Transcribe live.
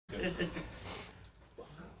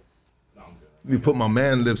Let me put my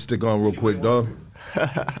man lipstick on real quick, dog.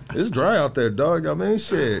 It's dry out there, dog. I mean,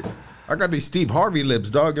 shit. I got these Steve Harvey lips,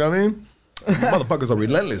 dog. You know what I mean? Motherfuckers are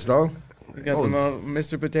relentless, dog. You got them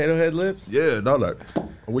Mr. Potato Head lips? Yeah, dog. Like,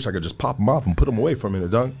 I wish I could just pop them off and put them away for a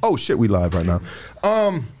minute, dog. Oh, shit, we live right now.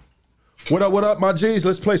 What up, my G's?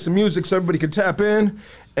 Let's play some music so everybody can tap in.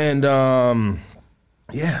 And,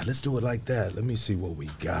 yeah, let's do it like that. Let me see what we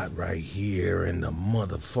got right here in the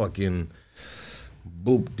motherfucking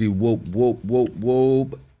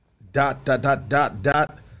boop-de-whoop. Dot.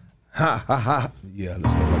 Ha, ha, ha. Yeah,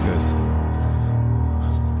 let's go like this.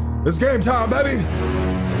 It's game time, baby.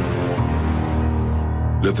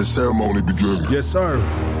 Let the ceremony begin. Yes, sir.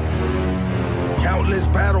 Countless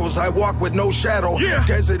battles, I walk with no shadow. Yeah.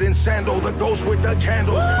 Desert in sandal, the ghost with the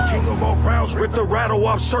candle. Woo. King of all crowns, rip the rattle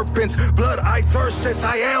off serpents. Blood I thirst, since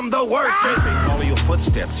I am the worst. Follow your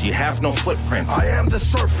footsteps, you have no footprints. I am the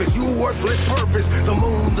surface, you worthless purpose. The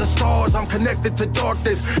moon, the stars, I'm connected to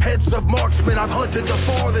darkness. Heads of marksmen, I've hunted the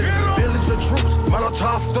farthest. Village of troops,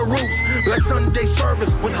 Molotov the roofs. Black Sunday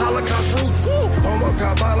service with Holocaust roots. Homo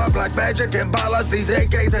Kabbalah, black magic and balas. These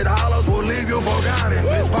AKs and hollows will leave you forgotten.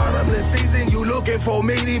 This bottomless season, you looking for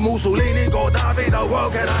me, Mussolini, Gaddafi, the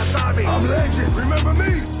world cannot stop me. I'm legend, remember me?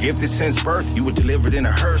 Gifted since birth, you were delivered in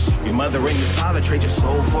a hearse. Your mother and your father trade your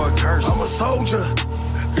soul for a curse. I'm a soldier,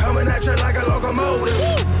 coming at you like a locomotive.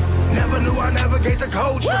 Woo. Never knew I navigate the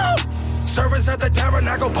culture. Service at the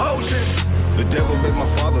tabernacle potions. The devil made my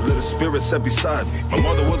father, little spirit set beside me. My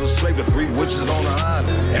mother was a slave to 3 witches on the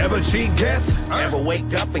island. Ever cheat death? Ever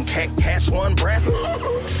wake up and can't catch one breath?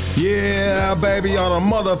 Yeah, baby, on a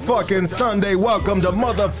motherfucking Sunday. Welcome to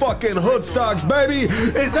motherfucking Hoodstocks, baby.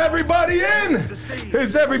 Is everybody in?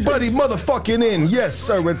 Is everybody motherfucking in? Yes,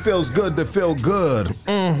 sir, it feels good to feel good.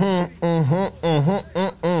 I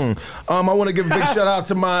want to give a big shout out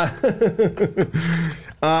to my...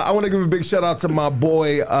 I want to give a big shout out to my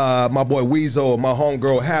boy Weasel, my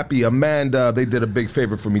homegirl Happy, Amanda. They did a big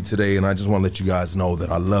favor for me today, and I just want to let you guys know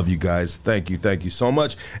that I love you guys. Thank you so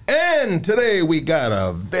much. And today we got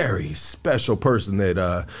a very special person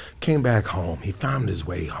that came back home. He found his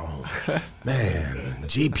way home. Man,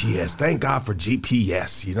 GPS. Thank God for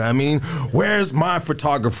GPS. You know what I mean? Where's my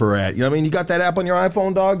photographer at? You know what I mean? You got that app on your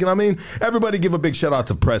iPhone, dog? You know what I mean? Everybody give a big shout out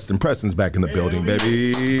to Preston. Preston's back in the building,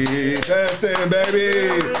 baby. Preston, baby.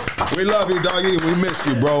 We love you, doggy. We miss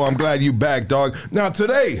you, bro. I'm glad you back, dog. Now,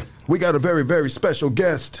 today, we got a very, very special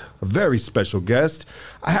guest. A very special guest.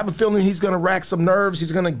 I have a feeling he's going to rack some nerves.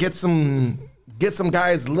 He's going to get some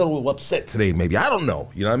guys a little upset today, maybe. I don't know.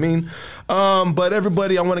 You know what I mean? But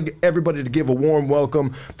everybody, I want everybody to give a warm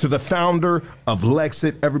welcome to the founder of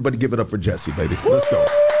Lexit. Everybody give it up for Jesse, baby. Let's go.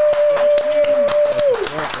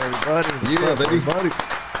 Everybody. Yeah, baby. Everybody.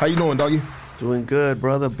 How you doing, doggy? Doing good,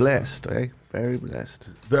 brother. Blessed, eh? Very blessed.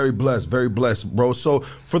 Very blessed, bro. So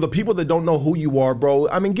for the people that don't know who you are, bro,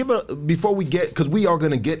 I mean, before we get, because we are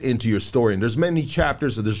going to get into your story, and there's many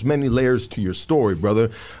chapters, and there's many layers to your story, brother.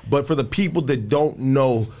 But for the people that don't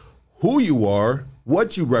know who you are,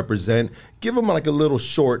 what you represent, give them like a little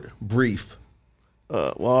short brief.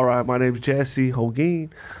 Well, all right, my name's Jesse Holguin.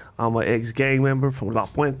 I'm an ex-gang member from La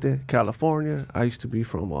Puente, California. I used to be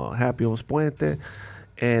from Happy Homes Puente,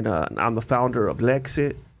 and I'm the founder of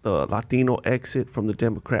Lexit, the Latino exit from the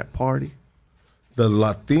Democrat Party. The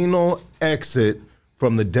Latino exit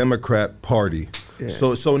from the Democrat Party. Yeah.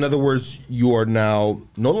 So in other words, you are now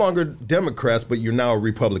no longer Democrats, but you're now a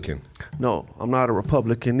Republican. No, I'm not a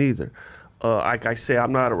Republican either. Like I say,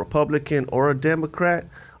 I'm not a Republican or a Democrat.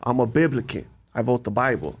 I'm a Biblican. I vote the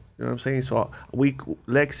Bible. You know what I'm saying? So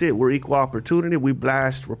Lexit, we're equal opportunity. We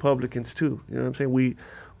blast Republicans too. You know what I'm saying?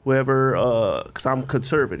 Because I'm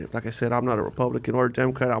conservative. Like I said, I'm not a Republican or a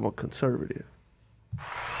Democrat. I'm a conservative.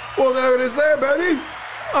 Well, there it is there, baby.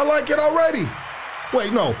 I like it already.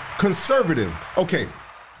 Wait, no, conservative. Okay,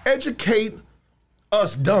 educate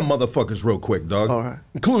us dumb motherfuckers real quick, dog. All right.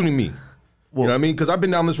 Including me. Well, you know what I mean? Because I've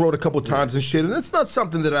been down this road a couple of times and shit, and it's not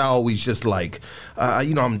something that I always just like, I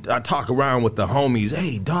talk around with the homies.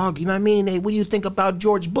 Hey, dog, you know what I mean? Hey, what do you think about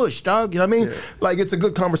George Bush, dog? You know what I mean? Yeah. Like, it's a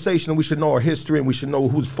good conversation, and we should know our history, and we should know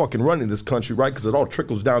who's fucking running this country, right? Because it all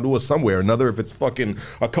trickles down to us somewhere or another, if it's fucking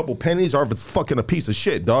a couple pennies or if it's fucking a piece of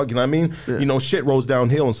shit, dog. You know what I mean? Yeah. You know, shit rolls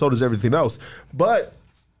downhill, and so does everything else. But,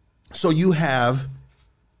 so you have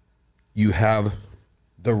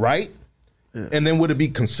the right, yeah. And then would it be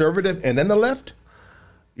conservative and then the left?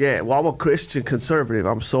 Yeah, well, I'm a Christian conservative.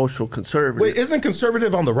 I'm social conservative. Wait, isn't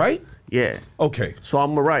conservative on the right? Yeah. Okay. So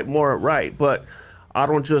I'm more right, but I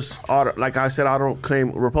don't just, like I said, I don't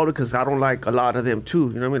claim Republicans. I don't like a lot of them too.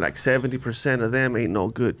 You know what I mean? Like 70% of them ain't no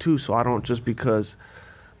good too. So I don't just because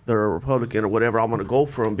they're a Republican or whatever, I'm going to go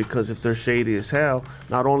for them, because if they're shady as hell,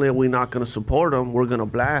 not only are we not going to support them, we're going to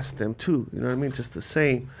blast them too. You know what I mean? Just the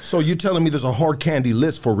same. So you're telling me there's a hard candy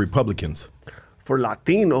list for Republicans? For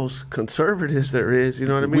Latinos, conservatives, there is. You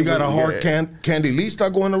know what I mean? We got a hard candy list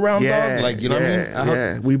going around, dog? Like, you know what I mean?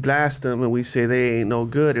 Yeah, we blast them and we say they ain't no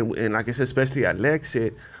good. And like I said, especially at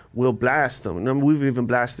Lexit, we'll blast them. I mean, we've even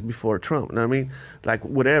blasted before Trump. You know what I mean? Like,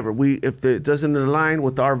 whatever. If it doesn't align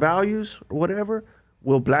with our values or whatever,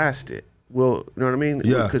 we'll blast it. We'll, you know what I mean?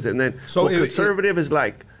 Yeah. And then so conservative is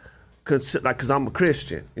like, because I'm a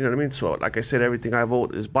Christian. You know what I mean? So, like I said, everything I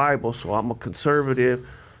vote is Bible. So I'm a conservative.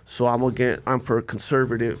 So I'm for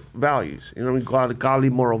conservative values. You know what I mean? Godly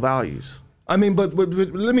moral values. I mean, but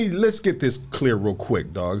let's get this clear real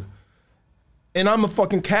quick, dog. And I'm a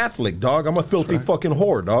fucking Catholic, dog. I'm a filthy fucking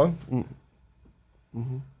whore, dog.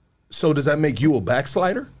 Mm-hmm. So does that make you a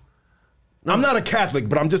backslider? No. I'm not a Catholic,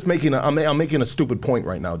 but I'm just making I'm making a stupid point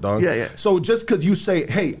right now, dog. Yeah. So just because you say,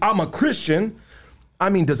 hey, I'm a Christian, I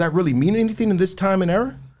mean, does that really mean anything in this time and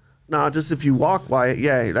era? No, just if you walk by it,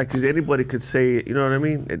 yeah. Like, cause anybody could say it, you know what I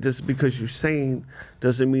mean? Just because you're saying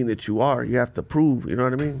doesn't mean that you are. You have to prove, you know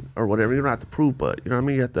what I mean? Or whatever. You don't have to prove, but you know what I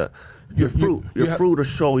mean? You have to, your fruit will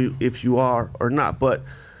show you if you are or not. But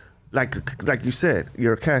like you said,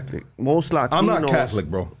 you're a Catholic. Most Latinos. I'm not Catholic,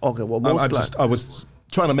 bro. Okay, well, I was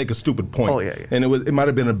trying to make a stupid point. Oh, yeah. And it might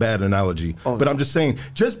have been a bad analogy. But I'm just saying,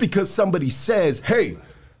 just because somebody says, hey,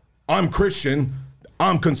 I'm Christian,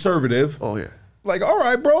 I'm conservative. Oh, yeah. Like, all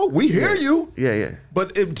right, bro, we hear you. Yeah.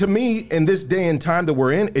 But to me, in this day and time that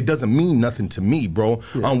we're in, it doesn't mean nothing to me, bro,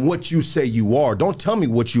 on what you say you are. Don't tell me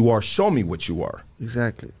what you are. Show me what you are.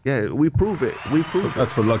 Exactly. Yeah, we prove it.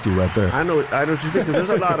 That's for Lucky right there. I know what you think, because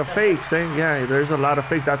there's a lot of fakes, eh? Yeah, there's a lot of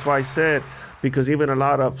fakes. That's why I said, because even a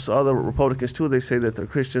lot of other Republicans, too, they say that they're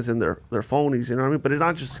Christians and they're phonies, you know what I mean? But it's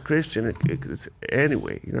not just Christian, it's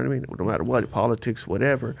anyway, you know what I mean? No matter what, politics,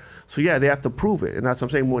 whatever. So, yeah, they have to prove it. And that's what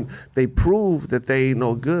I'm saying. When they prove that they ain't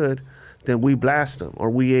no good, then we blast them,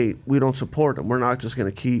 or we don't support them. We're not just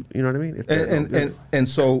going to keep, you know what I mean? And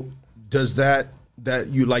so does that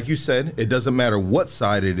you, like you said, it doesn't matter what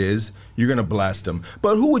side it is, you're going to blast them.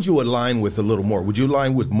 But who would you align with a little more? Would you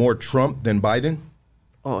align with more Trump than Biden?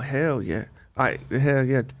 Oh, hell yeah. Hell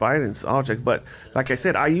yeah, Biden's object. But like I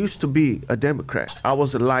said, I used to be a Democrat. I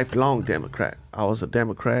was a lifelong Democrat. I was a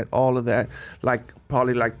Democrat, all of that. Like,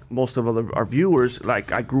 probably like most of our viewers,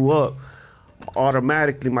 like, I grew up,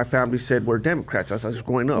 automatically my family said we're Democrats as I was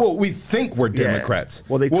growing up. Well, we think we're Democrats.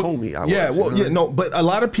 Well, they told me I was. Yeah, no, but a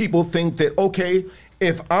lot of people think that, okay,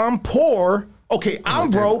 if I'm poor, okay, I'm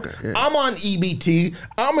broke, I'm on EBT,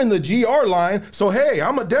 I'm in the GR line, so hey,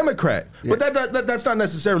 I'm a Democrat. But that's not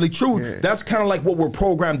necessarily true. That's kind of like what we're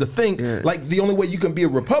programmed to think. Like, the only way you can be a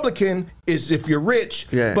Republican is if you're rich.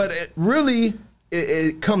 But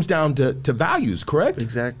it comes down to values, correct?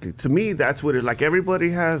 Exactly. To me, that's what it, like, everybody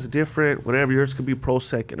has different, whatever. Yours could be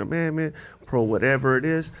pro-Second Amendment, pro whatever it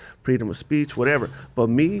is, freedom of speech, whatever. But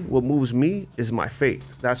me, what moves me is my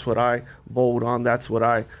faith. That's what I vote on. That's what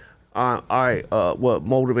what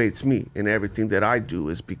motivates me in everything that I do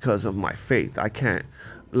is because of my faith. I can't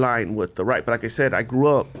line with the right. But like I said, I grew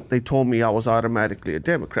up, they told me I was automatically a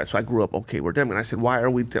Democrat. So I grew up, okay, we're Democrats. I said, why are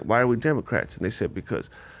we Democrats? And they said, because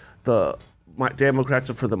my Democrats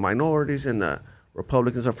are for the minorities and the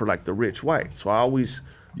Republicans are for like the rich white. So I always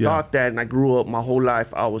thought that, and I grew up my whole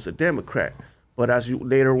life, I was a Democrat. But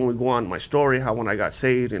later when we go on my story, how when I got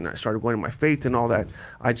saved and I started going to my faith and all that,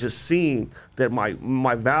 I just seen that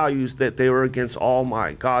my values, that they were against all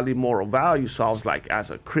my godly moral values. So I was like, as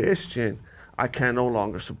a Christian, I can no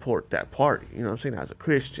longer support that party. You know what I'm saying? As a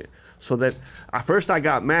Christian. So that at first I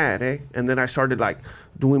got mad, and then I started like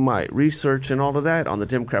doing my research and all of that on the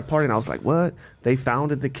Democrat Party, and I was like, what? They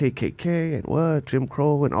founded the KKK and what? Jim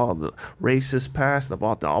Crow and all the racist past,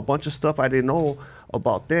 about a bunch of stuff I didn't know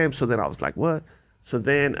about them. So then I was like, what? So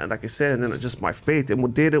then, like I said, and then just my faith. And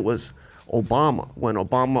what did it was Obama. When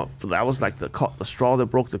Obama, that was like the straw that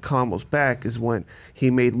broke the camel's back, is when he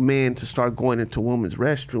made men to start going into women's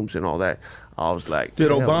restrooms and all that. I was like,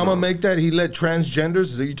 did Obama make that? He let transgenders?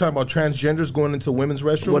 Is it, you talking about transgenders going into women's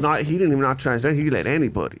restrooms? Well, he didn't even not transgender. He let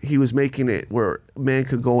anybody. He was making it where men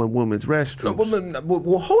could go in women's restrooms. No,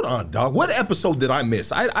 well, hold on, dog. What episode did I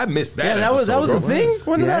miss? I missed that. Yeah, that was a thing.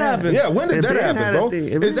 When did that happen? Yeah, when did that happen, bro?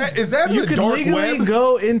 Is that you the could dark legally web?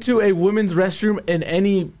 go into a women's restroom in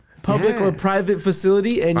any public or private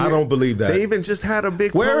facility, and I don't believe that. They even just had a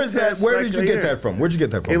big. Where is that? protest Where like did you a get year. that from? Where'd you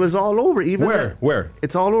get that from? It was all over. Even Where?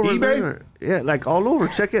 It's all over eBay? Yeah, like all over.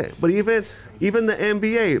 Check it. But even the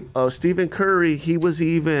NBA, Stephen Curry, he was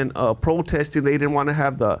even protesting. They didn't want to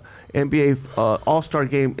have the NBA All-Star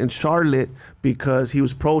game in Charlotte because he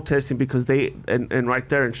was protesting because and right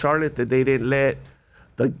there in Charlotte that they didn't let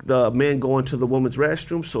the men go into the women's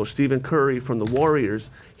restroom. So Stephen Curry from the Warriors,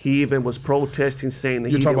 he even was protesting, saying that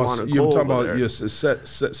he didn't want to go. You're talking over about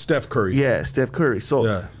there. Steph Curry. Yeah, Steph Curry. So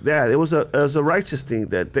yeah, it was a righteous thing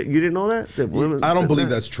that you didn't know that. I don't believe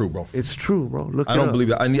that's true, bro. It's true, bro. I don't believe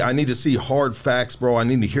that. I need to see hard facts, bro. I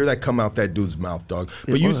need to hear that come out that dude's mouth, dog.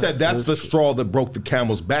 But you said that's the straw that broke the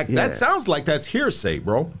camel's back. Yeah. That sounds like that's hearsay,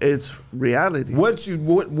 bro. It's reality. Where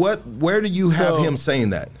do you have him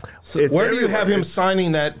saying that? Where do you have him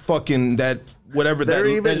signing that whatever They're that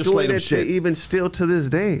even doing legislative it shit? even still to this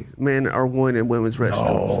day. Men are going in women's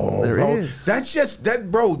restrooms. There bro. is. That's just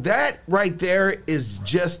bro. That right there is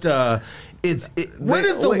just what is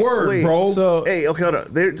the word, bro? So Hey, okay, hold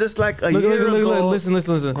on. They're just like a year ago. Listen.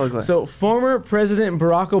 Oh, go ahead. So former President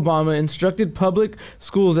Barack Obama instructed public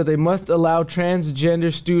schools that they must allow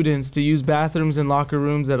transgender students to use bathrooms and locker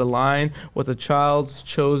rooms that align with a child's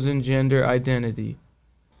chosen gender identity.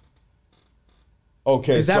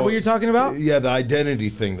 Okay, Is that what you're talking about? Yeah, the identity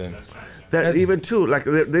thing then. That even too, like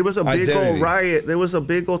there was a big Identity. old riot. There was a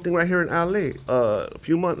big old thing right here in LA a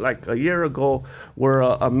few months, like a year ago, where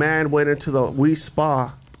a man went into the We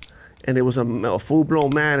Spa, and it was a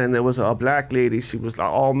full-blown man, and there was a black lady. She was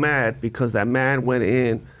all mad because that man went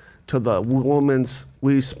in to the woman's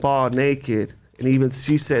We Spa naked, and even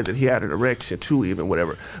she said that he had an erection too, even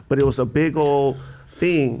whatever. But it was a big old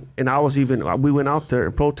thing, and we went out there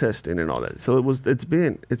and protesting and all that. So it's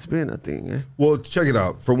been a thing. Yeah? Well, check it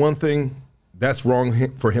out. For one thing, that's wrong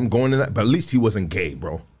for him going to that, but at least he wasn't gay,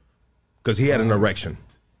 bro, because he had an erection.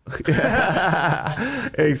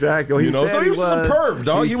 Exactly. You know, so he was just a perv,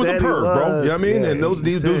 dog. He was a perv, bro. You know what I mean? And those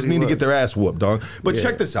dudes need to get their ass whooped, dog. But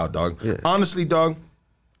check this out, dog. Yeah. Honestly, dog,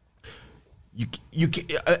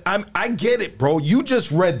 I get it, bro. You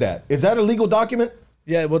just read that. Is that a legal document?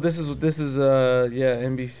 Yeah, well, this is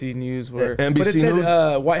NBC News where NBC but it said, News?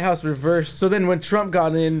 White House reversed. So then when Trump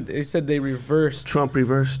got in, they said they reversed. Trump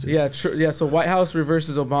reversed it. Yeah. So White House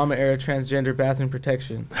reverses Obama era transgender bathroom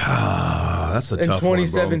protection That's a in tough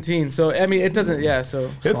 2017. one, bro. So I mean, it doesn't. Yeah. So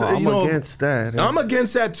I'm against that. I'm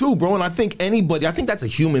against that too, bro. And I think that's a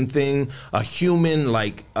human thing. A human,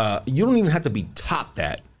 you don't even have to be taught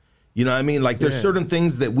that. You know what I mean? Like there's certain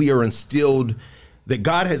things that we are instilled, that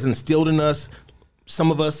God has instilled in us.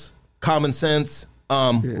 Some of us, common sense,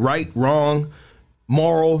 right, wrong,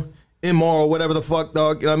 moral, immoral, whatever the fuck,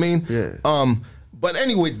 dog. You know what I mean? Yeah. But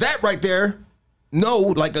anyways, that right there,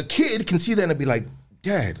 like a kid can see that and be like,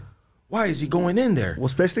 Dad, why is he going in there? Well,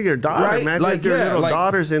 especially your daughter, Right? man. Like, If your yeah, little like-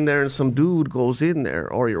 daughter's in there and some dude goes in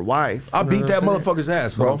there, or your wife. I'll beat that what I'm saying? motherfucker's ass,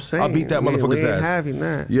 That's what bro. I'm saying. I'll beat that motherfucker's we ain't ass. having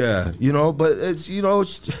that. Yeah, but it's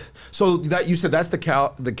so that you said that's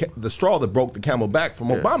the straw that broke the camel back from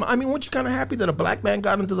Obama. I mean, weren't you kind of happy that a black man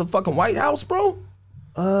got into the fucking White House, bro?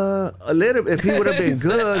 A little bit. If he would have been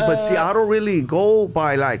good, but see, I don't really go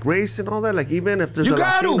by like race and all that. Like even if there's You a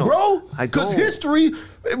got to, Latino, bro, I because go. history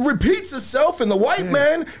repeats itself, and the white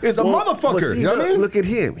man is a motherfucker. See, You know what I mean? Look at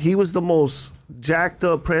him. He was the most jacked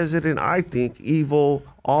up president, I think. Evil,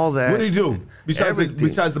 all that. What did he do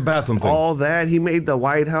besides the bathroom thing? All that. He made the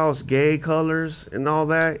White House gay colors and all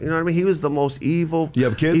that. You know what I mean? He was the most evil. You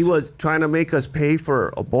have kids? He was trying to make us pay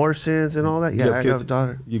for abortions and all that. Yeah, You have I kids? have a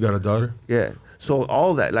daughter. You got a daughter? Yeah. So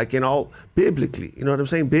all that, like biblically, you know what I'm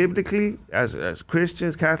saying? Biblically, as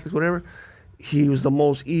Christians, Catholics, whatever, he was the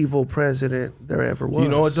most evil president there ever was. You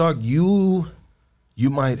know what, dog? You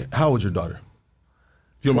might. How old's your daughter?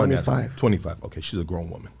 If you don't mind me asking. 25. 25. Okay, she's a grown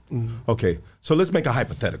woman. Mm-hmm. Okay, so let's make a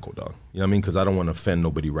hypothetical, dog. You know what I mean? Because I don't want to offend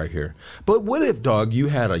nobody right here. But what if, dog, you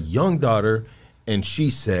had a young daughter and she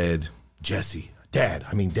said, Dad,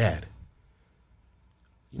 I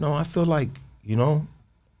feel like,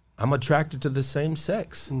 I'm attracted to the same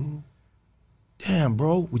sex. Mm-hmm. Damn,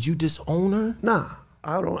 bro, would you disown her? Nah,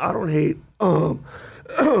 I don't hate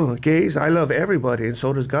gays. I love everybody, and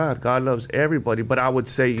so does God. God loves everybody. But I would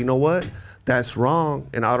say, you know what? That's wrong,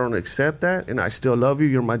 and I don't accept that, and I still love you.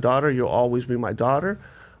 You're my daughter. You'll always be my daughter.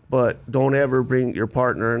 But don't ever bring your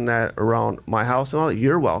partner and that around my house and all that.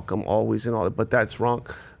 You're welcome always and all that, but that's wrong.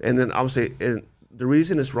 And then I would say, and the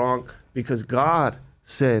reason it's wrong, because God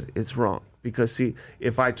said it's wrong. Because see,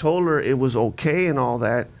 if I told her it was okay and all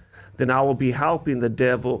that, then I will be helping the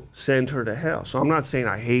devil send her to hell. So I'm not saying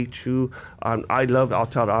I hate you. I'll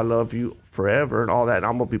tell her I love you forever and all that. And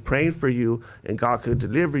I'm going to be praying for you, and God could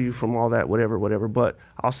deliver you from all that, whatever. But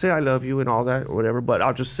I'll say I love you and all that, or whatever. But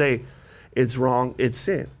I'll just say it's wrong, it's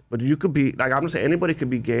sin. But you could be, like I'm saying, anybody could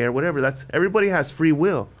be gay or whatever. Everybody has free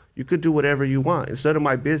will. You could do whatever you want. It's none of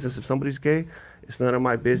my business. If somebody's gay, it's none of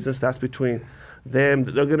my business. That's between them.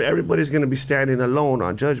 Everybody's gonna be standing alone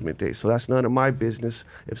on Judgment Day. So that's none of my business.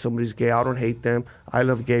 If somebody's gay, I don't hate them. I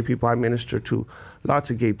love gay people. I minister to lots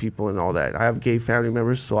of gay people and all that. I have gay family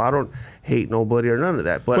members, so I don't hate nobody or none of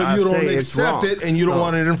that. But you don't say accept it, and you don't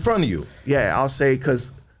want it in front of you. Yeah, I'll say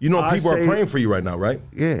because. You know, people are praying for you right now, right?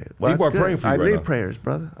 Yeah. Well, people are praying for you right now. I need prayers,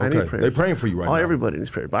 brother. I need prayers. They're praying for you right now. Everybody needs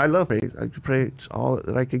prayers. But I love praise. I pray all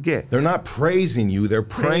that I could get. They're not praising you. They're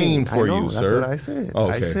praying for you, sir. That's what I said.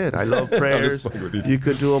 Okay. I said I love prayers. You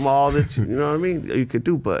could do them all that you know what I mean? You could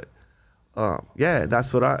do, but yeah,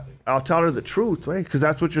 that's what I'll tell her the truth, right? Because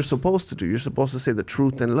that's what you're supposed to do. You're supposed to say the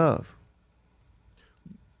truth in love.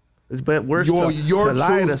 It's worse to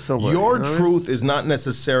lie to someone. Your truth is not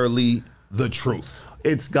necessarily the truth.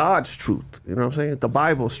 It's God's truth. You know what I'm saying? The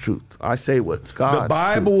Bible's truth. I say what's God's The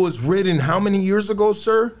Bible truth. was written how many years ago,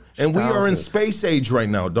 sir? And we are in space age right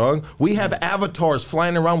now, dog. We have avatars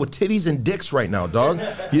flying around with titties and dicks right now, dog.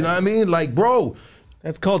 You know what I mean? Like, bro.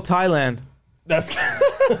 That's called Thailand. That's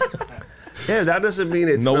yeah, that doesn't mean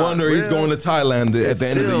it's no not wonder real. He's going to Thailand at the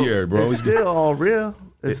end of the year, bro. It's still all real.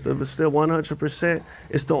 It's still 100%.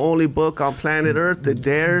 It's the only book on planet Earth that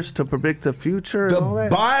dares to predict the future. And all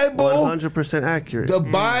that. Bible, 100% accurate. The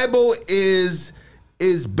Bible is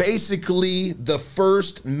basically the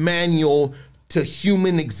first manual to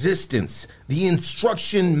human existence. The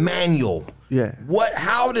instruction manual. Yeah.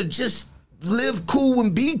 How to just live cool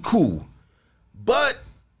and be cool. But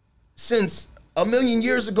since 1,000,000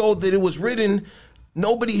 years ago that it was written,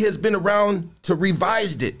 nobody has been around to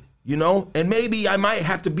revise it. You know, and maybe I might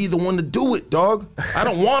have to be the one to do it, dog. I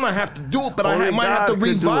don't want to have to do it, but I might have to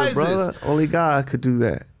revise this. Only God could do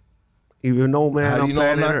that. Even no man. How do you know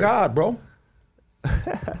I'm not God, bro?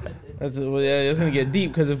 That's gonna get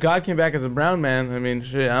deep because if God came back as a brown man, I mean,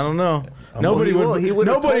 shit, I don't know. Nobody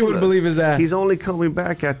would believe his ass. He's only coming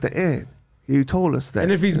back at the end. He told us that.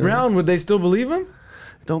 And if he's brown, would they still believe him?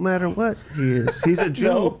 It don't matter what he is. He's a Jew.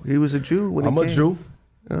 No. He was a Jew when I'm he a Jew.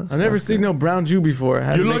 I've never seen no brown Jew before.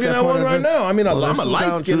 You're looking at one right now. I mean, I'm a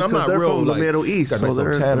light skin. I'm not real. From the Middle East. Got nice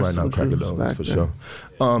little tan right now, cracking those for sure.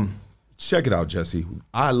 Check it out, Jesse.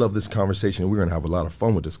 I love this conversation. We're gonna have a lot of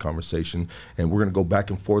fun with this conversation, and we're gonna go back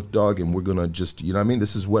and forth, dog. And we're gonna just, you know what I mean?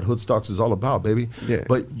 This is what Hoodstocks is all about, baby. Yeah.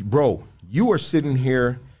 But bro, you are sitting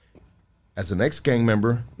here as an ex-gang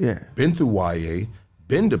member. Yeah. Been through YA.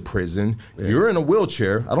 Been to prison. Yeah. You're in a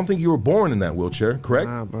wheelchair. I don't think you were born in that wheelchair, correct?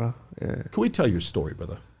 Nah, bro. Yeah. Can we tell your story,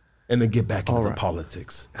 brother? And then get back into the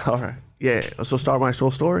politics. All right. Yeah. So start my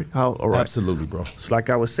whole story? All right. Absolutely, bro. So like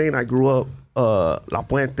I was saying, I grew up La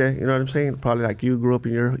Puente, you know what I'm saying? Probably like you grew up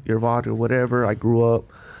in your barrio or whatever. I grew up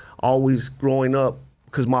always growing up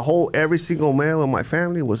because every single male in my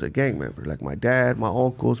family was a gang member. Like my dad, my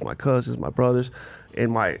uncles, my cousins, my brothers.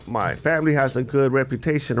 And my family has a good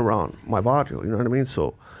reputation around my barrio, you know what I mean?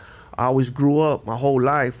 So I always grew up my whole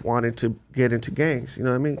life wanting to get into gangs, you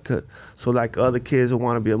know what I mean? So like other kids who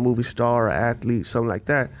want to be a movie star or athlete, something like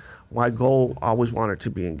that, my goal always wanted to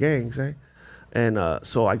be in gangs, eh? And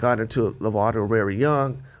so I got into the barrio very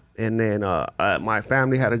young, and then my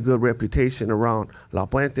family had a good reputation around La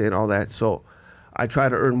Puente and all that, so I tried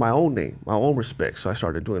to earn my own name, my own respect. So I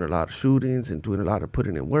started doing a lot of shootings and doing a lot of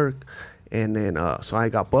putting in work. And then, so I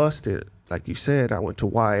got busted. Like you said, I went to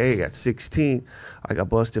YA at 16. I got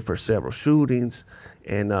busted for several shootings.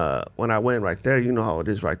 And when I went right there, you know how it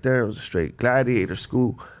is right there. It was a straight gladiator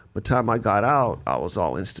school. By the time I got out, I was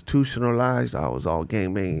all institutionalized. I was all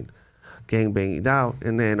gang banging out.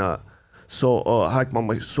 And then,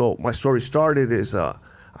 so my story started is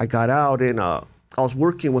I got out and I was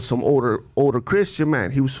working with some older Christian man.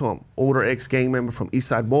 He was some older ex-gang member from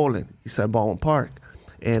Eastside Baldwin Park.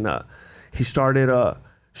 And he started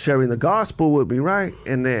sharing the gospel with me, right?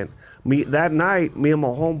 And then that night, me and my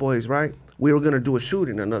homeboys, right, we were gonna do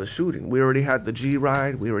another shooting. We already had the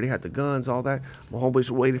G-Ride, we already had the guns, all that. My homeboys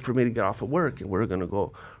were waiting for me to get off of work, and we were gonna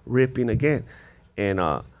go ripping again. And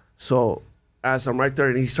so as I'm right there,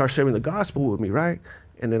 and he starts sharing the gospel with me, right?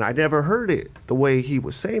 And then I never heard it the way he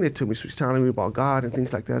was saying it to me. So he's telling me about God and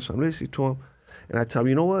things like that. So I'm listening to him. And I tell him,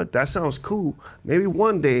 you know what, that sounds cool. Maybe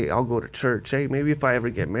one day I'll go to church. Hey, maybe if I ever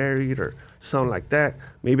get married or something like that,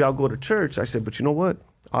 maybe I'll go to church. I said, but you know what?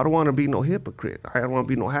 I don't want to be no hypocrite. I don't want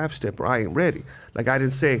to be no half-stepper. I ain't ready. Like, I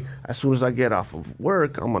didn't say, as soon as I get off of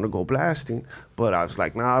work, I'm going to go blasting. But I was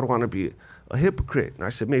like, nah, I don't want to be a hypocrite. And I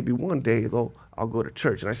said, maybe one day, though, I'll go to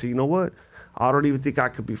church. And I said, you know what? I don't even think I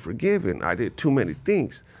could be forgiven. I did too many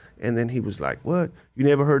things. And then he was like, what? You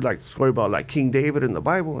never heard, like, the story about, like, King David in the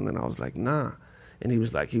Bible? And then I was like, nah. And he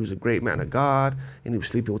was like, he was a great man of God, and he was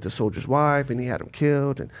sleeping with the soldier's wife, and he had him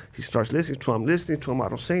killed. And he starts listening to him. I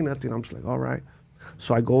don't say nothing. I'm just like, all right.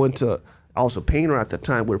 So I go into, I was a painter at the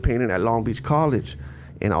time. We were painting at Long Beach College,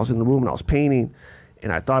 and I was in the room and I was painting,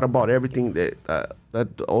 and I thought about everything that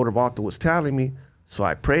that the older author was telling me. So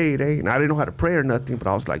I prayed, and I didn't know how to pray or nothing, but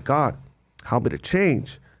I was like, God, help me to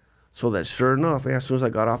change. So that sure enough, as soon as I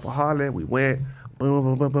got off of Holland, we went, boom,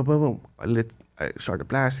 boom, boom, boom, boom, boom. I started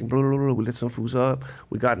blasting, blah, blah, blah. We lit some fools up.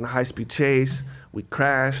 We got in a high-speed chase. We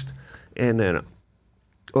crashed, and then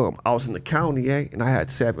I was in the county, and I had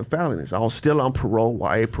 7 felonies. I was still on parole,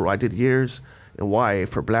 YA parole. I did years in YA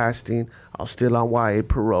for blasting. I was still on YA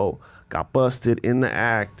parole. Got busted in the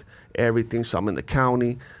act, everything. So I'm in the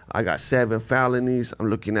county. I got 7 felonies I'm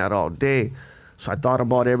looking at all day. So I thought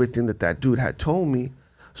about everything that dude had told me.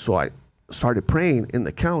 So I started praying in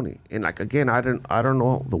the county. And like, again, I don't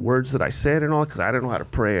know the words that I said and all, because I didn't know how to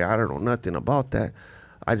pray. I don't know nothing about that.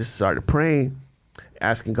 I just started praying,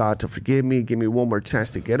 asking God to forgive me, give me one more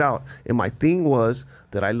chance to get out. And my thing was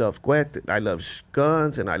that I love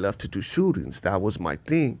guns, and I love to do shootings. That was my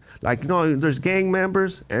thing. Like, you know, there's gang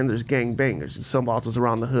members and there's gang bangers. Some autos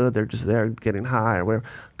around the hood, they're just there getting high or whatever.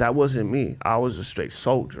 That wasn't me. I was a straight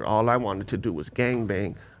soldier. All I wanted to do was gang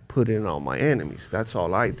bang, put in on my enemies. That's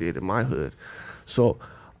all I did in my hood. So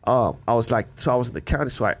I was in the county,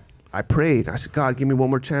 so I prayed. I said, God, give me one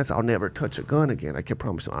more chance. I'll never touch a gun again. I kept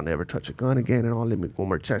promising I'll never touch a gun again, and I'll let me one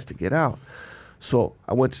more chance to get out. So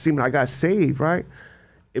I went to see him, and I got saved, right?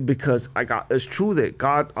 Because it's true that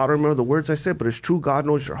God, I don't remember the words I said, but it's true God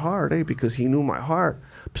knows your heart, because he knew my heart.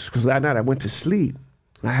 Because that night I went to sleep,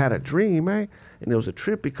 and I had a dream, and it was a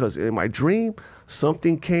trip, because in my dream,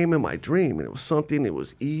 something came in my dream, and it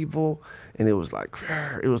was evil, and it was like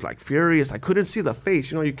furious. I couldn't see the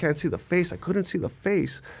face. You know, you can't see the face. I couldn't see the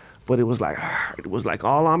face. But it was like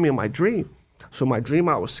all on me in my dream. So in my dream,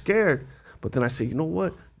 I was scared. But then I said, you know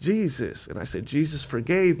what? Jesus. And I said, Jesus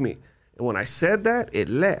forgave me. And when I said that, it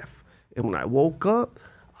left. And when I woke up,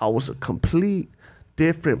 I was a complete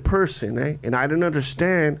different person, And I didn't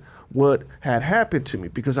understand what had happened to me,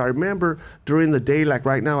 because I remember during the day, like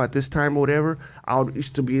right now at this time or whatever, I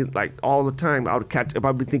used to be like all the time, if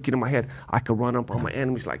I'd be thinking in my head, I could run up on my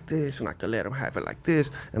enemies like this, and I could let them have it like this,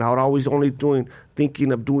 and I would always only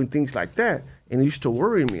thinking of doing things like that, and it used to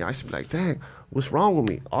worry me. I used to be like, dang, what's wrong with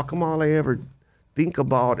me? How come all I ever think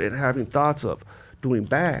about and having thoughts of doing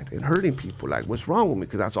bad and hurting people? Like, what's wrong with me?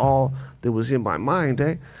 Because that's all that was in my mind,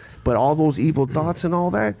 But all those evil thoughts and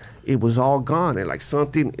all that, it was all gone. And like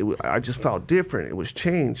I just felt different. It was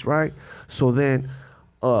changed, right? So then,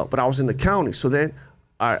 but I was in the county. So then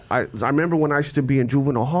I remember when I used to be in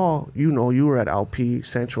juvenile hall, you know, you were at LP,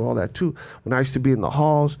 Central, all that too. When I used to be in the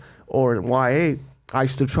halls or in YA, I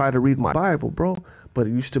used to try to read my Bible, bro. But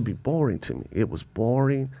it used to be boring to me. It was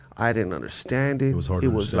boring. I didn't understand it. It was hard to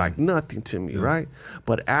understand. It was like nothing to me, right?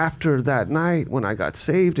 But after that night, when I got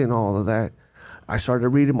saved and all of that, I started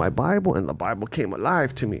reading my Bible, and the Bible came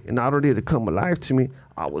alive to me. And not only did it come alive to me,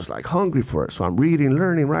 I was like hungry for it. So I'm reading,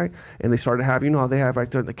 learning, right? And they started having, you know how they have right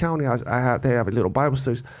there in the county, they have a little Bible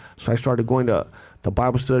studies. So I started going to the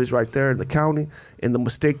Bible studies right there in the county. And the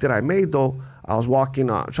mistake that I made, though, I was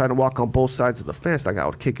trying to walk on both sides of the fence. Like I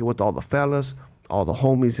would kick it with all the fellas, all the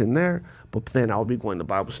homies in there, but then I would be going to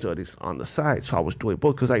Bible studies on the side. So I was doing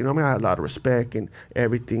both, because I had a lot of respect and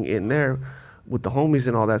everything in there with the homies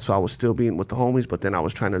and all that. So I was still being with the homies, but then I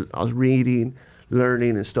was reading,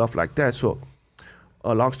 learning and stuff like that. So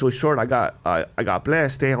long story short, I got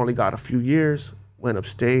blessed. I only got a few years, went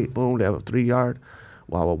upstate, boom, level 3 yard,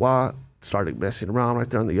 started messing around right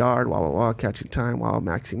there in the yard, catching time,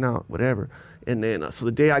 maxing out, whatever. And then, so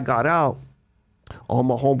the day I got out, all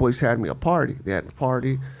my homeboys had me a party. They had a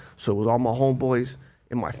party. So it was all my homeboys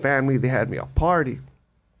and my family. They had me a party.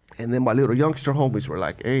 And then my little youngster homies were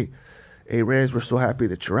like, hey, Rez, we're so happy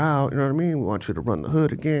that you're out. You know what I mean? We want you to run the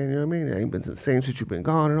hood again. You know what I mean? It ain't been the same since you've been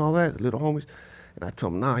gone and all that, the little homies. And I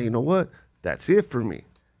told them, nah, you know what? That's it for me.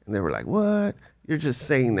 And they were like, what? You're just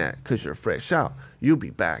saying that because you're fresh out. You'll be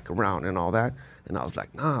back around and all that. And I was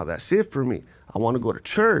like, nah, that's it for me. I want to go to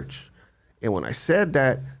church. And when I said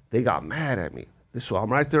that, they got mad at me. So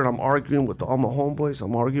I'm right there and I'm arguing with all my homeboys.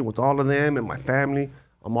 I'm arguing with all of them and my family.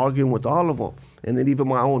 I'm arguing with all of them. And then even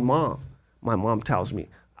my own mom tells me,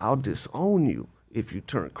 I'll disown you if you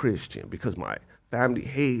turn Christian, because my family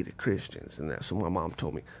hated Christians. And so my mom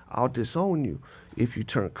told me, I'll disown you if you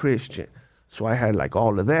turn Christian. So I had like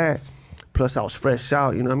all of that. Plus I was fresh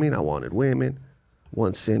out, you know what I mean? I wanted women.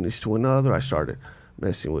 One sin leads to another. I started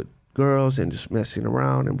messing with girls and just messing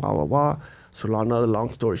around and blah, blah, blah. So another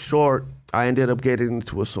long story short, I ended up getting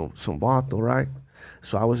into some vato, right?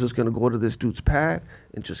 So I was just gonna go to this dude's pad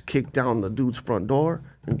and just kick down the dude's front door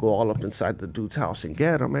and go all up inside the dude's house and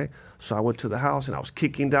get him, eh? So I went to the house and I was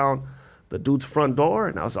kicking down the dude's front door,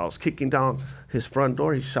 and as I was kicking down his front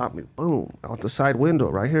door, he shot me, boom, out the side window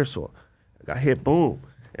right here. So I got hit, boom.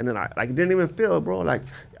 And then I didn't even feel it, bro. Like,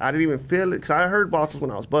 I didn't even feel it. Because I heard vatos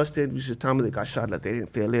when I was busted, you used to tell me they got shot, like they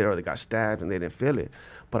didn't feel it, or they got stabbed and they didn't feel it.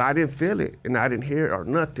 But I didn't feel it, and I didn't hear it or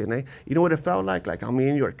nothing, eh? You know what it felt like? Like, me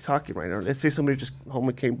and you are talking right now. Let's say somebody just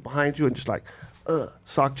came behind you and just like,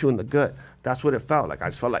 socked you in the gut. That's what it felt like. I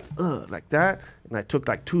just felt like that. And I took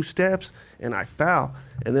like 2 steps, and I fell.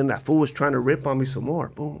 And then that fool was trying to rip on me some more.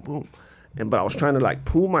 Boom, boom. But I was trying to like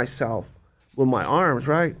pull myself with my arms,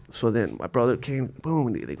 right? So then my brother came, boom,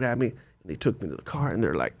 and they grabbed me, and they took me to the car, and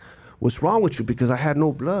they're like, what's wrong with you? Because I had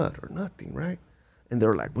no blood or nothing, right? And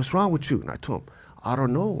they're like, what's wrong with you? And I told them, I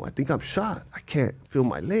don't know. I think I'm shot. I can't feel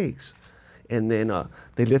my legs. And then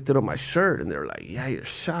they lifted up my shirt, and they're like, yeah, you're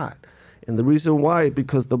shot. And the reason why,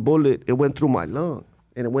 because the bullet, it went through my lung,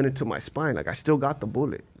 and it went into my spine. Like, I still got the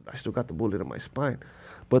bullet. I still got the bullet in my spine.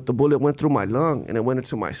 But the bullet went through my lung, and it went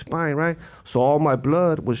into my spine, right? So all my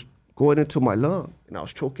blood was going into my lung, and I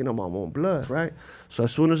was choking on my own blood, right? So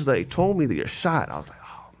as soon as they told me that you're shot, I was like,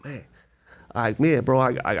 oh, man. Like, man, bro,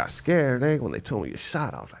 I got scared, eh? When they told me you're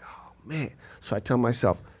shot, I was like, oh, man. So I tell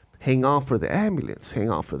myself, hang on for the ambulance,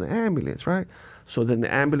 right? So then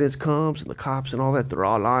the ambulance comes, and the cops and all that, they're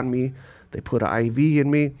all on me. They put an IV in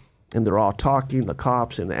me, and they're all talking, the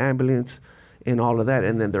cops and the ambulance and all of that.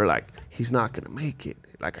 And then they're like, he's not going to make it.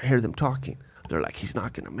 Like, I hear them talking. They're like, he's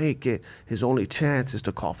not going to make it. His only chance is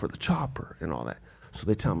to call for the chopper and all that. So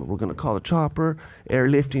they tell me, we're going to call the chopper,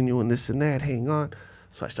 airlifting you and this and that, hang on.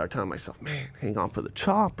 So I start telling myself, man, hang on for the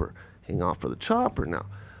chopper. Now,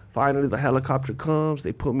 finally, the helicopter comes.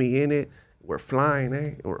 They put me in it. We're flying,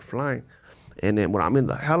 eh? We're flying. And then when I'm in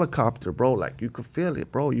the helicopter, bro, like, you could feel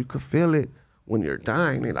it, bro. You could feel it when you're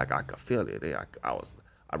dying. Eh? Like, I could feel it. Eh?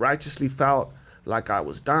 I righteously felt like I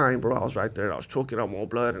was dying, bro. I was right there. I was choking on my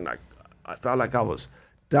blood, and I felt like I was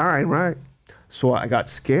dying, right? So I got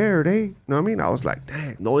scared, eh? You know what I mean? I was like,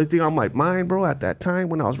 dang. The only thing on my mind, bro, at that time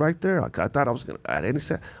when I was right there, I thought I was going to, at any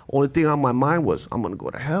second, only thing on my mind was, I'm going to go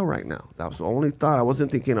to hell right now. That was the only thought. I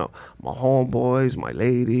wasn't thinking of my homeboys, my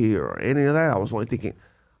lady, or any of that. I was only thinking,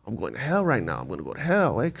 I'm going to hell right now. I'm going to go to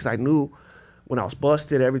hell, eh? Because I knew when I was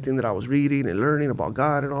busted, everything that I was reading and learning about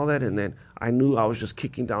God and all that, and then I knew I was just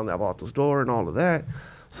kicking down that Vato's door and all of that.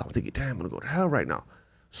 So I'm thinking, damn, I'm going to go to hell right now.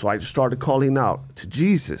 So I just started calling out to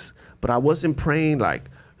Jesus, but I wasn't praying like,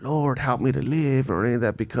 Lord, help me to live or any of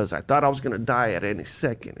that, because I thought I was going to die at any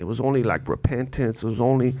second. It was only like repentance. I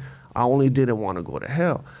only didn't want to go to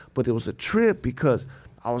hell, but it was a trip because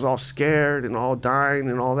I was all scared and all dying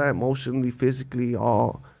and all that, emotionally, physically,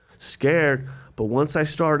 all scared. But once I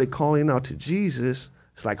started calling out to Jesus,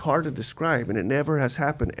 it's like hard to describe, and it never has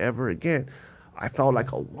happened ever again. I felt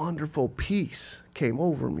like a wonderful peace came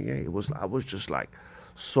over me. Eh? I was just like,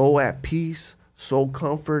 so at peace, so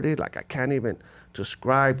comforted, like I can't even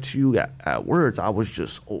describe to you at words. I was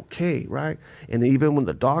just okay, right? And even when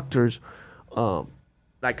the doctors,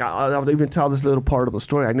 like I'll even tell this little part of the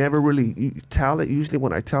story. I never really tell it usually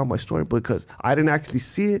when I tell my story because I didn't actually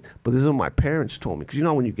see it, but this is what my parents told me. Because you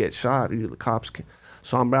know when you get shot, the cops can.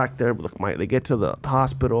 So I'm back there, they get to the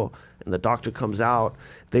hospital and the doctor comes out.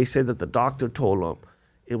 They said that the doctor told them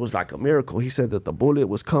it was like a miracle. He said that the bullet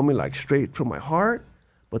was coming like straight from my heart,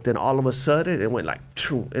 but then all of a sudden it went like,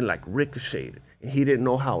 and like ricocheted. And he didn't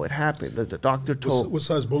know how it happened. The doctor told. What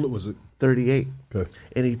size bullet was it? 38. Okay.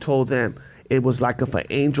 And he told them it was like if an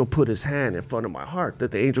angel put his hand in front of my heart,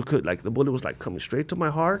 that the angel could, like the bullet was like coming straight to my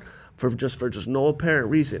heart for just no apparent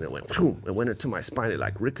reason. It went into my spine. It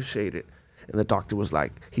like ricocheted. And the doctor was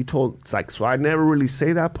like, so I never really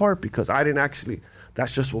say that part because I didn't actually,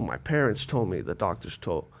 that's just what my parents told me, the doctors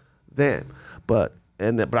told them. But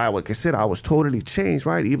like I said, I was totally changed,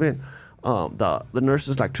 right? Even the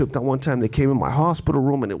nurses like tripped out one time. They came in my hospital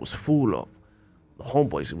room and it was full of the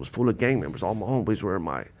homeboys. It was full of gang members. All my homeboys were in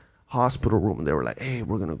my hospital room and they were like, hey,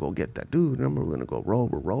 we're going to go get that dude. Remember, we're going to go roll.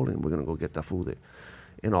 We're rolling. We're going to go get that food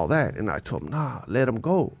and all that. And I told them, nah, let him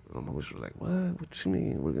go. And my boys were like, what you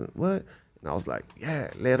mean? We're going to, what? And I was like, yeah,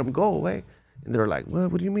 let him go away. And they're like,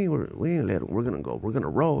 what do you mean? We ain't let him. We're going to go. We're going to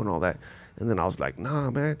roll and all that. And then I was like, nah,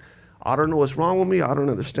 man. I don't know what's wrong with me. I don't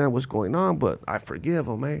understand what's going on, but I forgive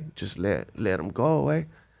him, eh? Just let him go, eh?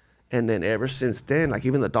 And then ever since then, like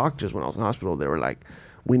even the doctors when I was in the hospital, they were like,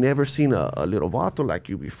 we never seen a little vato like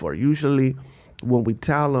you before. Usually when we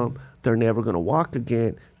tell them they're never going to walk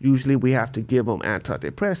again, usually we have to give them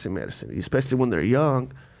antidepressant medicine, especially when they're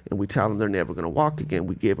young, and we tell them they're never going to walk again.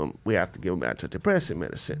 We have to give them antidepressant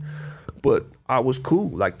medicine. But I was cool.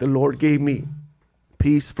 Like the Lord gave me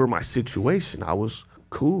peace for my situation. I was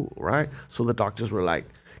cool, right? So the doctors were like,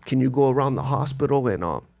 can you go around the hospital and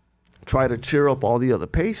try to cheer up all the other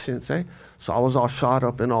patients, eh? So I was all shot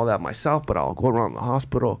up and all that myself, but I'll go around the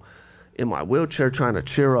hospital in my wheelchair trying to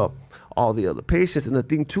cheer up all the other patients. And the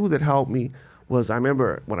thing too that helped me was I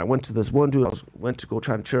remember when I went to this one dude, went to go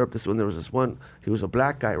try to cheer up this one. There was this one, he was a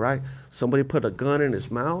black guy, right? Somebody put a gun in his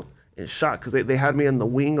mouth and shot, because they had me in the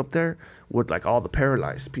wing up there with like all the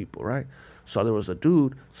paralyzed people, right? So there was a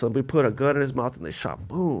dude, somebody put a gun in his mouth and they shot,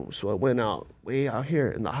 boom. So it went out way out here.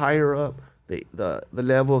 And the higher up, the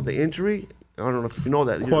level of the injury, I don't know if you know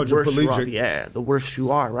that. Quadriplegic. The worse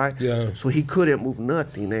you are, right? Yeah. So he couldn't move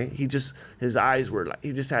nothing, eh? His eyes were like,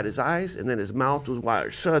 he just had his eyes and then his mouth was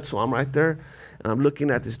wired shut. So I'm right there and I'm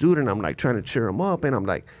looking at this dude and I'm like trying to cheer him up. And I'm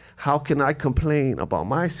like, how can I complain about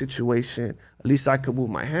my situation? At least I could move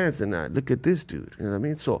my hands and look at this dude, you know what I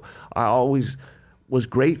mean? So I always was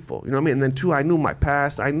grateful, you know what I mean? And then too, I knew my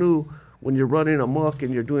past. I knew when you're running amok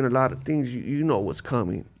and you're doing a lot of things, you know what's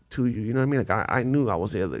coming to you, you know what I mean? Like I knew I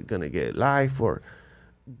was either gonna get life or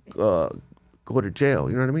go to jail,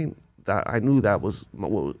 you know what I mean? That I knew that was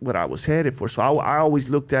what I was headed for. So I always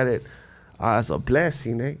looked at it as a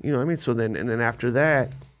blessing, eh? You know what I mean? So then after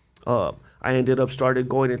that, I ended up started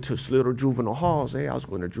going into little juvenile halls, eh? I was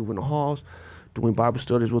going to juvenile halls, doing Bible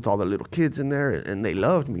studies with all the little kids in there, and they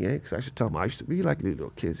loved me, eh? Because I should tell them I used to be like little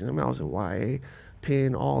kids, you know what I mean? I was in YA,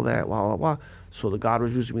 PIN, all that, blah. So the God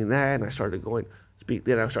was using me in that, and I started going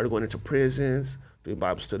then I started going into prisons, doing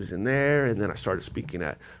Bible studies in there, and then I started speaking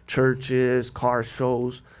at churches, car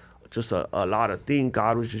shows, just a lot of things.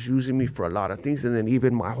 God was just using me for a lot of things, and then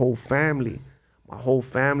even my whole family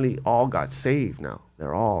all got saved now.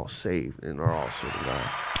 They're all saved, and they're all serving God.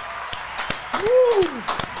 Woo!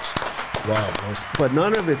 Wow, bro. But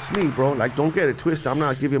none of it's me, bro. Like, don't get it twisted. I'm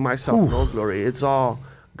not giving myself no glory. It's all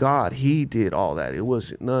God. He did all that. It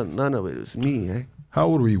was none of it was me, eh? How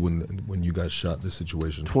old were you when you got shot, this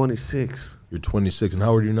situation? 26. You're 26, and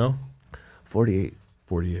how old are you now? 48.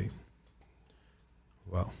 48.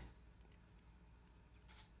 Wow.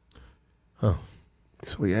 Huh.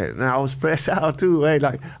 So yeah, and I was fresh out too, eh?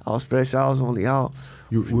 Like, I was fresh out, I was only out.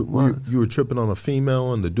 You were tripping on a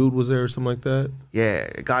female and the dude was there or something like that? Yeah,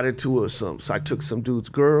 it got into so I took some dude's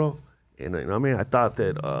girl, and you know what I mean? I thought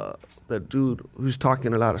that the dude who's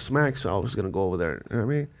talking a lot of smack, so I was gonna go over there, you know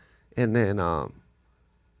what I mean? And then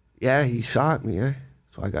yeah, he shot me, eh?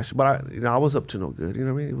 So I got shot. But I was up to no good, you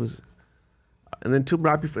know what I mean? It was, and then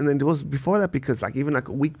it was before that, because like even like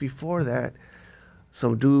a week before that,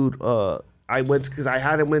 some dude, because I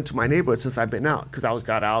hadn't went to my neighborhood since I've been out, because I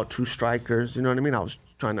got out, 2 strikers, you know what I mean? I was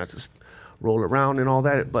trying not to roll around and all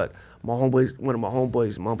that, but one of my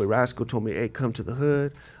homeboys, my homeboy Rascal, told me, hey, come to the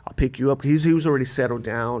hood, I'll pick you up. He was already settled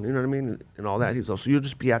down, you know what I mean, and all that. He was also, you'll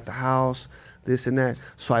just be at the house, this and that.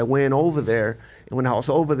 So I went over there, and when I was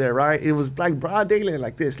over there, right, it was like broad daylight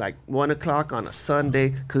like this, like 1 o'clock on a Sunday,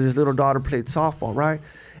 because his little daughter played softball, right?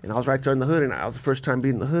 And I was right there in the hood, and I was the first time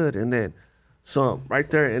being in the hood, and then, so right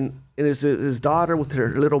there, and his daughter with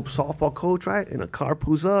her little softball coach, right? And a car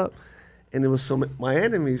pulls up, and it was some of my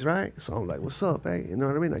enemies, right? So I'm like, what's up, hey? You know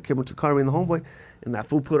what I mean? I came up to the car, me and the homeboy, and that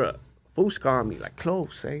fool put a Fusca on me, like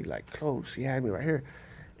close, eh? Like close. He had me right here.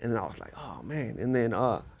 And then I was like, oh man. And then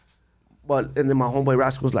and then my homeboy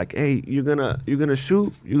Rascal was like, hey, you're gonna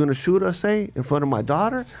shoot us, eh? In front of my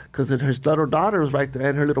daughter? Because his little daughter was right there,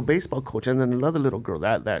 and her little baseball coach, and then another little girl,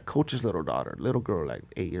 that coach's little daughter, little girl, like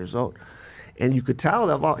 8 years old. And you could tell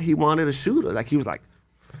that he wanted to shoot us. Like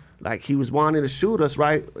he was wanting to shoot us,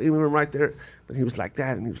 right? Even right there. But he was like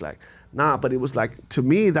that, and he was like, nah. But it was like, to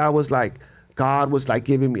me, that was like, God was like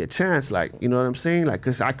giving me a chance, like, you know what I'm saying? Like,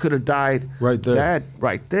 because I could have died right there.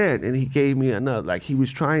 Right there. And he gave me another, like, he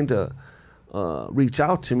was trying to reach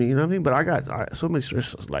out to me, you know what I mean? But I got so many,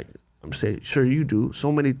 like, I'm saying, sure you do,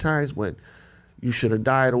 so many times when you should have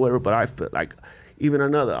died or whatever, but I feel like,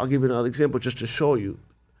 I'll give you another example just to show you.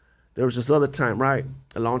 There was this other time, right?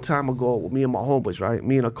 A long time ago with me and my homeboys, right?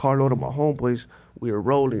 Me and a carload of my homeboys, we were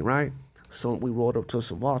rolling, right? So we rolled up to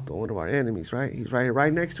Salvato, one of our enemies, right? He's right here,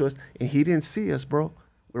 right next to us, and he didn't see us, bro.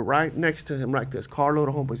 We're right next to him, right? There's carload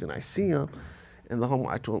of homeboys, and I see him, and the homie,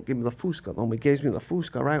 I told him, give me the Fusca. The homie gives me the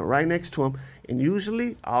Fusca, right? Right next to him, and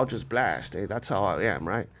usually I'll just blast, eh? That's how I am,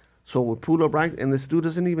 right? So we pull up right, and this dude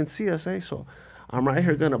doesn't even see us, eh? So I'm right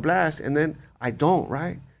here gonna blast, and then I don't,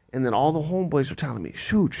 right? And then all the homeboys are telling me,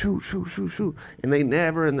 shoot, shoot, shoot, shoot, shoot. And they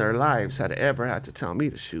never in their lives had ever had to tell me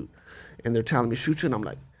to shoot. And they're telling me, shoot, and I'm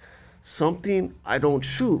like, something, I don't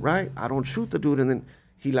shoot, right? I don't shoot the dude, and then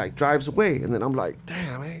he like drives away, and then I'm like,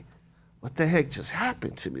 damn, eh? What the heck just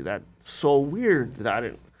happened to me? That's so weird that I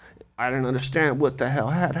didn't understand what the hell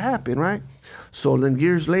had happened, right? So then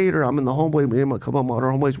years later, I'm in the homeboy, me and a couple of my other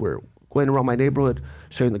homeboys, we're going around my neighborhood,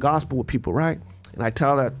 sharing the gospel with people, right? And I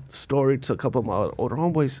tell that story to a couple of my older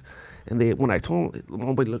homeboys, and when I told him, the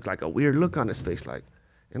homeboy looked like a weird look on his face, like,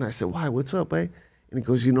 and I said, why, what's up, eh? And he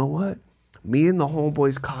goes, you know what? Me and the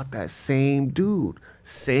homeboys caught that same dude,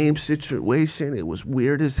 same situation. It was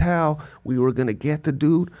weird as hell. We were gonna get the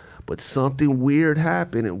dude, but something weird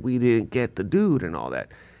happened and we didn't get the dude and all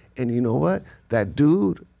that. And you know what? That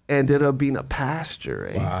dude ended up being a pastor.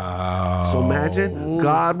 Eh? Wow. So imagine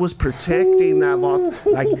God was protecting that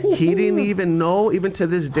vato. Like he didn't even know, even to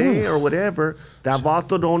this day or whatever, that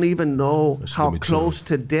vato don't even know how close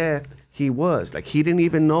to death he was. Like he didn't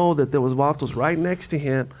even know that there was vatos right next to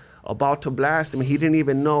him about to blast him. He didn't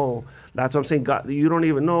even know. That's what I'm saying. God, you don't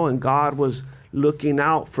even know. And God was looking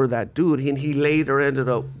out for that dude. And he later ended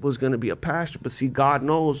up, was going to be a pastor. But see, God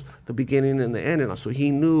knows the beginning and the end. And so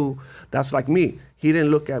he knew. That's like me. He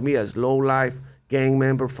didn't look at me as low-life gang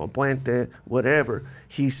member from Puente, whatever.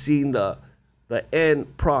 He's seen the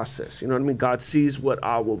end process. You know what I mean? God sees what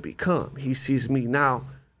I will become. He sees me now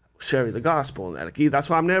sharing the gospel. And like, that's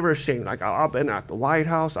why I'm never ashamed. Like I've been at the White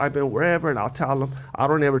House, I've been wherever, and I'll tell them, I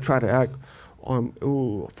don't ever try to act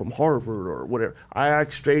from Harvard or whatever. I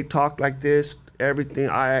act straight, talk like this, everything.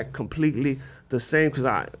 I act completely the same because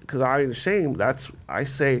I ain't ashamed. I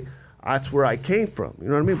say that's where I came from. You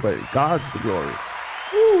know what I mean? But God's the glory.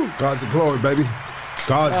 Woo. God's the glory, baby.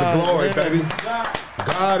 God's the glory, baby.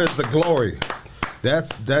 God is the glory.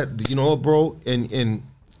 That's that. You know, bro. And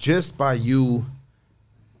just by you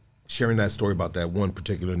sharing that story about that one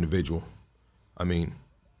particular individual, I mean,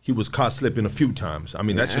 he was caught slipping a few times. I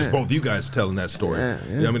mean, that's just both you guys telling that story. You know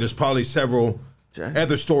what I mean, there's probably several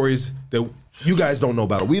other stories that you guys don't know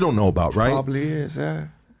about or we don't know about, right? Probably is, yeah.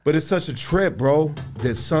 But it's such a trip, bro,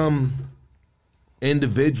 that some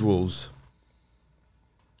individuals,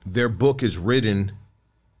 their book is written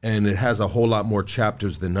and it has a whole lot more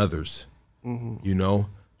chapters than others. Mm-hmm. You know?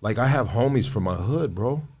 Like I have homies from my hood,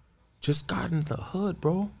 bro. Just got in the hood,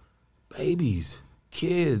 bro. Babies,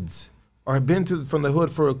 kids, or have been from the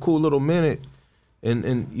hood for a cool little minute,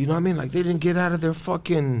 and you know what I mean? Like they didn't get out of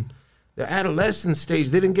their adolescent stage.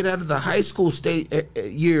 They didn't get out of the high school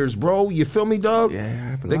years, bro. You feel me, dog?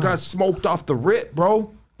 Yeah. They got smoked off the rip,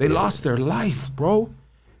 bro. They lost their life, bro.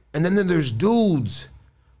 And then there's dudes,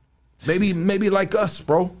 maybe like us,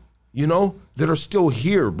 bro. You know, that are still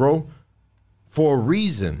here, bro, for a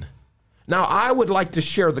reason. Now I would like to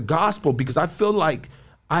share the gospel because I feel like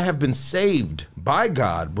I have been saved by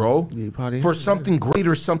God, bro, for something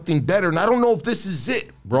greater, something better. And I don't know if this is it,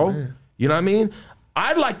 bro. Yeah. You know what I mean?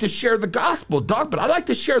 I'd like to share the gospel, dog, but I like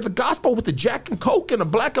to share the gospel with a Jack and Coke and a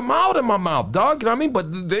Black and Mild in my mouth, dog. You know what I mean?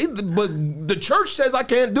 But the church says I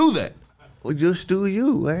can't do that. Well, just do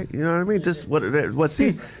you, right? You know what I mean? Just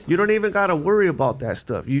you don't even got to worry about that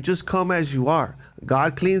stuff. You just come as you are.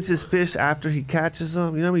 God cleans his fish after he catches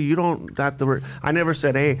them. You know what I mean? You don't have to worry. I never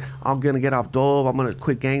said, hey, I'm going to get off dope. I'm going to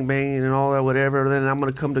quit gangbanging and all that, whatever. Then I'm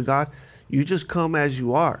going to come to God. You just come as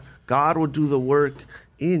you are. God will do the work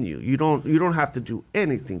in you. You don't have to do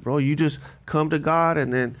anything, bro. You just come to God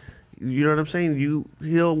and then, you know what I'm saying?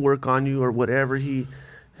 He'll work on you or whatever he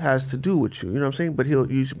has to do with you. You know what I'm saying? But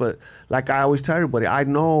he'll use, but like I always tell everybody, I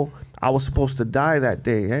know I was supposed to die that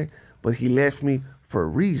day, eh? But he left me for a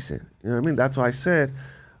reason. You know what I mean? That's why I said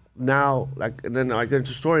now, like, and then I get into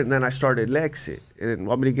the story and then I started Lexit. And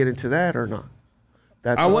want me to get into that or not?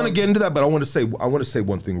 I want to get into that, but I want to say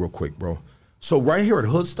one thing real quick, bro. So right here at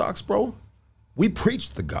Hoodstocks, bro, we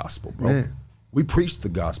preach the gospel, bro. Man. We preach the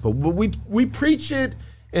gospel, but we preach it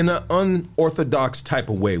in an unorthodox type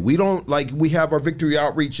of way. We don't, like, we have our victory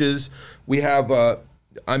outreaches. We have,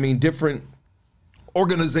 different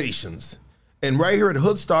organizations. And right here at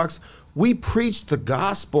Hoodstocks, we preach the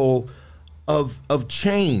gospel of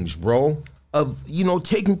change, bro. Of, you know,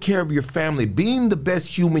 taking care of your family, being the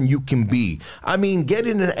best human you can be. I mean,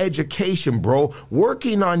 getting an education, bro,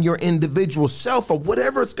 working on your individual self or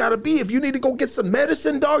whatever it's gotta be. If you need to go get some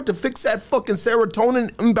medicine, dog, to fix that fucking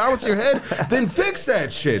serotonin imbalance in your head, then fix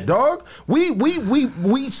that shit, dog. We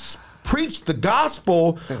preach the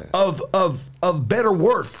gospel of better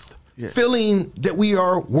worth. Yeah. Feeling that we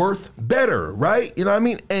are worth better, right? You know what I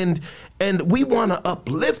mean? And we want to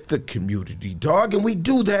uplift the community, dog. And we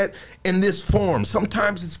do that in this form.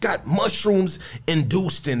 Sometimes it's got mushrooms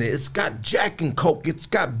induced in it. It's got Jack and Coke. It's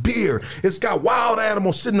got beer. It's got wild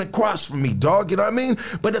animals sitting across from me, dog. You know what I mean?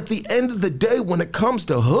 But at the end of the day, when it comes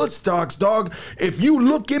to hood stocks, dog, if you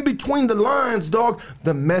look in between the lines, dog,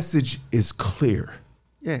 the message is clear.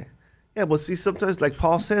 Yeah. Yeah, but see, sometimes, like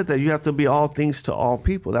Paul said, that you have to be all things to all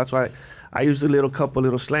people. That's why I use a couple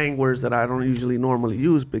little slang words that I don't usually normally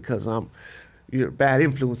use because you're a bad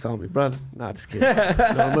influence on me, brother. Nah, just kidding.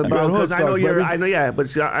 No, but because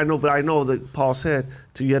I know that Paul said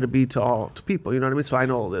you had to be to people. You know what I mean? So I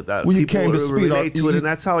know that well, you people came to speak relate to it, and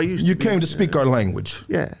that's how I used to. You came to speak our language.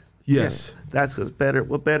 Yeah. Yes. Yeah. That's because better.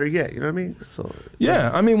 What better yet? You know what I mean? So.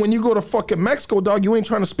 Yeah, I mean, when you go to fucking Mexico, dog, you ain't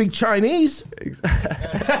trying to speak Chinese.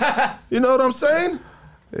 You know what I'm saying?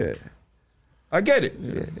 Yeah. I get it.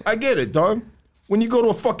 Yeah. I get it, dog. When you go to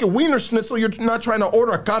a fucking Wiener Schnitzel, you're not trying to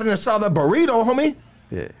order a carne asada burrito, homie.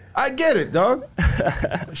 Yeah. I get it, dog.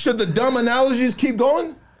 Should the dumb analogies keep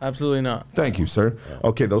going? Absolutely not. Thank you, sir.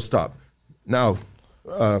 Okay, they'll stop. Now,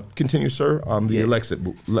 continue, sir, on the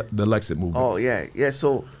Lexit movement. Oh, yeah. Yeah,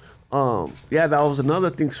 so, that was another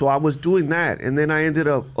thing. So I was doing that, and then I ended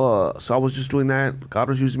up, so I was just doing that. God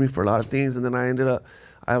was using me for a lot of things, and then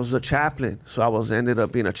I was a chaplain. So I ended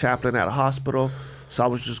up being a chaplain at a hospital. So I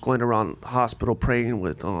was just going around the hospital praying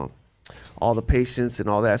with all the patients and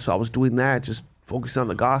all that. So I was doing that, just focusing on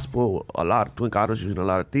the gospel a lot. God was using a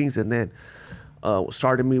lot of things, and then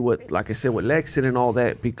started me with, like I said, with Lexit and all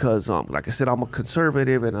that because, like I said, I'm a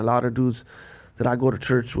conservative, and a lot of dudes that I go to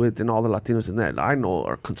church with and all the Latinos and that I know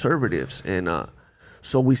are conservatives, and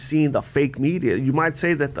so we seen the fake media. You might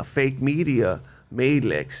say that the fake media made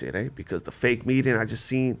Lexit, eh? Because the fake media, and I just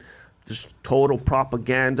seen just total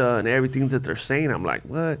propaganda and everything that they're saying. I'm like,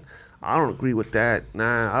 what? I don't agree with that.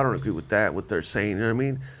 Nah, I don't agree with that, what they're saying. You know what I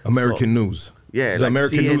mean? American news. Yeah, the like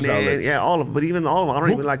American CNN, news outlets. Yeah, all of them. But even all of them, I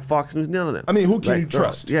don't even like Fox News, none of them. I mean, who can you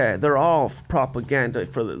trust? Yeah, they're all propaganda.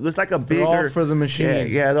 There's like a bigger... They're all for the machine.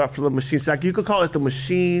 Yeah, they're all for the machine. It's like you could call it the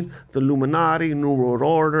machine, the Illuminati, New World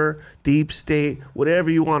Order, Deep State, whatever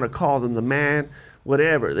you want to call them, the man,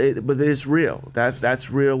 whatever. But it is real. That's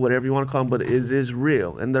real, whatever you want to call them, but it is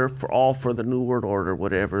real. And they're all for the New World Order,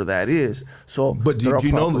 whatever that is. So, but do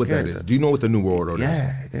you know what that is? Do you know what the New World Order is?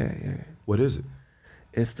 Yeah. What is it?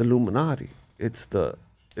 It's the Illuminati. It's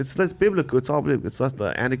less biblical. It's all biblical. It's less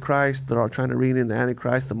the Antichrist. They're all trying to read in the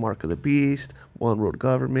Antichrist, the mark of the beast, one world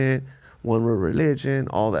government, one world religion,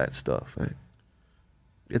 all that stuff. Right?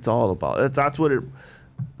 It's all about. That's what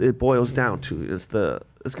it boils down to.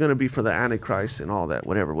 It's gonna be for the Antichrist and all that,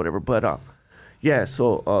 whatever. But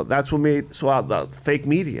so that's what made the fake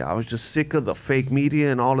media. I was just sick of the fake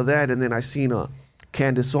media and all of that. And then I seen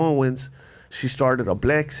Candace Owens. She started a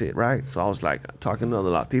Blexit, right? So I was like talking to the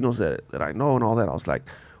Latinos that I know and all that. I was like,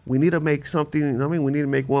 we need to make something, you know what I mean? We need to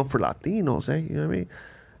make one for Latinos, eh? You know what I mean?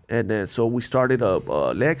 And then so we started a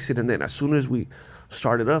Lexit, and then as soon as we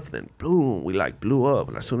started up, then boom, we like blew up.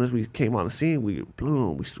 And as soon as we came on the scene, we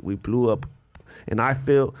blew up. And I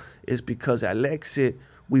feel it's because at Lexit,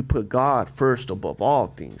 we put God first above all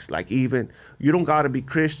things. Like even, you don't got to be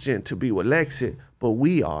Christian to be with Lexit, but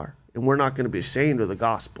we are. And we're not going to be ashamed of the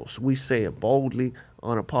gospel. So we say it boldly,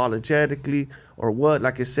 unapologetically, or what,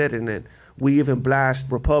 like I said, and then we even blast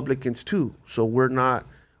Republicans too. So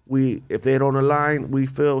if they don't align, we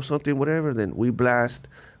feel something, whatever, then we blast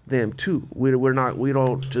them too. We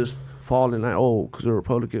don't just fall in line, because they're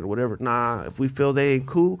Republican or whatever. Nah, if we feel they ain't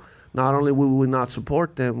cool, not only will we not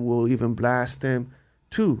support them, we'll even blast them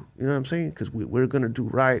too. You know what I'm saying? Because we're going to do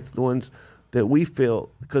right, the ones that we feel,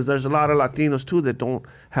 because there's a lot of Latinos too that don't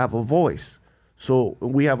have a voice. So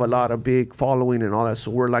we have a lot of big following and all that.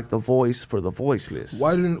 So we're like the voice for the voiceless.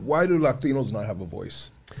 Why do Latinos not have a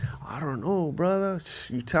voice? I don't know, brother.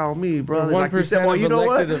 You tell me, brother. 1% like you know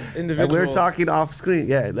what? of individuals. We're talking off screen.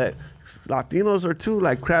 Yeah, Latinos are too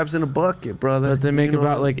like crabs in a bucket, brother. But they make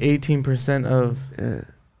about like 18% of the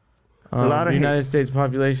United States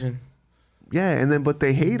population. Yeah, but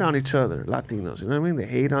they hate on each other, Latinos. You know what I mean? They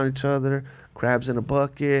hate on each other, crabs in a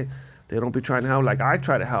bucket. They don't be trying to help. Like I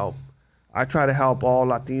try to help. I try to help all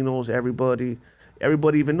Latinos, everybody.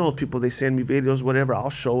 Everybody even knows people. They send me videos, whatever. I'll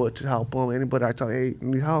show it to help them. Anybody I tell, hey, you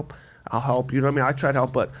need help? I'll help. You know what I mean? I try to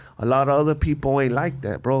help, but a lot of other people ain't like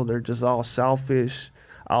that, bro. They're just all selfish,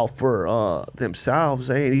 out for themselves.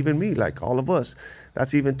 And even me, like all of us.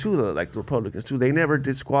 That's even too, the Republicans too. They never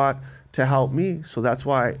did squat to help me, so that's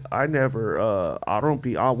why I never.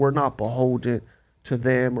 we're not beholden to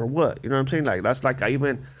them or what. You know what I'm saying? Like that's like I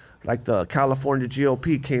even like the California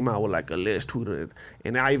GOP came out with like a list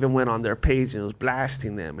and I even went on their page and was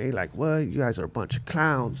blasting them. Hey, like, what? You guys are a bunch of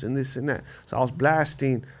clowns and this and that. So I was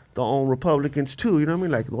blasting the own Republicans too, you know what I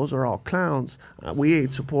mean? Like, those are all clowns. We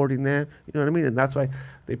ain't supporting them, you know what I mean? And that's why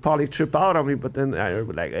they probably trip out on me, but then I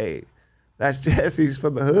was like, hey, that's Jesse's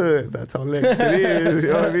from the hood. That's how Lexit is, you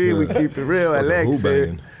know what I mean? We keep it real at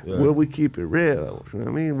Lexit. Well, we keep it real, you know what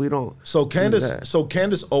I mean? We don't. So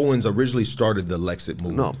Candace Owens originally started the Lexit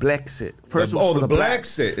movement. No, Blexit. First the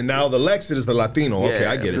Blacksit, and now the Lexit is the Latino. Okay,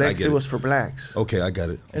 I get it. Blexit was for blacks. Okay, I got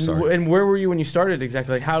it. Sorry. And where were you when you started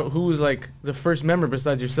exactly? Like, who was like the first member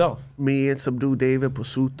besides yourself? Me and some dude, David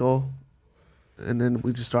Pasuto. And then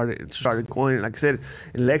we just started going. Like I said,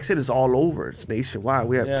 and Lexit is all over. It's nationwide.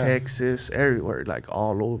 We have Texas, everywhere, like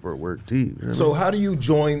all over. We're deep. You know so how do you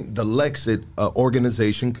join the Lexit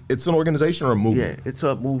organization? It's an organization or a movement? Yeah, it's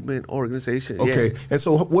a movement organization. Okay, yeah. and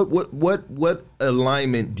so what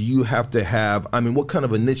alignment do you have to have? I mean, what kind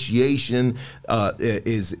of initiation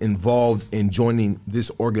is involved in joining this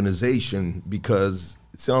organization? Because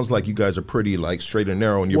it sounds like you guys are pretty like straight and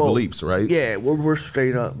narrow in your beliefs, right? Yeah, we're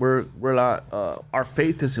straight up. We're like our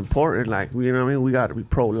faith is important. Like, you know what I mean? We got to be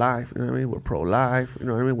pro-life. You know what I mean? We're pro-life. You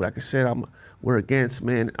know what I mean? Like I said, we're against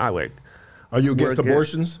men. Are you against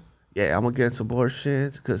abortions? Yeah, I'm against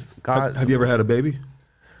abortions because God. Have you ever had a baby?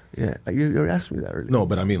 Yeah, you asked me that earlier. No,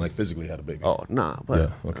 but I mean like physically had a baby. Oh, nah, but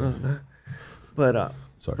yeah, okay.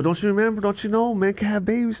 Sorry. But don't you remember? Don't you know? Men can have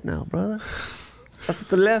babies now, brother. That's what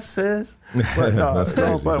the left says. But, That's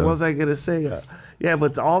crazy, but what was I gonna say? Yeah,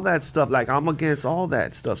 but all that stuff, like I'm against all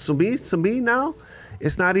that stuff. So to me now,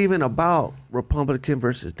 it's not even about Republican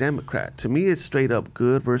versus Democrat. To me, it's straight up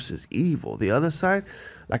good versus evil. The other side,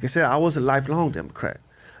 like I said, I was a lifelong Democrat.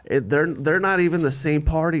 They're not even the same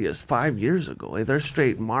party as 5 years ago. They're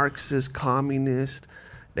straight Marxist, communist.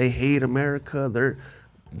 They hate America. They're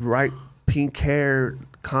right, pink hair,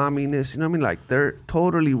 communist. You know what I mean? Like, they're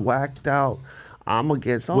totally whacked out. I'm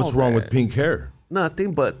against all What's wrong that. with pink hair?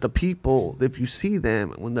 Nothing, but the people, if you see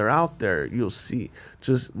them when they're out there, you'll see.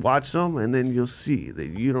 Just watch them, and then you'll see that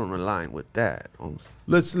you don't align with that.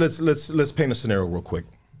 Let's paint a scenario real quick.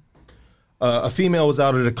 A female was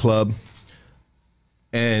out at a club,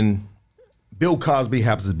 and Bill Cosby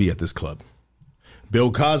happens to be at this club.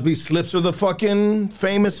 Bill Cosby slips her the fucking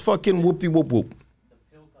famous fucking whoop-de-whoop-whoop.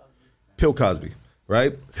 Bill Cosby,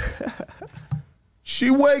 right? She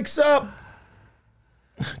wakes up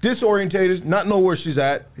disorientated, not know where she's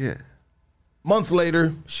at. Yeah. Month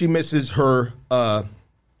later, she misses her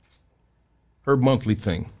monthly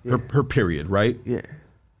thing, her period, right? Yeah.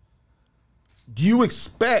 Do you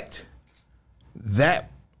expect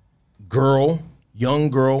that girl,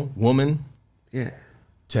 young girl, woman,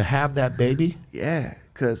 to have that baby? Yeah,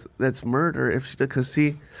 because that's murder. Because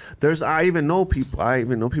see, I even know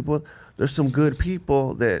people. There's some good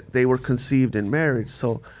people that they were conceived in marriage.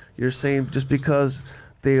 So you're saying just because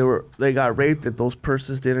they got raped that those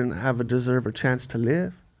persons didn't deserve a chance to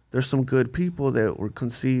live? There's some good people that were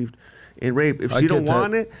conceived in rape. If she don't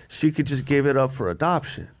want it, she could just give it up for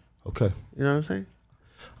adoption. Okay. You know what I'm saying?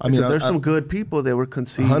 I mean, there's some good people that were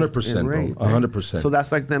conceived 100%, in rape. bro. 100%. So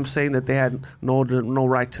that's like them saying that they had no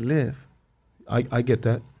right to live. I get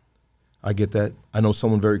that. I get that. I know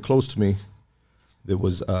someone very close to me that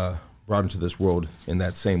was brought into this world in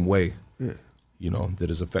that same way, that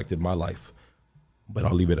has affected my life. But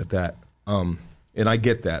I'll leave it at that. And I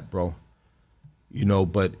get that, bro.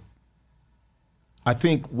 But I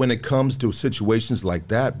think when it comes to situations like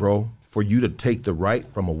that, bro, for you to take the right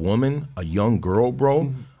from a woman, a young girl,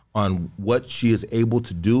 bro, on what she is able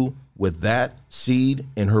to do with that seed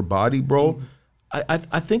in her body, bro, I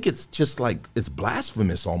think it's just like, it's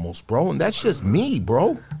blasphemous almost, bro. And that's just me,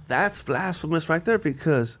 bro. That's blasphemous right there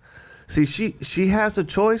because, see, she has a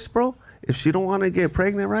choice, bro. If she don't want to get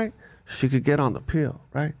pregnant, right, she could get on the pill,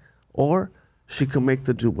 right? Or she could make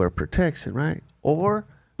the dude wear protection, right? Or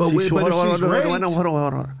if she's raped,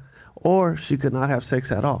 hold on. Or she could not have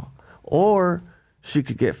sex at all. Or she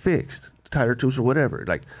could get fixed, tie her tubes or whatever.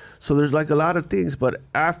 Like, so there's like a lot of things. But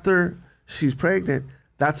after she's pregnant,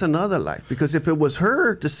 that's another life. Because if it was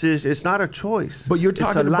her decision, it's not a choice. But you're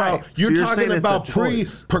talking about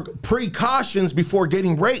precautions before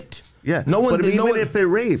getting raped. Yeah. But even if it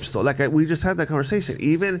rapes, though, like we just had that conversation,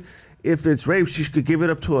 even if it's rape, she could give it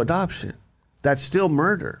up to adoption. That's still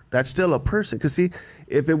murder. That's still a person. Because see,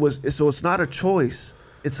 if it was, so it's not a choice.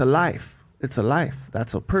 It's a life. It's a life.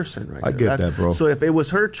 That's a person, right? I get that, bro. So if it was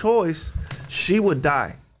her choice, she would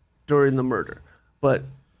die during the murder. But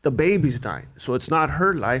the baby's dying. So it's not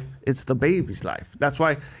her life. It's the baby's life. That's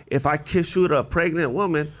why if I shoot a pregnant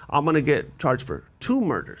woman, I'm going to get charged for 2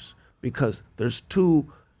 murders because there's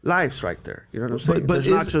 2 lives right there. You know what I'm saying? But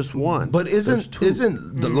There's not just one. But There's isn't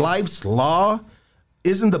two. the life's law?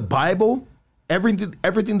 Isn't the Bible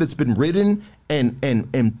everything that's been written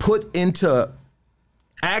and put into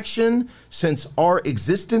action since our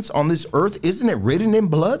existence on this earth? Isn't it written in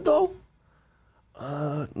blood though?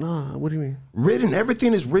 No, what do you mean?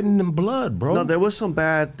 Everything is written in blood, bro. No, there was some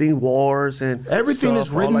bad thing, wars and everything stuff,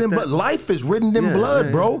 is written all in like blood. that. Life is written in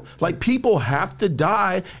blood, bro. Like people have to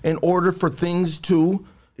die in order for things to,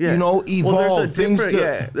 evolve. Well, things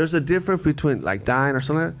there's a difference between like dying or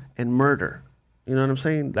something like that and murder. You know what I'm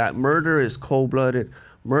saying? That murder is cold-blooded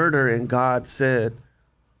murder, and God said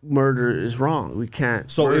murder is wrong. We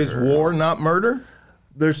can't. So murder. is war not murder?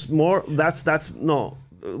 There's more. That's no.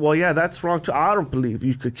 Well, yeah, that's wrong too. I don't believe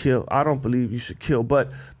you could kill. I don't believe you should kill. But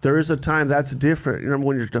there is a time that's different. You know,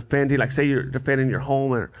 when you're defending, like say you're defending your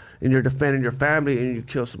home and you're defending your family and you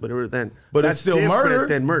kill somebody, then but that's it's still different murder.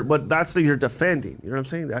 than murder. But that's what you're defending. You know what I'm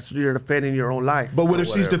saying? That's you're defending your own life. But what if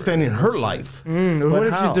she's defending her life? What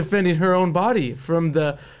if how? she's defending her own body from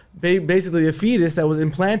the basically a fetus that was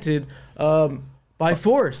implanted by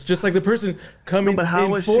force, just like the person coming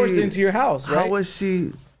in force into your house, right? How was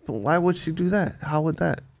she? Why would she do that? How would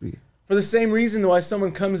that be? For the same reason why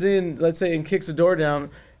someone comes in, let's say, and kicks a door down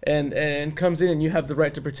and comes in and you have the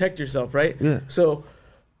right to protect yourself, right? Yeah. So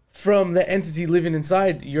from the entity living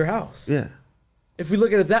inside your house. Yeah. If we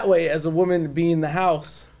look at it that way, as a woman being the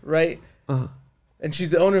house, right? Uh-huh. And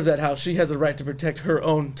she's the owner of that house, she has a right to protect her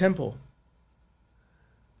own temple.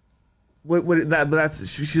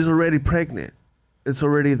 She's already pregnant. It's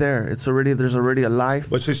already there. There's already a life.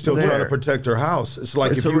 But she's still there. trying to protect her house. It's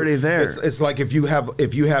like It's already there. It's like if you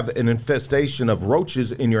have an infestation of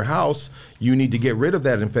roaches in your house, you need to get rid of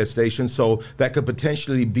that infestation. So that could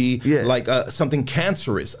potentially be like something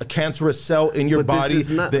cancerous, a cancerous cell in your body.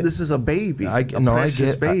 This is a baby. I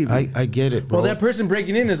get it, bro. Well, that person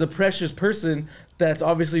breaking in is a precious person that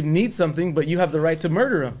obviously needs something, but you have the right to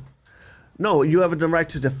murder him. No, you have the right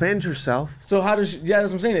to defend yourself. So how does she, that's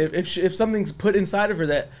what I'm saying. If something's put inside of her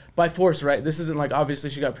that by force, right? This isn't like obviously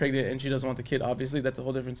she got pregnant and she doesn't want the kid. Obviously, that's a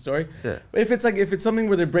whole different story. Yeah. But if it's something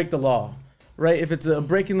where they break the law, right? If it's a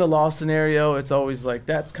breaking the law scenario, it's always like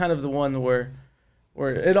that's kind of the one where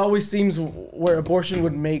it always seems where abortion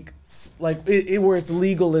would make like where it's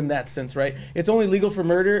legal in that sense, right? It's only legal for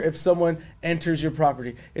murder if someone enters your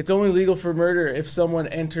property. It's only legal for murder if someone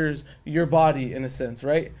enters your body, in a sense,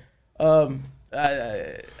 right? I mean,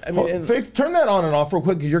 turn that on and off real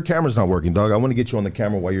quick. Your camera's not working, dog. I want to get you on the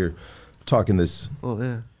camera while you're talking this. Oh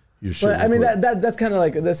yeah. Your shit. But I mean that's kind of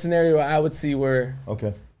like the scenario I would see where.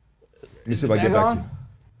 Okay. Let me see if I get back to you.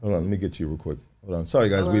 Hold on, let me get to you real quick. Hold on. Sorry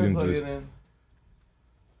guys, we didn't do this.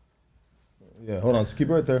 Yeah, hold on. So keep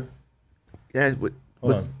it right there. Yeah.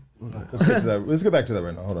 Hold on. Let's get to that. Let's get back to that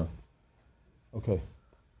right now. Hold on. Okay.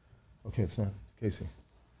 Okay, it's not Casey.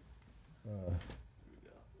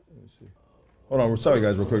 Hold on, we're sorry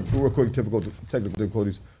guys, real quick, technical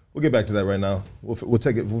difficulties. We'll get back to that right now. We'll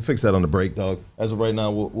fix that on the break, dog. As of right now,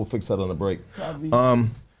 we'll fix that on the break.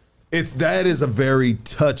 That is a very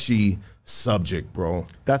touchy subject, bro.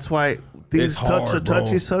 That's why these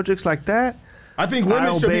touchy subjects like that. I think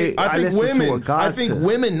women should be. I think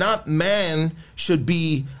women, not man, should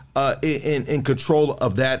be in control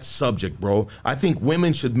of that subject, bro. I think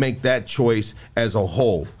women should make that choice as a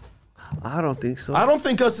whole. I don't think so. I don't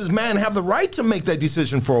think us as men have the right to make that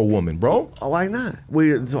decision for a woman, bro. Oh, why not?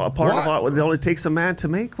 It only takes a man to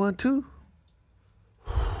make one too.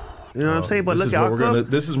 You know what I'm saying? But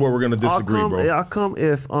this is where we're gonna disagree, bro. How come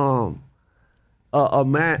if a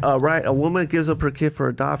woman gives up her kid for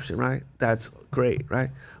adoption, right? That's great, right?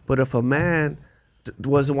 But if a man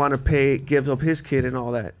doesn't want to pay, gives up his kid and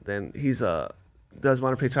all that, then doesn't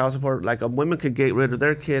want to pay child support. Like a woman could get rid of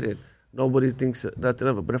their kid and nobody thinks nothing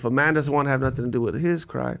of it. But if a man doesn't want to have nothing to do with his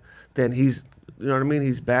crime, then he's, you know what I mean?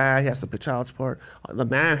 He's bad. He has to pay child support. The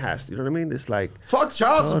man has to, you know what I mean? It's like fuck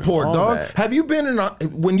child support, dog. That. Have you been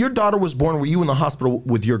when your daughter was born? Were you in the hospital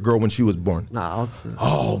with your girl when she was born? No.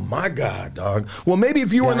 Oh my God, dog. Well, maybe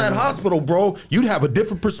if you were in that hospital, bro, you'd have a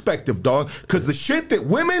different perspective, dog. Because the shit that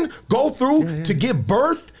women go through to give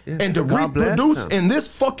birth and to reproduce in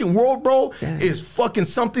this fucking world, bro, is fucking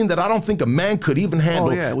something that I don't think a man could even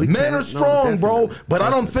handle. Men are strong, bro, but I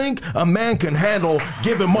don't think a man can handle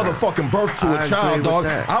giving motherfucking birth to a child, dog.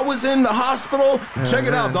 I was in the hospital. Check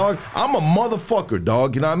it out, dog. I'm a motherfucker,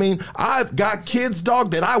 dog. You know what I mean? I've got kids,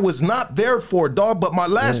 dog, that I was not there for, dog. But my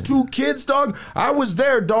last two kids, dog, I was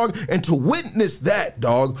there, dog. And to witness that,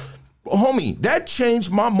 dog, homie, that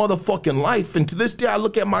changed my motherfucking life. And to this day, I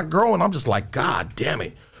look at my girl and I'm just like, God damn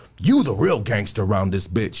it. You the real gangster around this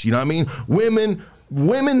bitch. You know what I mean? Women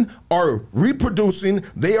Women are reproducing.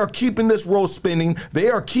 They are keeping this world spinning. They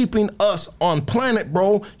are keeping us on planet,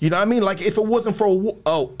 bro. You know what I mean? Like, if it wasn't for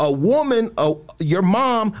a woman, your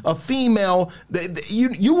mom, a female,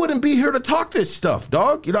 you wouldn't be here to talk this stuff,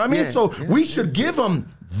 dog. You know what I mean? We should give them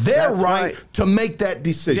their right to make that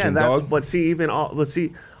decision, dog. But see,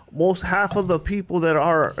 most half of the people that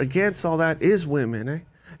are against all that is women, eh?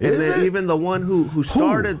 And then even the one who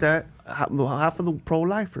started that, half of the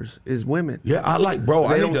pro-lifers is women. Yeah, I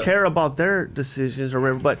don't care about their decisions or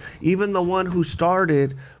whatever. But even the one who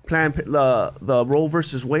started the Roe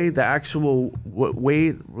versus Wade, the actual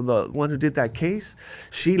Wade, the one who did that case,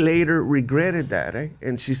 she later regretted that, eh?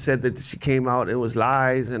 And she said that she came out, it was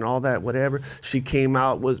lies and all that, whatever. She came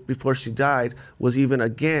out, before she died, was even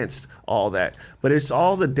against all that. But it's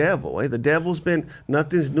all the devil, eh? The devil's been,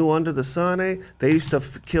 nothing's new under the sun, eh? They used to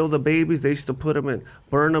kill the babies. They used to put them and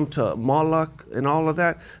burn them to Moloch and all of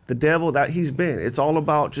that. The devil, it's all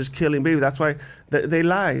about just killing babies. That's why they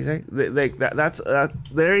lie, eh?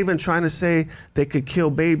 They're even trying to say they could kill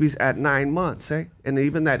babies at 9 months, eh? And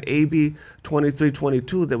even that AB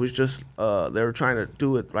 2322 that was just, they were trying to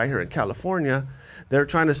do it right here in California. They're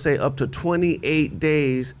trying to say up to 28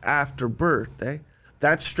 days after birth, eh?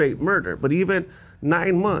 That's straight murder. But even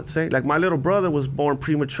 9 months, eh? Like my little brother was born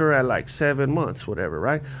premature at like 7 months, whatever,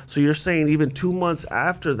 right? So you're saying even 2 months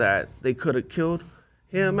after that, they could have killed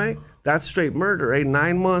him, eh? That's straight murder, eh?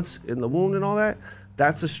 9 months in the womb and all that,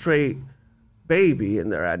 that's a straight baby,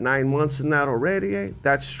 and they're at 9 months in that already, eh?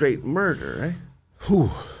 That's straight murder, eh? Whew.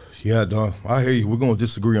 Yeah, dog. I hear you. We're going to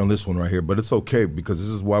disagree on this one right here, but it's okay because this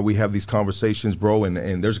is why we have these conversations, bro.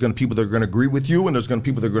 And there's going to be people that are going to agree with you, and there's going to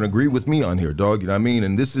be people that are going to agree with me on here, dog. You know what I mean?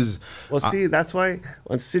 And this is... Well, see, that's why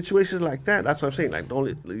when situations like that, that's what I'm saying. Like,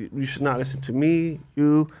 you should not listen to me,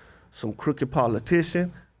 you, some crooked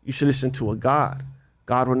politician. You should listen to a God.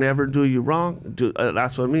 God will never do you wrong.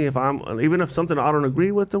 That's what I mean. Even if something I don't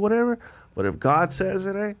agree with or whatever, but if God says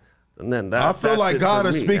it, eh? And then I feel like God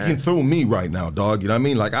is speaking through me right now, dog. You know what I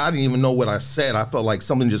mean? Like, I didn't even know what I said. I felt like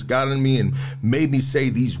something just got in me and made me say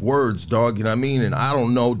these words, dog. You know what I mean? And I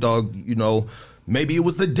don't know, dog. You know, maybe it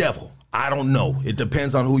was the devil. I don't know. It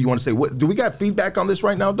depends on who you want to say. Do we got feedback on this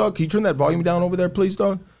right now, dog? Can you turn that volume down over there, please,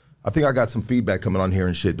 dog? I think I got some feedback coming on here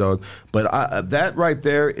and shit, dog. But that right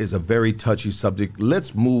there is a very touchy subject.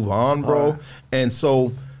 Let's move on, bro. And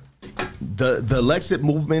so the Lexit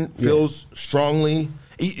movement feels strongly.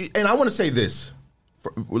 And I want to say this,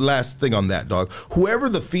 last thing on that, dog. Whoever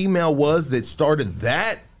the female was that started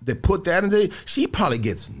that put that in there, she probably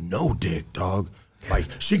gets no dick, dog. Like,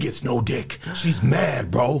 she gets no dick. She's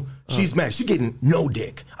mad, bro. She's mad. She getting no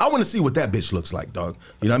dick. I want to see what that bitch looks like, dog.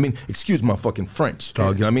 You know what I mean? Excuse my fucking French,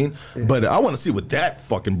 dog. You know what I mean? Yeah. But I want to see what that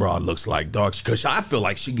fucking broad looks like, dog. Because I feel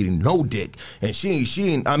like she getting no dick. And she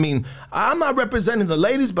ain't, I mean, I'm not representing the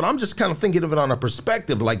ladies, but I'm just kind of thinking of it on a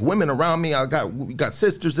perspective. Like, women around me, we got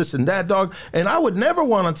sisters, this and that, dog. And I would never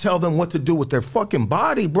want to tell them what to do with their fucking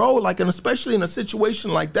body, bro. Like, and especially in a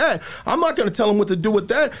situation like that, I'm not going to tell them what to do with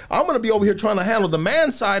that. I'm going to be over here trying to handle the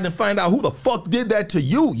man side and find out who the fuck did that to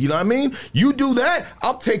you. You know what I mean? You do that,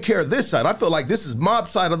 I'll take care of this side. I feel like this is my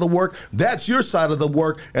side of the work, that's your side of the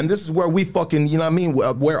work, and this is where we fucking, you know what I mean,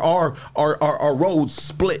 where our roads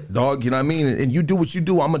split, dog, you know what I mean? And you do what you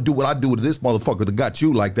do, I'm gonna do what I do to this motherfucker that got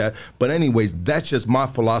you like that. But anyways, that's just my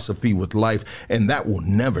philosophy with life, and that will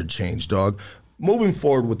never change, dog. Moving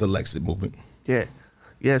forward with the Lexit movement. Yeah.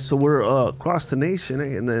 Yeah, so we're across the nation,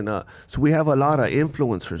 eh? And then so we have a lot of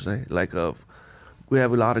influencers, eh? Like we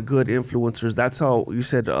have a lot of good influencers. That's how you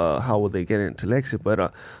said how would they get into Lexit.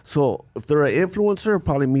 But so if they're an influencer,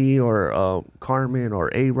 probably me or Carmen or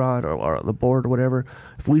A-Rod or the board or whatever,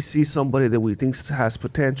 if we see somebody that we think has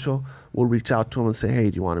potential, we'll reach out to them and say, hey,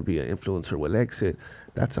 do you want to be an influencer with Lexit?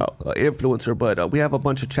 That's how influencer. But we have a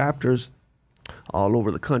bunch of chapters all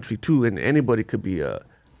over the country too, and anybody could be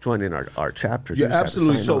joining our chapter. Yeah,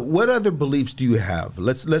 absolutely. So what other beliefs do you have?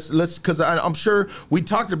 Let's because I'm sure we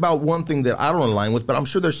talked about one thing that I don't align with, but I'm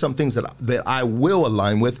sure there's some things that I will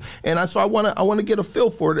align with, and so I want to get a feel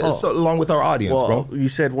for it along with our audience, bro. You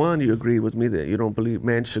said you agree with me that you don't believe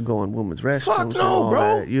men should go in women's restrooms. Fuck no,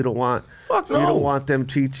 bro. You don't want. Fuck no. You don't want them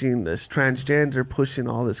teaching this transgender, pushing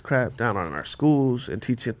all this crap down on our schools and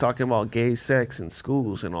talking about gay sex in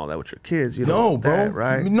schools and all that with your kids. You no, bro. That,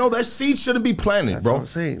 right? No, that seed shouldn't be planted, That's bro. What I'm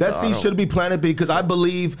saying. That seed should be planted because I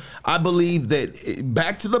believe that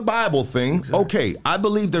back to the Bible thing. Exactly. Okay, I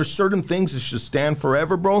believe there's certain things that should stand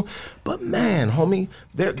forever, bro. But man, homie,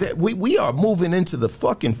 we are moving into the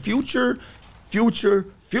fucking future.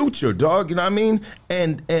 future, dog. You know what I mean?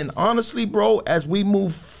 And honestly, bro, as we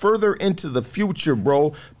move further into the future,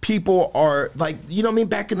 bro, people are like, you know what I mean?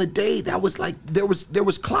 Back in the day, that was like there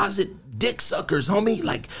was closet dick suckers, homie.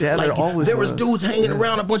 Like there was dudes hanging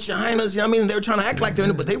around a bunch of hyenas, you know what I mean? They were trying to act like they're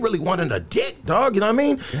in it, but they really wanted a dick, dog, you know what I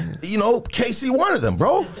mean? Yeah. You know, Casey one of them,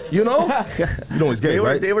 bro. You know? You know he's gay,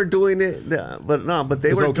 right? They were doing it, but they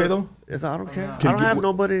is were. Is it okay though? Yes, I don't care. I don't have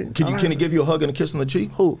nobody. Can he give you a hug and a kiss on the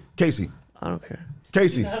cheek? Who? Casey. I don't care.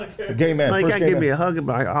 Casey, a gay man. No, you can't give me a hug,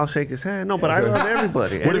 but I'll shake his hand. No, but I love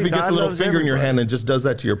everybody. What if he gets a little finger in your hand and just does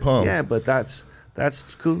that to your palm? Yeah, but that's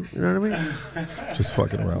cool. You know what I mean? Just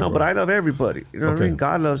fucking around. No, bro. But I love everybody. You know what I mean?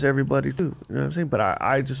 God loves everybody too. You know what I'm saying? But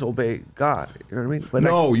I just obey God. You know what I mean? But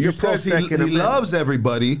no, you said he loves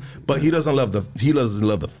everybody, but he doesn't love the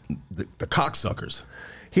cocksuckers.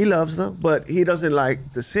 He loves them, but he doesn't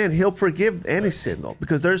like the sin. He'll forgive any sin though,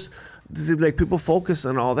 because there's like people focus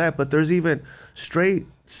on all that, but there's even straight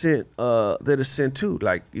sin that is sin too,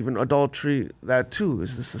 like even adultery. That too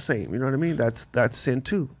is just the same. You know what I mean? That's sin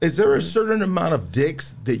too. Is there a certain amount of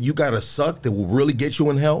dicks that you gotta suck that will really get you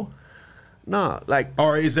in hell? No, like,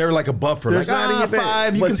 or is there like a buffer? Like,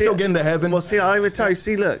 5, you can still get into heaven. Well, see, I'll even tell you.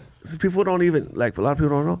 See, look, people don't even like. A lot of people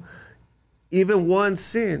don't know. Even one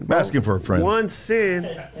sin, bro, I'm asking for a friend. One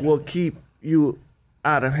sin will keep you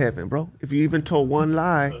out of heaven, bro. If you even told one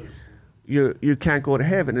lie, you can't go to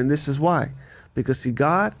heaven, and this is why. Because see,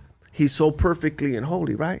 God, he's so perfectly and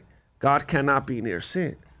holy, right? God cannot be near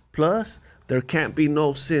sin. Plus, there can't be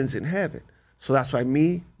no sins in heaven. So that's why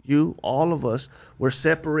me, you, all of us, we're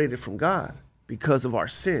separated from God because of our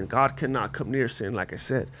sin. God cannot come near sin, like I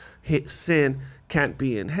said. Sin can't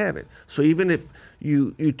be in heaven. So even if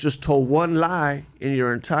you just told one lie in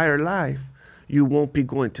your entire life, you won't be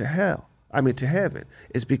going to hell. To heaven.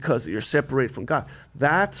 It's because you're separated from God.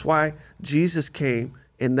 That's why Jesus came,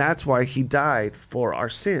 and that's why he died for our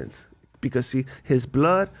sins. Because see, his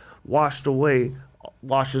blood washes away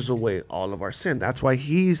all of our sin. That's why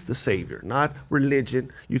he's the Savior, not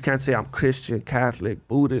religion. You can't say I'm Christian, Catholic,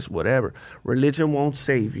 Buddhist, whatever. Religion won't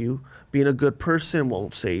save you. Being a good person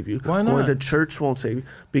won't save you. Why not? Going to church won't save you.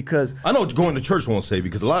 Because I know going to church won't save you,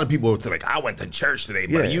 because a lot of people are like, I went to church today,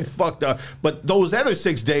 but you fucked up. But those other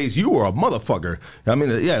 6 days, you were a motherfucker. I mean,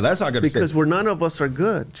 yeah, that's not going to save you. Because none of us are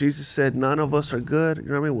good. Jesus said none of us are good. You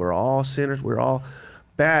know what I mean? We're all sinners. We're all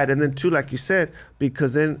bad. And then too, like you said,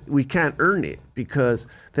 because then we can't earn it, because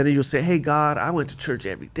then you'll say, hey, God, I went to church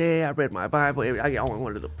every day. I read my Bible. I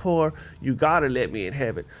went to the poor. You got to let me in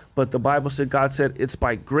heaven. But the Bible said, God said, it's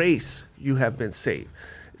by grace you have been saved,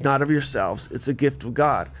 not of yourselves. It's a gift of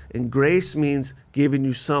God. And grace means giving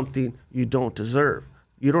you something you don't deserve.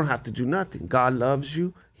 You don't have to do nothing. God loves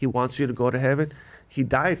you. He wants you to go to heaven. He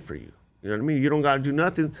died for you. You know what I mean? You don't got to do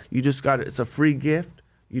nothing. You just got it. It's a free gift.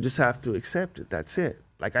 You just have to accept it. That's it.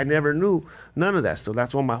 Like, I never knew none of that stuff.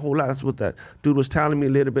 That's what my whole life, that's what that dude was telling me a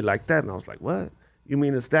little bit like that. And I was like, what? You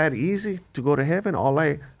mean it's that easy to go to heaven? All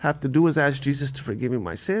I have to do is ask Jesus to forgive me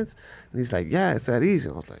my sins? And he's like, yeah, it's that easy.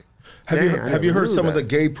 And I was like, have you heard some of the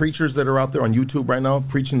gay preachers that are out there on YouTube right now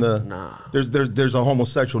preaching Nah. There's a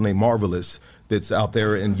homosexual named Marvelous that's out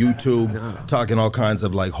there in YouTube talking all kinds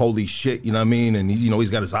of like holy shit, you know what I mean? And he's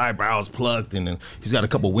got his eyebrows plucked, and he's got a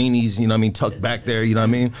couple weenies, you know what I mean, tucked back there, you know what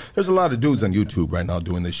I mean? There's a lot of dudes on YouTube right now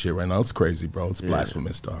doing this shit right now. It's crazy, bro. It's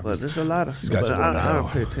blasphemous, dog. But there's a lot of stuff. These guys are going to hell. I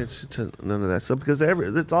don't pay attention to none of that stuff, because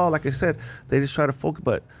it's all, like I said, they just try to focus,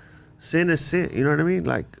 but sin is sin, you know what I mean?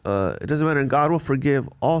 Like, it doesn't matter, and God will forgive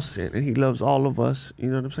all sin, and he loves all of us, you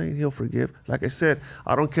know what I'm saying? He'll forgive. Like I said,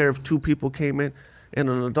 I don't care if two people came in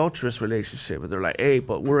an adulterous relationship, and they're like, hey,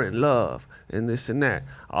 but we're in love, and this and that.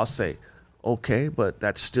 I'll say, okay, but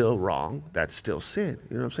that's still wrong. That's still sin.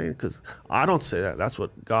 You know what I'm saying? Because I don't say that. That's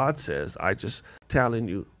what God says. I just telling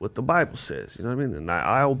you what the Bible says. You know what I mean? And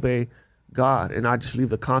I obey God, and I just leave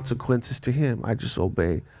the consequences to him. I just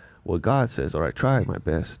obey what God says, or I try my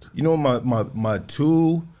best. You know, my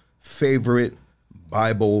two favorite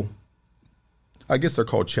Bible, I guess they're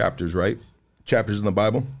called chapters, right? Chapters in the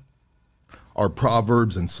Bible are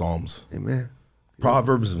Proverbs and Psalms. Amen.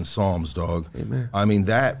 Proverbs and Psalms, dog. Amen. I mean,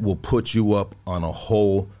 that will put you up on a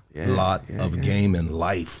whole lot of game in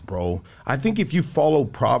life, bro. I think if you follow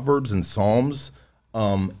Proverbs and Psalms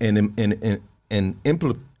and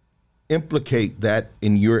implicate that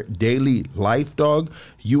in your daily life, dog,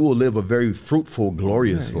 you will live a very fruitful,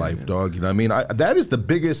 glorious life, dog. You know what I mean? That is the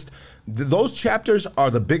biggest, those chapters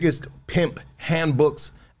are the biggest pimp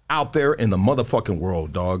handbooks out there in the motherfucking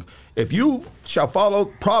world, dog. If you shall follow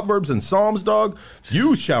Proverbs and Psalms, dog,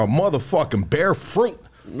 you shall motherfucking bear fruit.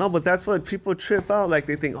 No, but that's what people trip out. Like,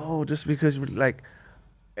 they think, oh, just because you're like,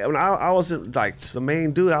 when I wasn't like the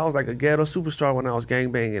main dude. I was like a ghetto superstar when I was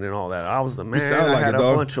gangbanging and all that. I was the man. You sound like I had it,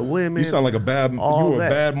 dog. a bunch of women. You sound like a bad. You were a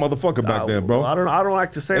bad motherfucker back then, bro. I don't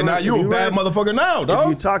like to say. And now you a bad motherfucker now, dog.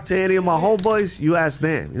 If you talk to any of my homeboys, you ask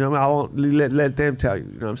them. You know what I mean? I won't let them tell you.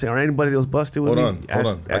 You know what I'm saying? Or anybody that was busted with Hold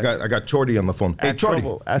on. I got Chorty on the phone. Hey, Chorty.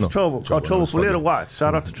 That's Trouble. Trouble for Little Watts.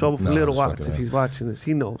 Shout out to Trouble for Little Watts. If right. he's watching this,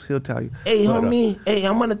 he knows. He'll tell you. Hey, homie. Hey,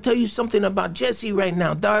 I'm gonna tell you something about Jesse right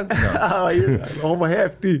now, dog. No. Oh, you're over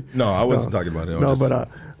hefty. No, I wasn't talking about him. What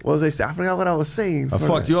was they say? I forgot what I was saying. I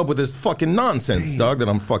fucked you up with this fucking nonsense, dog, that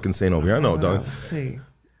I'm fucking saying over here. I know, dog. I was saying.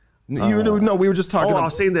 No, we were just talking. I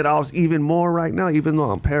was saying that I was even more right now, even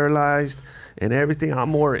though I'm paralyzed and everything. I'm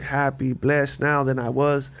more happy, blessed now than I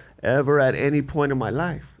was ever at any point in my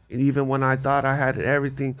life. And even when I thought I had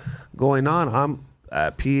everything going on, I'm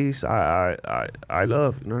at peace. I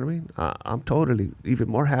love. You know what I mean? I'm totally even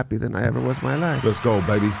more happy than I ever was in my life. Let's go,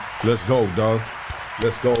 baby. Let's go, dog.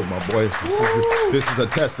 Let's go, my boy. This is a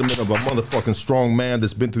testament of a motherfucking strong man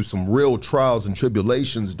that's been through some real trials and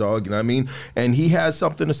tribulations, dog. You know what I mean? And he has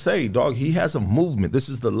something to say, dog. He has a movement. This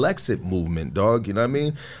is the Lexit movement, dog. You know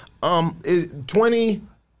what I mean?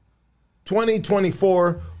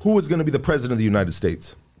 2024, who is going to be the president of the United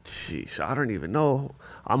States? Jeez, I don't even know.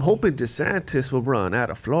 I'm hoping DeSantis will run out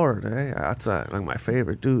of Florida. Eh? That's like my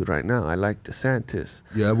favorite dude right now. I like DeSantis.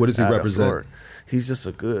 Yeah, what does he represent? He's just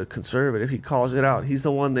a good conservative. He calls it out. He's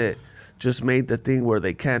the one that just made the thing where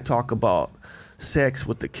they can't talk about sex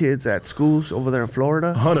with the kids at schools over there in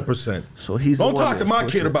Florida. 100%. So he's don't talk to my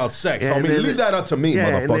kid about sex. I mean, leave that up to me,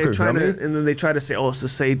 motherfucker. And then they try to say, oh, it's to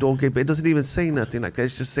say don't get. It doesn't even say nothing like that.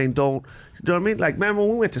 It's just saying don't. You know what I mean? Like, man, when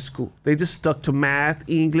we went to school, they just stuck to math,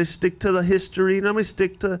 English, stick to the history. You know what I mean?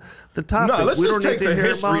 Stick to the topic. No, let's just take the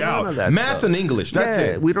history out. Math and English. That's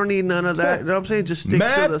it. We don't need none of that. You know what I'm saying? Just stick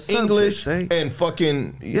to the subject. English, and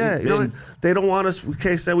fucking. Yeah, you know, they don't want us.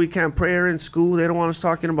 We say we can't pray in school. They don't want us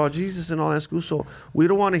talking about Jesus and all that in school. So we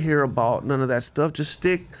don't want to hear about none of that stuff. Just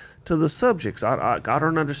stick to the subjects. I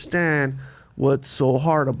don't understand what's so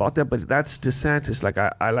hard about that, but that's DeSantis. Like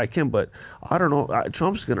I like him, but I don't know.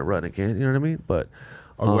 Trump's gonna run again. You know what I mean? But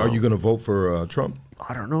are you gonna vote for Trump?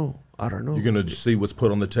 I don't know. You're gonna see what's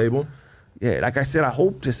put on the table. Yeah, like I said, I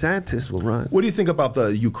hope DeSantis will run. What do you think about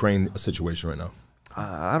the Ukraine situation right now?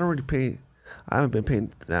 I don't really pay. I haven't been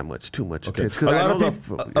paying too much attention.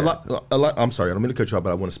 A lot. I'm sorry, I don't mean to cut you off,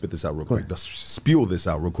 but I want to spit this out real quick. Let's spew this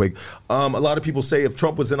out real quick. A lot of people say if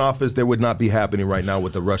Trump was in office, there would not be happening right now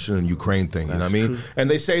with the Russian and Ukraine thing. You know what I mean? True.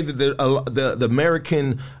 And they say that the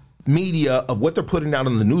American media of what they're putting out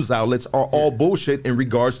on the news outlets are all bullshit in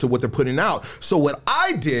regards to what they're putting out. So what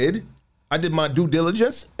I did my due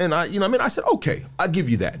diligence, and I said, okay, I'll give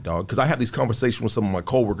you that, dog, because I have these conversations with some of my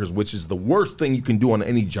coworkers, which is the worst thing you can do on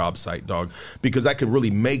any job site, dog, because that can really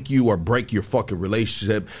make you or break your fucking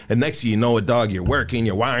relationship. And next thing you know it, dog, you're working,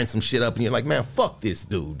 you're wiring some shit up, and you're like, man, fuck this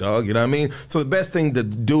dude, dog, you know what I mean? So the best thing to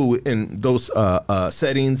do in those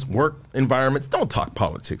settings, work environments, don't talk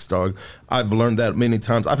politics, dog. I've learned that many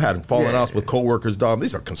times. I've had falling outs with coworkers, dog.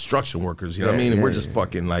 These are construction workers, you know what I mean? And we're just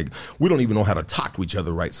fucking like, we don't even know how to talk to each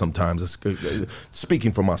other right sometimes. It's,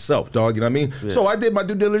 speaking for myself, dog, you know what I mean? Yeah. So I did my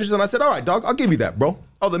due diligence and I said, all right, dog, I'll give you that, bro.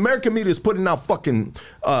 Oh, the American media is putting out fucking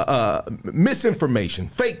misinformation,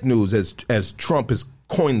 fake news, as Trump has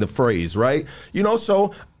coined the phrase, right? You know,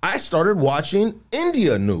 so I started watching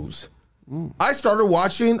India news. I started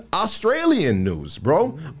watching Australian news,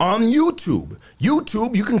 bro, on YouTube.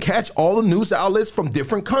 YouTube, you can catch all the news outlets from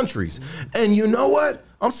different countries. And you know what?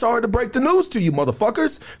 I'm sorry to break the news to you,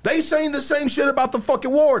 motherfuckers. They saying the same shit about the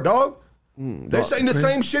fucking war, dog. They're saying the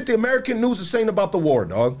same shit the American news is saying about the war,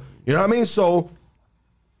 dog. You know what I mean? So,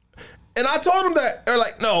 and I told them that. They're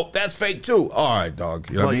like, no, that's fake too. All right, dog.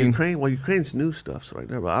 You know what I mean? Ukraine's new stuff's right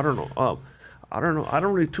there, but I don't know. I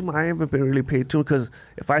don't really I haven't been really paid to because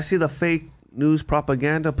if I see the fake news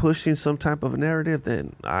propaganda pushing some type of a narrative,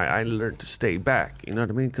 then I learn to stay back. You know what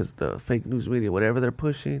I mean? Because the fake news media, whatever they're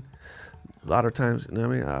pushing, a lot of times, you know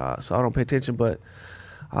what I mean? So I don't pay attention, but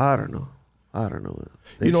I don't know.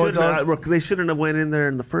 They shouldn't have went in there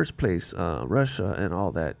in the first place, Russia and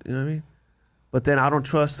all that. You know what I mean? But then I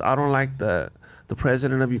don't like the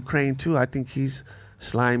president of Ukraine too. I think he's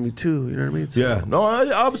slimy too. You know what I mean? So, yeah. No,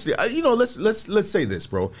 obviously, let's say this,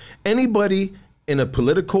 bro. Anybody in a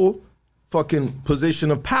political fucking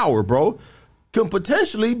position of power, bro, can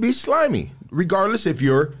potentially be slimy, regardless if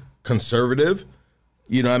you're conservative,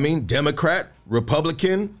 you know what I mean, Democrat,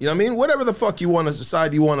 Republican, you know what I mean, whatever the fuck you want to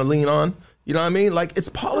decide you want to lean on. You know what I mean? Like, it's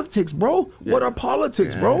politics, bro. Yeah. What are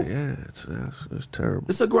politics, bro? Yeah, it's terrible.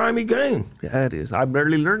 It's a grimy game. Yeah, it is. I'm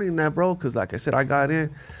barely learning that, bro, because like I said, I got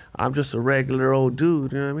in. I'm just a regular old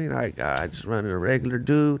dude, you know what I mean? I just run a regular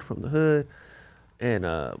dude from the hood. And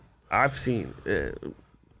I've seen,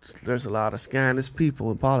 there's a lot of scandalous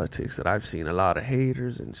people in politics that I've seen, a lot of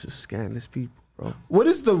haters and just scandalous people. Bro. What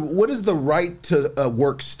is the right to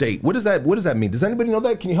work state? What does that mean? Does anybody know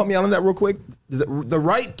that? Can you help me out on that real quick? The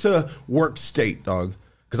right to work state, dog.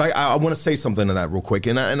 Because I want to say something to that real quick,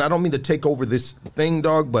 and I don't mean to take over this thing,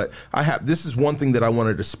 dog. But this is one thing that I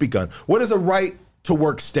wanted to speak on. What is a right to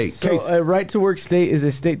work state? So a right to work state is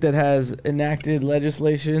a state that has enacted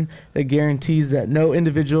legislation that guarantees that no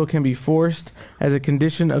individual can be forced as a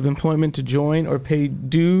condition of employment to join or pay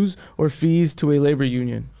dues or fees to a labor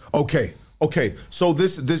union. Okay. So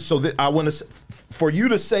I want to, for you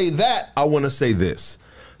to say that, I want to say this.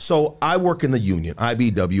 So I work in the union,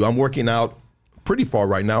 IBW. I'm working out pretty far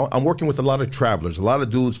right now. I'm working with a lot of travelers, a lot of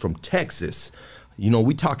dudes from Texas. You know,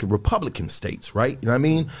 we talking Republican states, right? You know what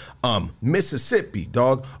I mean? Mississippi,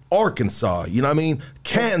 dog, Arkansas, you know what I mean?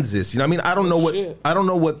 Kansas, you know what I mean? I don't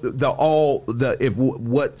know what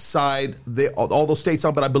what side all those states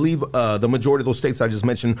are, but I believe the majority of those states I just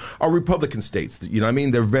mentioned are Republican states. You know what I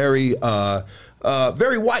mean? They're very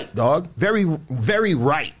very white, dog. Very, very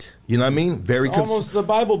right. You know what I mean? Very almost the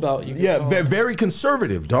Bible Belt. Very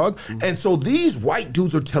conservative, dog. Mm-hmm. And so these white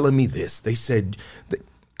dudes are telling me this. They said,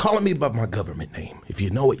 calling me by my government name. If you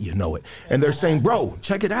know it, you know it. And they're saying, bro,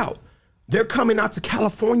 check it out. They're coming out to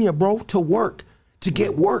California, bro, to work, to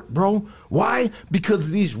get work, bro. Why? Because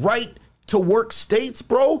these right to work states,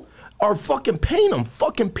 bro, are fucking paying them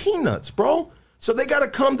fucking peanuts, bro. So they got to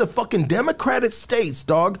come to fucking Democratic states,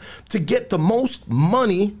 dog, to get the most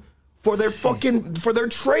money for their for their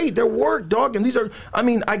trade, their work, dog. And these are, I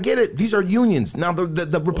mean, I get it. These are unions. Now,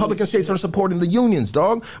 the Republican states are supporting the unions,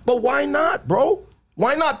 dog. But why not, bro?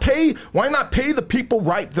 Why not pay the people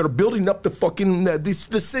right that are building up the fucking the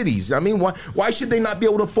cities? I mean, why should they not be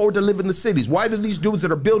able to afford to live in the cities? Why do these dudes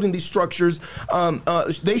that are building these structures,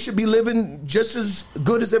 they should be living just as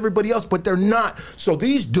good as everybody else, but they're not. So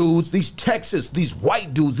these dudes, these Texas, these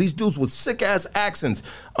white dudes, these dudes with sick ass accents,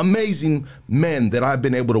 amazing men that I've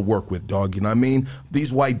been able to work with, dog. You know what I mean?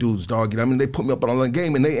 These white dudes, dog. You know what I mean? They put me up on the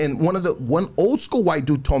game, and one old school white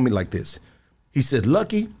dude told me like this. He said,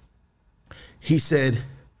 Lucky. He said,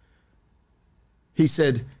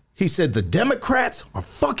 the Democrats are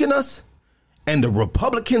fucking us and the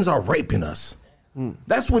Republicans are raping us.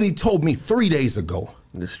 That's what he told me 3 days ago.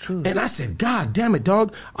 It's true. And I said, God damn it,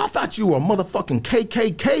 dog. I thought you were a motherfucking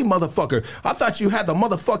KKK motherfucker. I thought you had the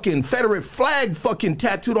motherfucking Confederate flag fucking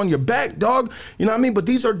tattooed on your back, dog. You know what I mean? But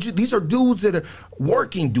these are dudes that are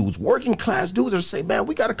working dudes, working class dudes that say, man,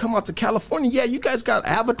 we got to come out to California. Yeah, you guys got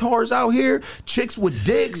avatars out here, chicks with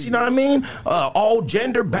dicks, you know what I mean? All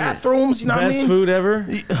gender bathrooms, you know what I mean? Best food ever.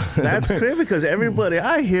 That's crazy because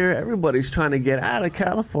everybody's trying to get out of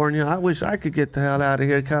California. I wish I could get the hell out of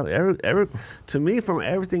here. To me, from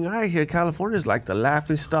everything I hear, California is like the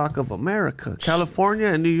laughingstock of America. California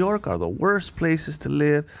and New York are the worst places to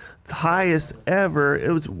live. The highest ever.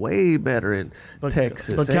 It was way better in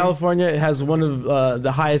Texas. But California has one of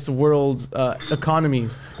the highest world's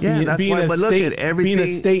economies. Yeah, that's why. But look at everything. Being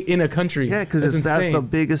a state in a country. Yeah, because that's the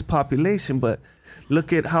biggest population. But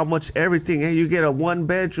look at how much everything. Hey, you get a one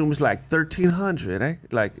bedroom, it's like $1,300. Eh?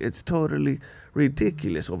 Like it's totally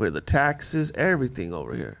ridiculous over here. The taxes, everything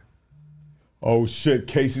over here. Oh shit,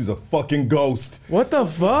 Casey's a fucking ghost. What the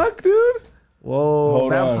fuck, dude? Whoa,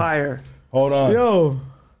 Hold vampire. Hold on. Yo.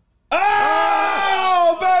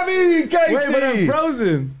 Oh, baby, Casey. Wait, but I'm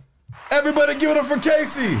frozen. Everybody give it up for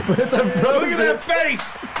Casey. But I'm frozen. Look at that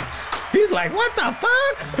face. He's like, what the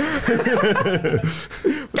fuck?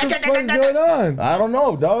 What the fuck's going on? I don't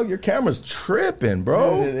know, dog. Your camera's tripping,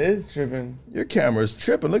 bro. It is tripping. Your camera's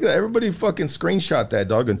tripping. Look at that. Everybody fucking screenshot that,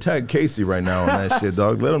 dog, and tag Casey right now on that shit,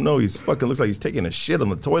 dog. Let him know he's fucking looks like he's taking a shit on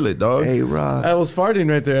the toilet, dog. Hey, Rob. I was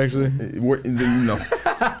farting right there, actually.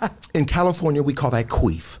 In California, we call that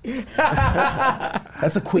queef.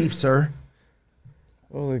 That's a queef, sir.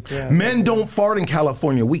 Holy crap. Men don't fart in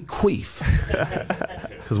California. We queef.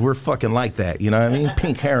 Because we're fucking like that. You know what I mean?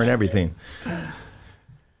 Pink hair and everything.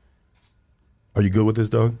 Are you good with this,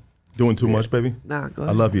 dog? Doing too much, baby? Nah, go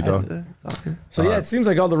ahead. I love you, dog. Okay. So, yeah, it seems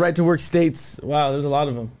like all the right to work states, wow, there's a lot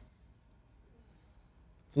of them.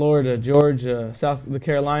 Florida, Georgia, the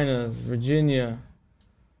Carolinas, Virginia,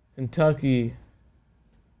 Kentucky,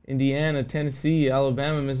 Indiana, Tennessee,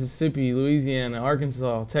 Alabama, Mississippi, Louisiana,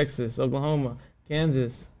 Arkansas, Texas, Oklahoma,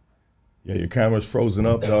 Kansas. Yeah, your camera's frozen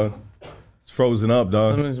up, dog. It's frozen up,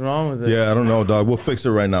 dog. Something's wrong with it. Yeah, I don't know, dog. We'll fix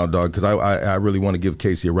it right now, dog, because I really want to give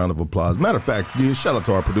Casey a round of applause. Matter of fact, shout out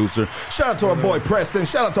to our producer. Shout out to our boy Preston.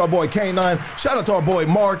 Shout out to our boy K9. Shout out to our boy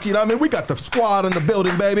Mark. You know what I mean? We got the squad in the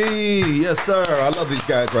building, baby. Yes, sir. I love these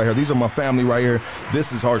guys right here. These are my family right here.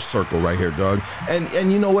 This is our circle right here, dog.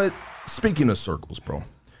 And you know what? Speaking of circles, bro,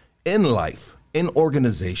 in life, in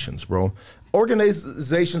organizations, bro,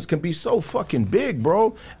 organizations can be so fucking big,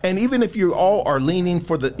 bro. And even if you all are leaning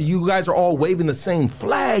for you guys are all waving the same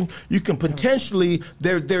flag, you can potentially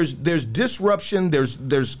there's disruption,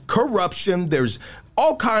 there's corruption, there's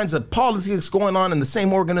all kinds of politics going on in the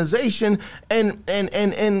same organization, and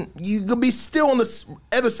you could be still on the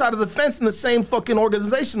other side of the fence in the same fucking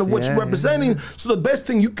organization of what you're representing. So the best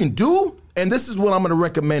thing you can do, and this is what I'm going to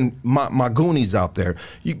recommend my Goonies out there,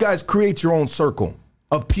 you guys create your own circle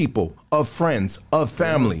of people, of friends, of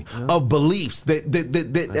family, of beliefs,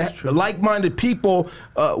 that like-minded people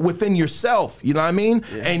within yourself, you know what I mean?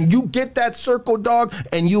 Yeah. And you get that circle, dog,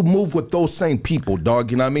 and you move with those same people,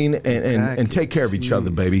 dog, you know what I mean? And take care of each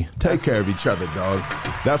other, baby. Take care of each other, dog.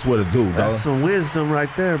 That's what it do, dog. That's some wisdom right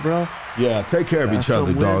there, bro. Yeah, take care of each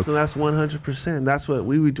other, dog. That's 100%. That's what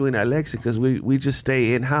we were doing at Lexi, because we just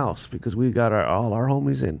stay in-house, because we got all our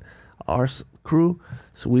homies in our crew.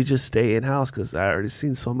 So we just stay in-house because I already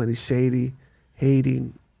seen so many shady,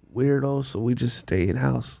 hating weirdos. So we just stay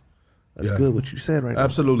in-house. That's good what you said right now.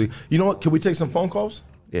 Absolutely. You know what? Can we take some phone calls?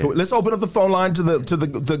 Yeah. Let's open up the phone line to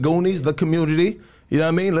the Goonies, the community. You know what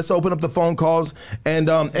I mean? Let's open up the phone calls. And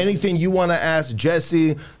anything you want to ask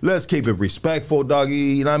Jesse, let's keep it respectful, doggy.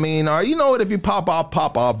 You know what I mean? Or you know what? If you pop off,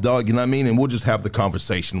 dog. You know what I mean? And we'll just have the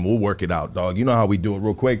conversation. We'll work it out, dog. You know how we do it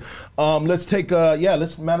real quick. Let's take,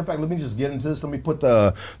 matter of fact, let me just get into this. Let me put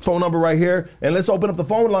the phone number right here. And let's open up the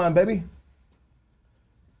phone line, baby.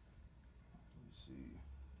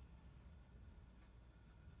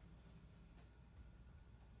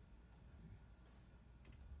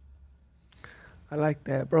 I like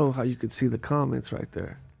that, bro, how you could see the comments right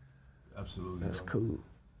there. Absolutely. That's cool.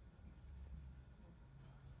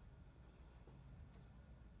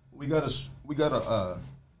 We got a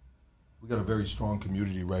very strong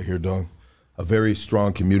community right here, dog. A very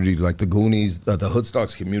strong community, like the Goonies, the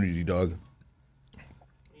Hoodstocks community, dog.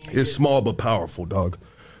 It's small but powerful, dog.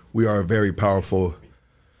 We are a very powerful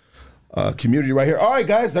community right here. All right,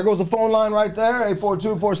 guys, there goes the phone line right there,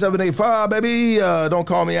 842-4785, baby. Don't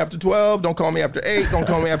call me after 12. Don't call me after 8. Don't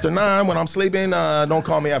call me after 9 when I'm sleeping. Don't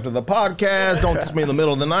call me after the podcast. Don't text me in the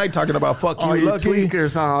middle of the night talking about fuck you, all you Lucky.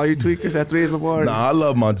 tweakers, huh? All you tweakers at 3 in the morning. Nah, I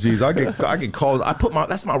love my G's. I get calls.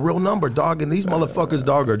 That's my real number, dog. And these motherfuckers,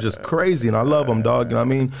 dog, are just crazy, and I love them, dog. You know what I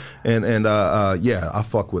mean? And I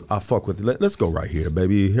fuck with. Let's go right here,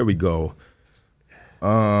 baby. Here we go.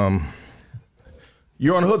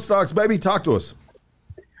 You're on Hoodstocks, baby. Talk to us.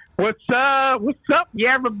 What's up? What's up,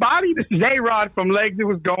 yeah, everybody? This is A-Rod from Legsy.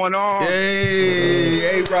 What's going on?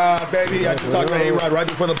 Hey, A-Rod, baby. I just talked to A-Rod right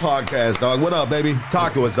before the podcast, dog. What up, baby?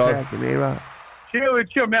 Talk to us, dog.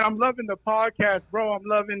 Chill, man. I'm loving the podcast, bro. I'm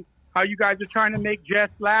loving how you guys are trying to make Jess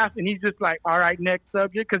laugh, and he's just like, all right, next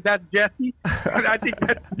subject, because that's Jesse. I think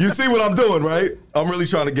that's... You see what I'm doing, right? I'm really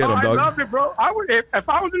trying to get him, dog. I love it, bro. If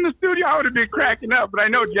I was in the studio, I would have been cracking up, but I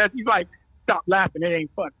know Jesse's like, stop laughing. It ain't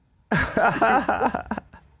fun.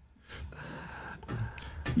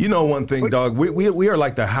 You know one thing, dog. We are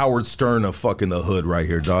like the Howard Stern of fucking the hood right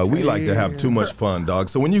here, dog. We like to have too much fun, dog.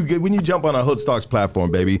 So when you jump on a Hoodstocks platform,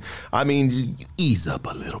 baby, I mean, just ease up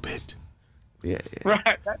a little bit. Yeah.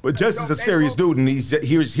 Right. But Jesse's a serious dude, and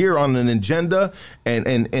he's here on an agenda,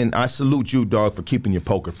 and I salute you, dog, for keeping your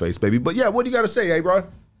poker face, baby. But yeah, what do you got to say, bro?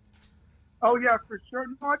 Oh yeah, for sure.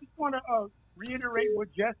 No, I just want to reiterate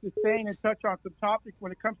what Jess is saying and touch on some topics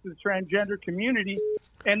when it comes to the transgender community.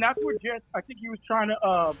 And that's what Jess, I think he was trying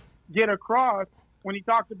to get across when he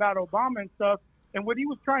talked about Obama and stuff. And what he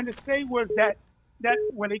was trying to say was that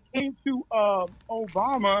when it came to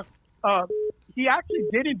Obama, he actually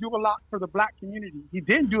didn't do a lot for the black community. He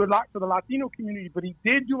didn't do a lot for the Latino community, but he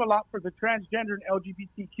did do a lot for the transgender and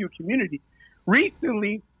LGBTQ community.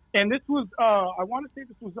 Recently, and this was, I want to say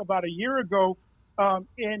this was about a year ago,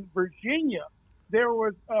 in Virginia, there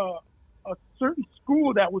was a certain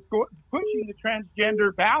school that was pushing the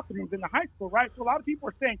transgender bathrooms in the high school, right? So a lot of people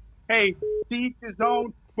are saying, hey, each his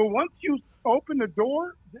own. But once you open the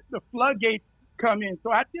door, the floodgates come in.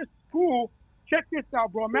 So at this school, check this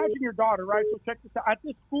out, bro. Imagine your daughter, right? So check this out. At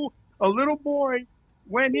this school, a little boy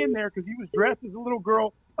went in there because he was dressed as a little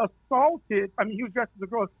girl, he was dressed as a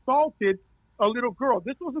girl, assaulted a little girl.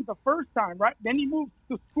 This wasn't the first time, right? Then he moves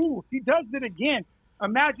to school. He does it again.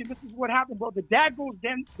 Imagine this is what happened, bro. The dad goes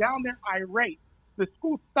down there irate. the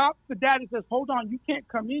school stops the dad and says, hold on, you can't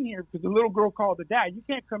come in here, because the little girl called the dad. You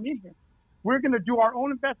can't come in here. We're going to do our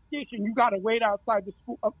own investigation. You got to wait outside the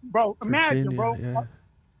school. Bro, imagine, Virginia,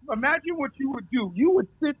 imagine what you would do. You would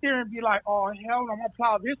sit there and be like, oh, hell, I'm going to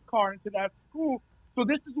plow this car into that school. So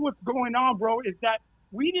this is what's going on, bro, is that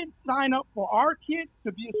we didn't sign up for our kids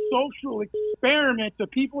to be a social experiment to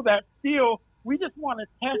people that feel we just want to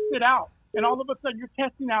test it out. And all of a sudden, you're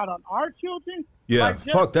testing out on our children. Yeah, Like,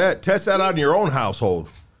 fuck that. Test that out in your own household.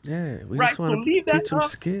 Yeah, we Right, just want so to leave that teach them up.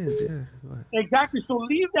 skills. Yeah. Go ahead. Exactly. So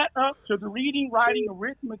leave that up to the reading, writing,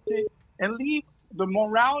 arithmetic, and leave the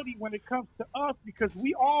morality when it comes to us, because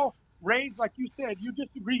we all raised, like you said, you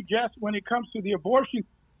disagree, Jess, when it comes to the abortion.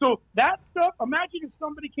 So that stuff, imagine if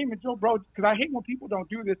somebody came and Joe, bro, because I hate when people don't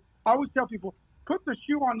do this. I always tell people, put the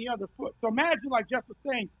shoe on the other foot. So imagine, like Jeff was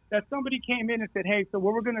saying, that somebody came in and said, hey, so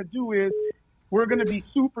what we're going to do is we're going to be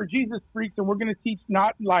super Jesus freaks, and we're going to teach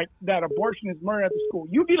not like that abortion is murder at the school.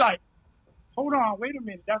 You'd be like, hold on, wait a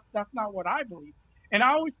minute. That's not what I believe. And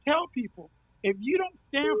I always tell people, if you don't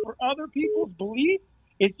stand for other people's beliefs,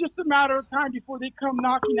 it's just a matter of time before they come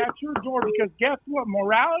knocking at your door, because guess what?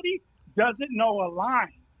 Morality doesn't know a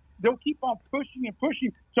line. They'll keep on pushing and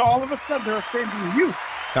pushing, so all of a sudden they're offending you.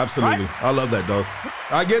 Absolutely. Right? I love that, dog.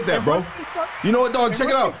 I get that, bro. You know what, dog? Check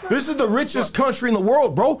it out. This is the richest country in the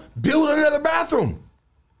world, bro. Build another bathroom.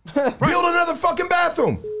 Build another fucking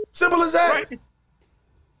bathroom. Simple as that. Right.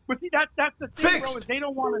 But see, that's the thing, Fixed. bro. Is they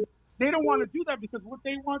don't want to do that, because what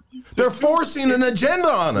they want to They're forcing an agenda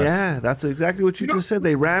on us. Yeah, that's exactly what you just said.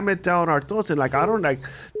 They ram it down our throats, and like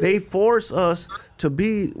they force us to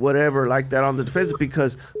be whatever like that on the defensive,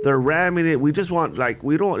 because they're ramming it. We just want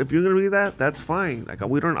we don't. If you're gonna be that, that's fine. Like I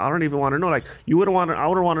don't even want to know. Like you wouldn't want to. I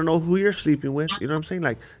wouldn't want to know who you're sleeping with. You know what I'm saying?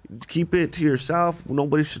 Like keep it to yourself.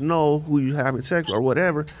 Nobody should know who you having sex or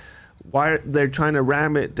whatever. Why they're trying to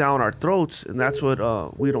ram it down our throats, and that's what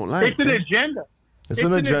we don't like. It's an agenda. It's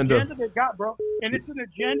an agenda. They got, bro, and it's an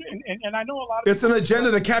agenda, and I know a lot of. It's an agenda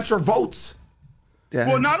to capture votes. Yeah.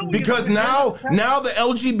 Well, not only Because is it an now agenda, the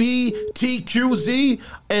LGBTQZ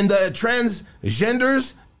and the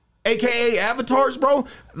transgenders, aka avatars, bro,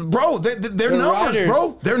 they're numbers, riders.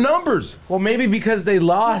 bro. They're numbers. Well, maybe because they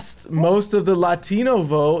lost most of the Latino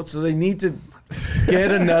vote, so they need to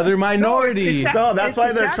get another minority. No, that's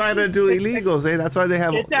why they're It's trying to actually- do illegals. That's why they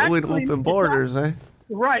have It's actually- open borders.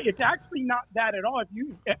 Right. It's actually not that at all. If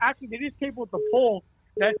you actually, they just came with a poll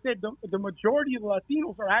that said the majority of the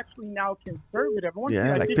Latinos are actually now conservative. I want to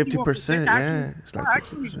Yeah, say like 51% 50%, yeah, it's like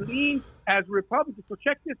actually 50%. lean as Republicans. So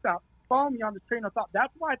check this out. Follow me on this train of thought.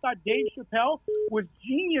 That's why I thought Dave Chappelle was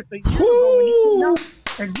genius a year ago.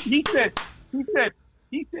 And he said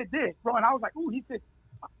this, bro. And I was like, ooh, he said,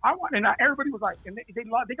 I want, and everybody was like, and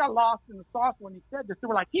they got lost in the sauce when he said this. They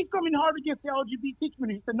were like, he's coming hard against the LGBT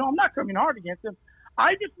community. He said, no, I'm not coming hard against him.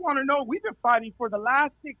 I just want to know, we've been fighting for the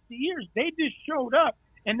last 60 years. They just showed up,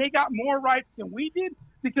 and they got more rights than we did,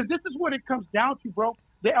 because this is what it comes down to, bro.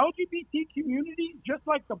 The LGBT community, just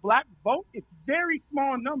like the black vote, it's very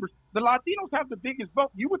small in numbers. The Latinos have the biggest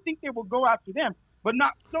vote. You would think they will go after them, but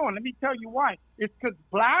not so. And let me tell you why. It's because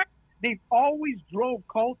black, they've always drove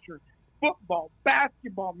culture. Football,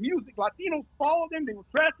 basketball, music. Latinos follow them. They will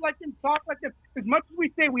dress like them, talk like them. As much as we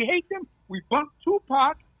say we hate them, we bump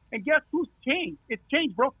Tupac, and guess who's changed? It's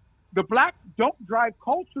changed, bro. The blacks don't drive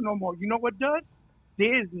culture no more. You know what does?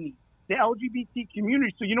 Disney, the LGBT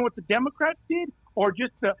community. So you know what the Democrats did, or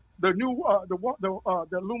just the new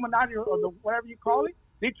the Illuminati or the whatever you call it?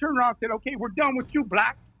 They turned around and said, "Okay, we're done with you,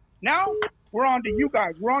 black. Now we're on to you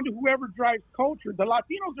guys. We're on to whoever drives culture." The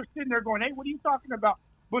Latinos are sitting there going, "Hey, what are you talking about?"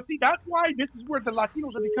 But see, that's why this is where the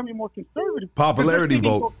Latinos are becoming more conservative. Popularity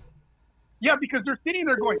vote. Yeah, because they're sitting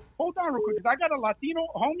there going, hold on real quick, because I got a Latino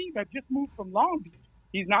homie that just moved from Long Beach.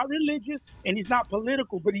 He's not religious and he's not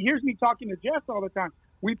political, but he hears me talking to Jess all the time.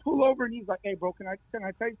 We pull over and he's like, hey, bro, can I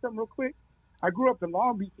tell you something real quick? I grew up in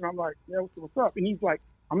Long Beach, and I'm like, yeah, what's up? And he's like,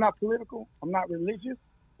 I'm not political, I'm not religious,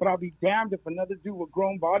 but I'll be damned if another dude with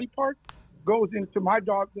grown body parts goes into my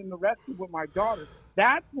dog in the rescue with my daughter.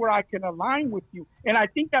 That's where I can align with you. And I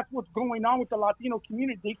think that's what's going on with the Latino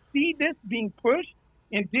community. They see this being pushed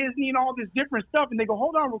in Disney and all this different stuff, and they go,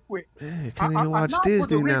 hold on real quick. Hey, can't even watch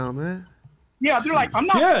Disney now, man. Yeah, they're like, I'm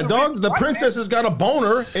not. Yeah, dog. The princess has got a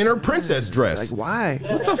boner in her princess dress. Like, why?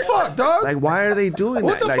 What the fuck, dog? Like, why are they doing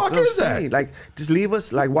What that? the like, fuck so is that? insane. Like, just leave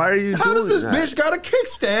us. Like, why are you How doing does this that? bitch got a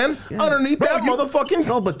kickstand underneath that motherfucking?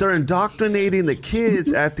 No, but they're indoctrinating the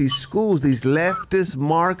kids at these schools. These leftist,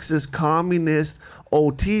 Marxist, communist,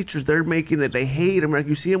 old teachers. They're making it. They hate America.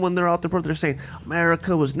 You see them when they're out there. They're saying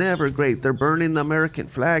America was never great. They're burning the American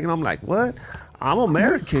flag, and I'm like, what? I'm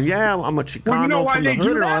American. Yeah, I'm a Chicano you know why from the they hood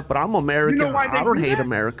do and all that? that, but I'm American. You know why they I don't do hate that?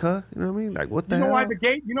 America. You know what I mean? Like, what the You know hell?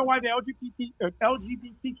 why the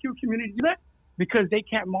LGBTQ community do that? Because they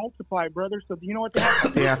can't multiply, brother. So you know what they have to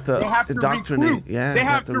do? They have to indoctrinate. Recruit. Yeah, they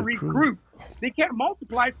have to recruit. They can't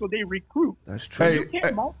multiply, so they recruit. That's true. Hey, You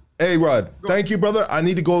can't multiply. Hey, Rod. Thank you, brother. I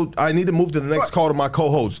need to go. I need to move to the next call to my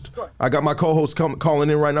co-host. I got my co-host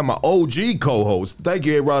calling in right now. My OG co-host. Thank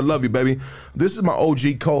you, A-Rod. Love you, baby. This is my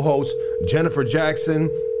OG co-host, Jennifer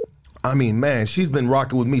Jackson. I mean, man, she's been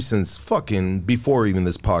rocking with me since fucking before even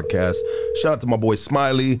this podcast. Shout out to my boy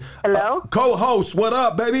Smiley. Hello? Co-host, what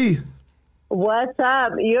up, baby? What's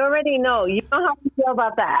up? You already know. You know how we feel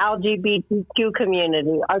about the LGBTQ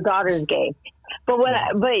community. Our daughter's gay. But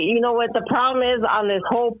you know what the problem is on the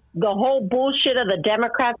whole bullshit of the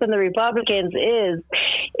Democrats and the Republicans is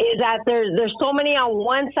that there's so many on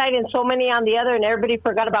one side and so many on the other, and everybody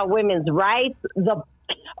forgot about women's rights, the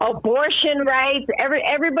abortion rights.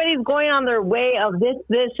 Everybody's going on their way of this,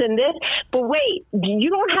 and this. But wait, you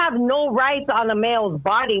don't have no rights on a male's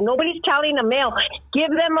body. Nobody's telling a male, give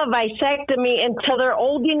them a vasectomy until they're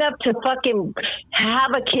old enough to fucking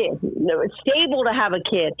have a kid, stable to have a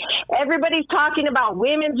kid. Everybody's talking about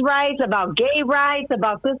women's rights, about gay rights,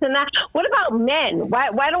 about this and that. What about men?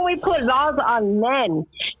 Why don't we put laws on men?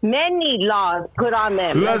 Men need laws put on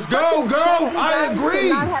them. Let's go, girl. I agree.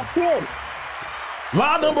 Not have kids.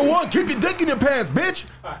 Law number 1, keep your dick in your pants, bitch.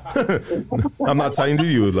 I'm not talking to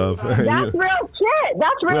you, love. That's real shit.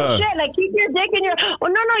 That's real shit. Like, keep your dick in your... Well,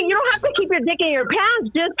 no, you don't have to keep your dick in your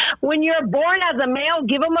pants. Just when you're born as a male,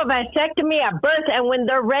 give them a vasectomy at birth, and when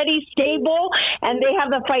they're ready, stable, and they have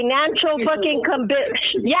the financial fucking...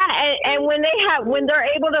 and when they're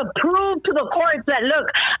able to prove to the courts that, look,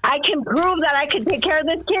 I can prove that I can take care of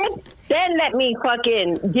this kid, then let me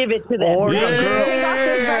fucking give it to them. Or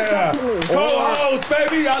Yeah. Co-host,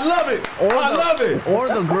 baby. I love it. I love it. Or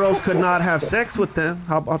the girls could not have sex with them.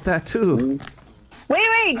 How about that too?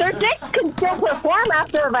 Wait, their dicks can still perform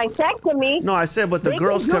after a vasectomy. No, I said, but the They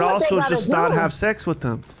girls can do could what they also gotta just not do. have sex with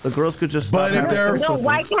them. The girls could just But not if have they're sex No, with them.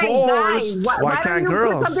 why can't forced. guys? Why Why can't don't you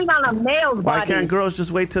girls? put something on a male's Why body? can't girls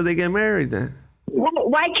just wait till they get married then?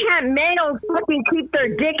 Why can't males fucking keep their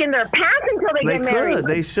dick in their pants until they They get married? could.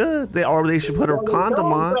 They should. Or they should put a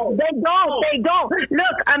condom on. They don't.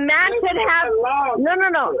 Look, a man could have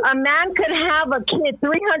no. A man could have a kid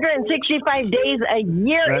 365 days a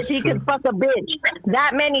year That's if he true. could fuck a bitch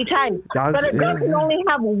that many times. But a girl can only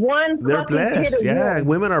have one They're fucking blessed. kid a Yeah, year.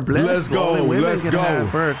 women are blessed. Let's go. Only women Let's can go.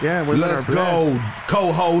 have birth. Yeah, women Let's are blessed. go.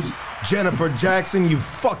 Co-host Jennifer Jackson, you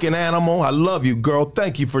fucking animal. I love you, girl.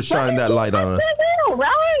 Thank you for shining that light on us. Right?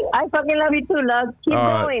 I fucking love you too, love. Keep All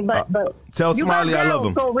right. going, but Tell you Smiley got I love girls,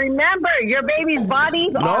 him. So remember, your baby's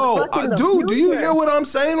bodies are No, fucking the dude, do you future. hear what I'm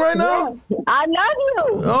saying right now? I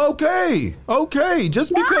love you. Okay.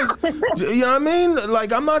 Just because, you know what I mean?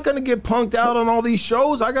 Like, I'm not going to get punked out on all these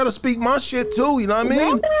shows. I got to speak my shit too, you know what I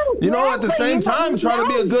mean? You know, at the same time, try to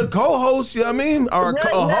be a good co-host, you know what I mean? Or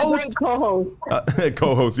a host. Co-host.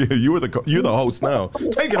 Co-host, yeah, you're the host now.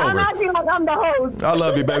 Take it I'm over. acting like I'm the host. I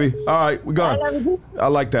love you, baby. All right, we're I love gone. you. I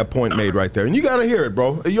like that point made right there. And you got to hear it,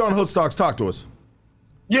 bro. You're on Hoodstocks. Talk to us.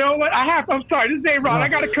 You know what? I'm sorry. This is A-Rod. I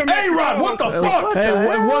got to come at you. A-Rod, what the fuck? Hey,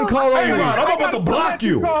 one call only. A-Rod, I'm about to block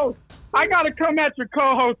you. I got to come at your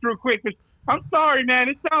co-host real quick. 'Cause I'm sorry, man.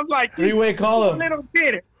 It sounds like you Three-way call a him. little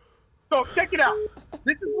bitter. So check it out.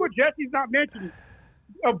 This is what Jesse's not mentioning.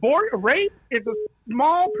 Rape is a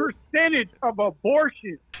small percentage of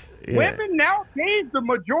abortion. Yeah. Women nowadays, the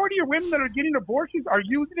majority of women that are getting abortions are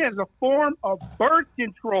using it as a form of birth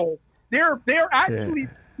control. They're actually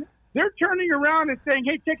they're turning around and saying,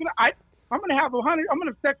 "Hey, check it out. I'm going to have 100. I'm going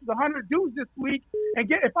to have sex with 100 dudes this week, and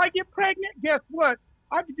if I get pregnant, guess what?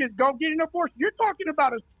 I could just go get an abortion." You're talking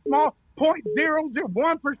about a small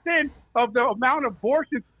 0.001% of the amount of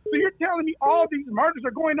abortions. So you're telling me all these murders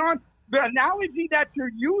are going on? The analogy that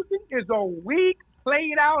you're using is a weak,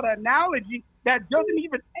 played out analogy that doesn't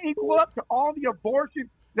even equal up to all the abortions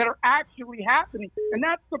that are actually happening. And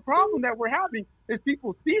that's the problem that we're having is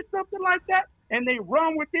people see something like that and they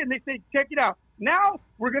run with it and they say, check it out. Now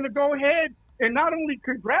we're going to go ahead and not only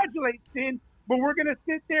congratulate sin, but we're going to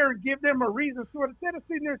sit there and give them a reason. So instead of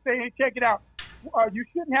sitting there saying, hey, check it out, you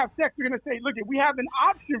shouldn't have sex, we're going to say, look, we have an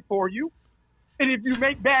option for you. And if you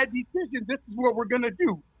make bad decisions, this is what we're going to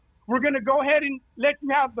do. We're going to go ahead and let you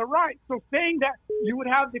have the right. So saying that you would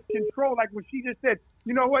have the control, like what she just said,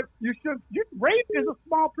 you know what, rape is a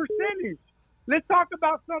small percentage. Let's talk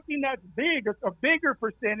about something that's big, a bigger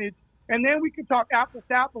percentage, and then we can talk apples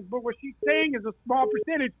to apples. But what she's saying is a small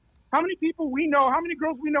percentage. How many people we know, how many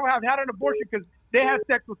girls we know have had an abortion because they had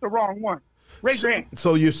sex with the wrong one? Raise your hand.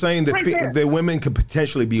 So you're saying Raise your hand. that women could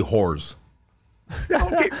potentially be whores?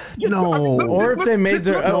 Okay. No. Or if they made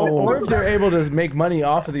their, No. or if they're able to make money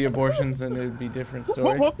off of the abortions, then it would be a different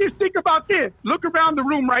story. Well, just think about this. Look around the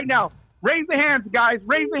room right now. Raise the hands, guys.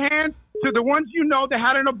 Raise the hands to the ones you know that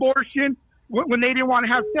had an abortion when they didn't want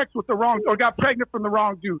to have sex with the wrong or got pregnant from the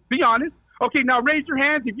wrong dude. Be honest. Okay, now raise your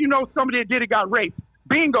hands if you know somebody that did it got raped.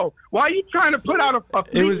 Bingo. Why are you trying to put out a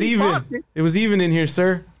It was fleeting even. faucet? It was even in here,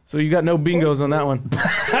 sir. So you got no bingos on that one.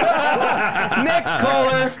 Next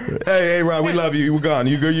caller. Hey, A-Rod, we love you. We're gone.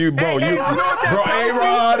 You, bro. Hey, you know what that Bro, tells me?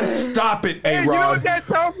 A-Rod, stop it, Hey, you know what A-Rod. that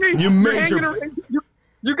tells me? You You're major- hanging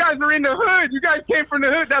You guys are in the hood. You guys came from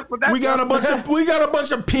the hood. That's what that We got a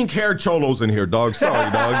bunch of pink hair cholos in here, dog.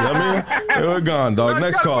 Sorry, dog. I mean, we're gone, dog.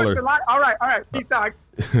 Next caller. All right. Peace out.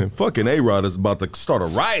 Fucking A-Rod is about to start a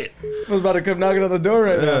riot. I was about to come knocking on the door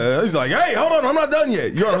right now. Yeah, he's like, hey, hold on, I'm not done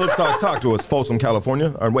yet. You're on Hood Stocks. Talk to us, Folsom,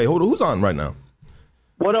 California. Wait, who's on right now?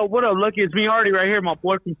 What up, Lucky? It's me, Artie, right here. My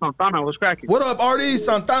boy from Santana. What's cracking? What up, Artie?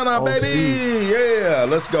 Santana, baby. Yeah,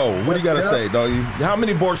 let's go. What do you got to say, doggy? How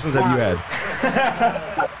many abortions have you had?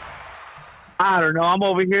 I don't know. I'm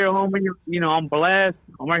over here, homie. You know, I'm blessed.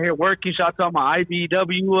 I'm right here working. Shout out to my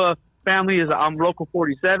IBW family. I'm local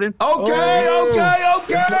 47.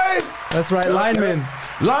 Okay. That's right, lineman.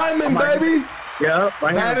 Lineman, baby. Yeah,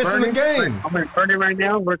 right here. Baddest in the game. I'm in Bernie right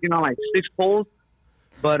now, working on like 6 poles.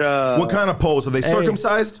 But What kind of poles? Are they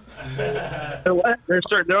circumcised? they're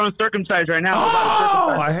uncircumcised right now.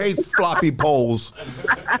 Oh, I hate floppy poles.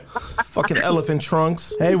 Fucking elephant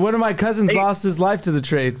trunks. Hey, one of my cousins lost his life to the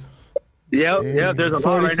trade. Yeah. There's a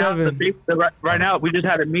lot right now. 47. Right now, we just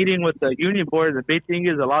had a meeting with the union board. The big thing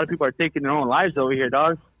is a lot of people are taking their own lives over here,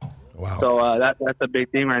 dog. Wow. So that's a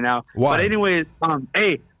big thing right now. Why? But anyways,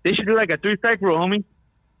 hey, they should do like a 3-strike rule, homie.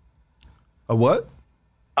 A what?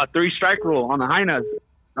 A 3-strike rule on the high nuts.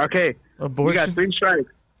 Okay, Abortion? you got 3 strikes.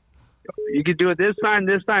 You could do it this time,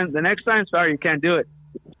 the next time. Sorry, you can't do it.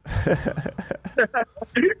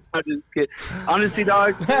 I'm just kidding. Honestly,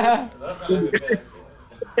 dog.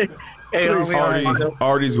 Hey, homie,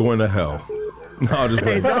 Artie's going to hell. No, I'm just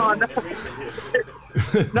Hey, playing.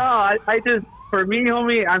 no, I just, for me,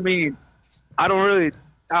 homie, I mean, I don't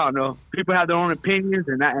know. People have their own opinions,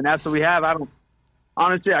 and that's what we have.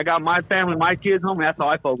 Honestly, I got my family, my kids, homie. That's all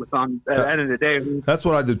I focus on at the end of the day. That's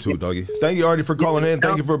what I do too, doggy. Thank you, Artie, for calling in.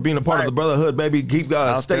 Thank you for being a part of the brotherhood, baby. Keep stay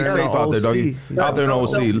there in safe out there, doggy. OC. Out there in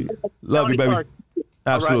OC. Love you, baby.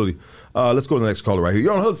 Absolutely. Let's go to the next caller right here.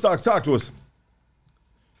 You're on Hood Stocks. Talk to us.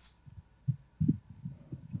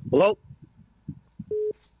 Hello?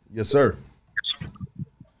 Yes, sir.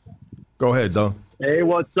 Go ahead, dog. Hey,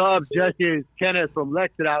 what's up, Jesse? It's Kenneth from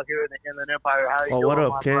Lexington out here in the Inland Empire. How you doing, What my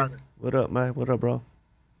up, Ken? brother? What up, man? What up, bro?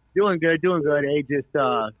 Doing good. Hey, just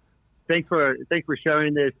thanks for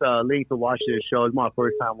sharing this link to watch this show. It's my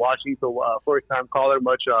first time watching, so first time caller.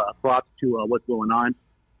 Much props to what's going on.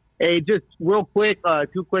 Hey, just real quick,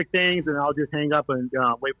 2 quick things, and I'll just hang up and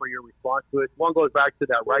wait for your response to it. One goes back to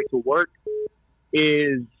that right to work.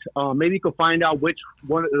 Is maybe you can find out which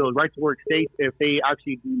one of those right to work states, if they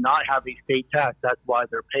actually do not have a state tax, that's why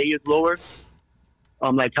their pay is lower.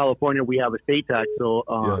 Like California, we have a state tax, so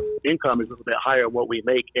income is a little bit higher what we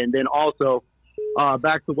make. And then also,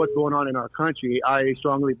 back to what's going on in our country, I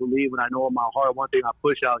strongly believe, and I know in my heart, one thing I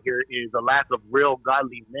push out here is the lack of real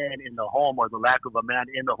godly men in the home, or the lack of a man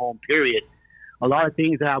in the home, period. A lot of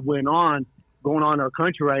things that have going on in our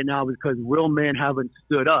country right now because real men haven't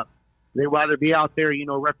stood up. They'd rather be out there,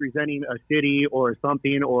 representing a city or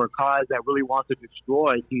something or a cause that really wants to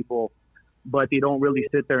destroy people, but they don't really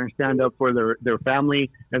sit there and stand up for their family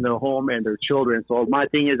and their home and their children. So my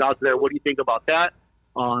thing is out there, what do you think about that?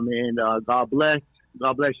 And God bless.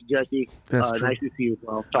 God bless you, Jesse. That's true. Nice to see you.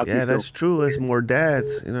 Well, talk to you That's soon. true. It's more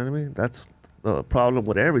dads. You know what I mean? That's the problem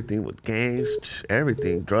with everything, with gangs,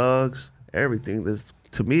 everything, drugs, everything.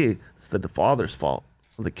 To me, it's the father's fault.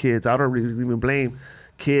 The kids. I don't really even blame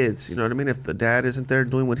kids. You know what I mean? If the dad isn't there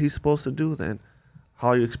doing what he's supposed to do, then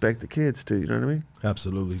how you expect the kids to? You know what I mean?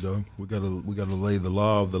 Absolutely, dog. We gotta lay the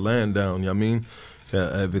law of the land down. You know what I mean?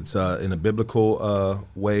 If it's in a biblical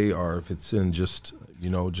way, or if it's in just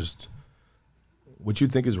what you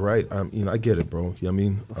think is right. I get it, bro. You know what I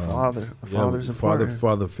mean? Father's important.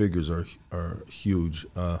 Father figures are huge.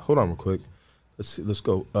 Hold on real quick. Let's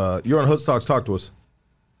go. You're on Hood Stocks. Talk to us.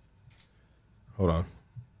 Hold on.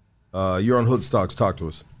 You're on Hood Stocks. Talk to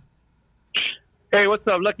us. Hey, what's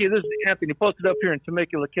up, Lucky? This is Anthony, posted up here in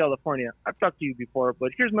Temecula, California. I've talked to you before,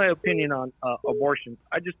 but here's my opinion on abortion.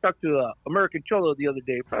 I just talked to American Cholo the other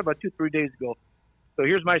day, probably about 2-3 days ago. So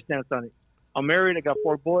here's my stance on it. I'm married. I got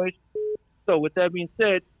 4 boys. So with that being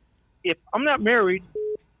said, if I'm not married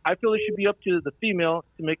I feel it should be up to the female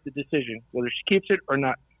to make the decision, whether she keeps it or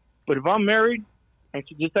not. But if I'm married and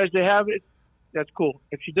she decides to have it, that's cool.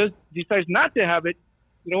 If she decides not to have it,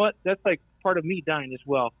 you know what? That's like part of me dying as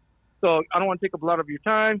well. So I don't want to take up a lot of your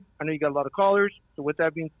time. I know you got a lot of callers. So with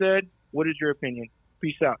that being said, what is your opinion?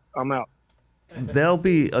 Peace out. I'm out. They'll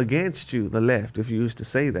be against you, the left, if you used to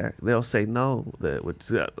say that. They'll say no, that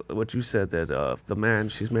what you said, that if the man,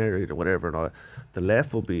 she's married or whatever and all that. The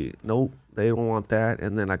left will be, nope, they don't want that.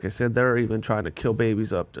 And then, like I said, they're even trying to kill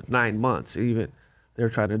babies up to 9 months. Even they're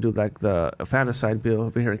trying to do like the infanticide bill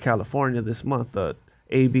over here in California this month, the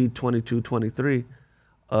AB 2223.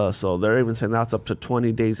 So they're even saying that's up to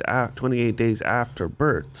 28 days after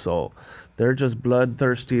birth. So they're just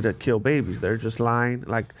bloodthirsty to kill babies. They're just lying.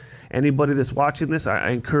 Like anybody that's watching this,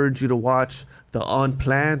 I encourage you to watch the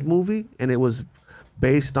Unplanned movie. And it was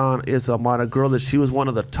based on a girl that she was one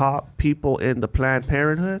of the top people in the Planned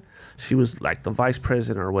Parenthood. She was like the vice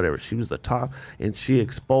president or whatever. She was the top, and she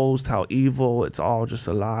exposed how evil. It's all just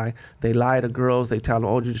a lie. They lie to girls. They tell them,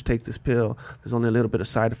 "Oh, you just take this pill. There's only a little bit of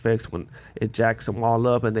side effects." When it jacks them all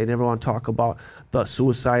up, and they never want to talk about the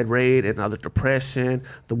suicide rate and other depression.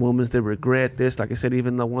 The women that regret this, like I said,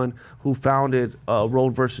 even the one who founded Roe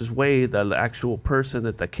versus Wade, the actual person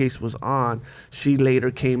that the case was on, she later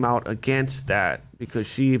came out against that because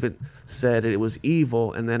she even said it was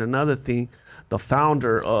evil. And then another thing, the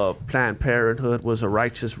founder of Planned Parenthood was a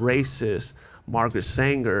righteous racist, Margaret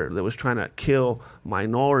Sanger, that was trying to kill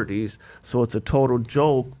minorities. So it's a total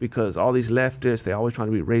joke because all these leftists, they always trying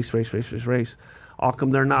to be race. How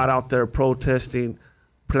come they're not out there protesting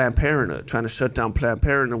Planned Parenthood, trying to shut down Planned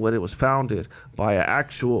Parenthood when it was founded by an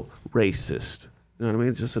actual racist? You know what I mean?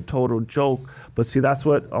 It's just a total joke. But see, that's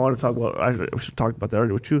what I want to talk about. I should talk about that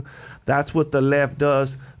earlier with you. That's what the left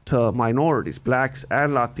does to minorities, blacks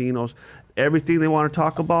and Latinos. Everything they want to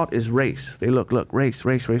talk about is race. They look, race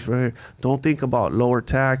right here. Don't think about lower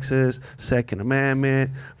taxes, Second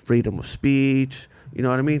Amendment, freedom of speech. You know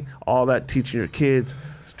what I mean? All that, teaching your kids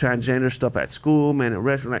transgender stuff at school, man, at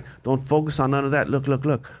restaurant. Don't focus on none of that.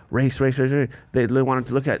 Look. Race. They wanted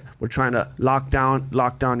to look at, we're trying to lock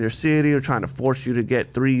down your city. We're trying to force you to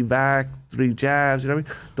get 3 jabs. You know what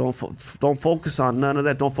I mean? Don't focus on none of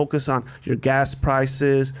that. Don't focus on your gas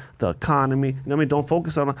prices, the economy. You know what I mean? Don't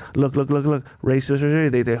focus on look. Race.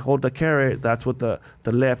 They hold the carrot. That's what the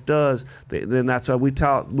left does. Then that's why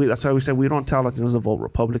that's why we say we don't tell Latinos to vote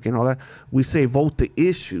Republican and all that. We say vote the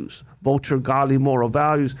issues. Vote your godly moral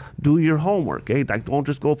values. Do your homework. Like, don't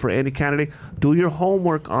just go for any candidate. Do your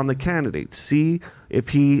homework on the candidate. See if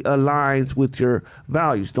he aligns with your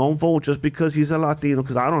values. Don't vote just because he's a Latino,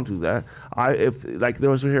 because I don't do that. There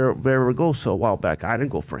was here Vera Vergoso a while back. I didn't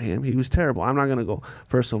go for him. He was terrible. I'm not going to go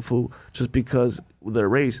for some fool just because of their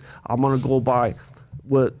race. I'm going to go by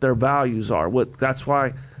what their values are. That's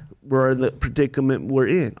why we're in the predicament we're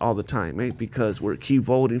in all the time, because we keep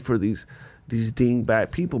voting for these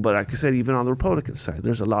dingbat people. But like I said, even on the Republican side,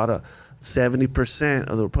 there's a lot of 70%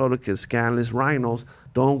 of the Republicans, scandalous rhinos,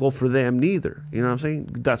 don't go for them neither. You know what I'm saying?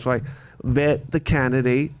 That's why vet the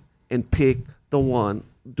candidate and pick the one.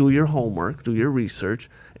 Do your homework, do your research,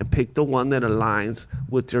 and pick the one that aligns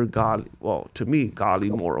with your godly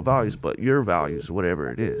moral values, but your values,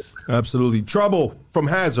 whatever it is. Absolutely. Trouble from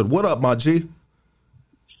Hazard. What up, my G?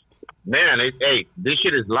 Man, hey, this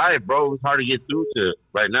shit is live, bro. It's hard to get through to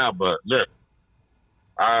right now, but look.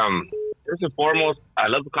 First and foremost, I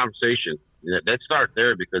love the conversation. Let's start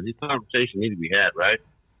there because these conversations need to be had, right?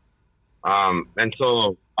 And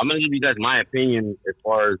so I'm going to give you guys my opinion as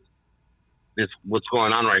far as what's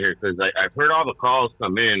going on right here, because I've heard all the calls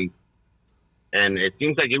come in, and it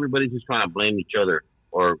seems like everybody's just trying to blame each other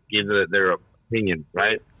or give their opinion,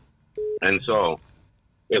 right? And so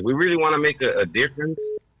if we really want to make a difference,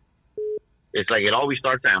 it's like it always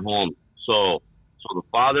starts at home. So the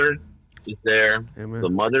father is there, Amen. The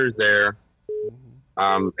mother is there,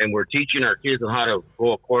 and we're teaching our kids on how to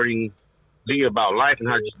go accordingly about life and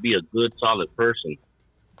how to just be a good, solid person,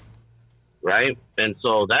 right? And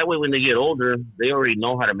so that way, when they get older, they already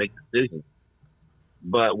know how to make decisions.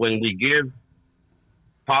 But when we give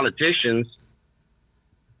politicians,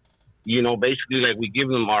 basically like we give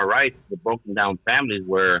them our rights, the broken down families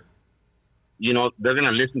where, they're going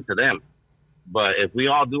to listen to them. But if we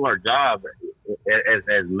all do our job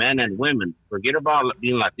as men and women, forget about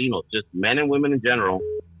being Latinos, just men and women in general,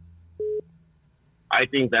 I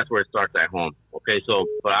think that's where it starts at home. Okay,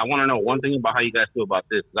 but I want to know one thing about how you guys feel about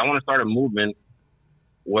this. I want to start a movement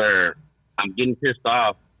where I'm getting pissed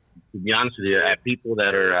off, to be honest with you, at people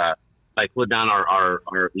that are put down our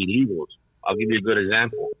illegals. I'll give you a good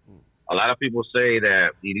example. A lot of people say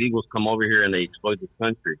that illegals come over here and they exploit this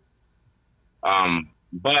country.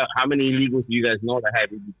 But how many illegals do you guys know that have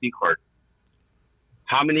EBT cards?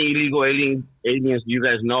 How many illegal aliens do you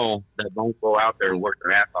guys know that don't go out there and work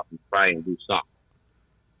their ass off and try and do something?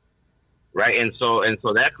 Right? And so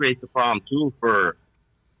that creates a problem too for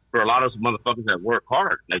a lot of those motherfuckers that work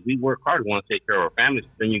hard. Like, we work hard, we want to take care of our families.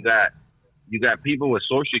 Then you got people with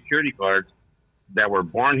Social Security cards that were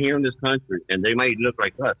born here in this country, and they might look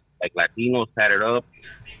like us, like Latinos tatted up,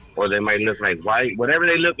 or they might look like white, whatever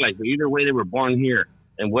they look like. But either way, they were born here.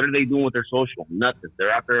 And what are they doing with their social? Nothing.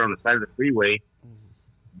 They're out there on the side of the freeway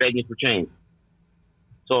begging for change.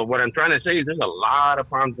 So what I'm trying to say is there's a lot of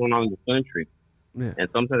problems going on in this country. Yeah. And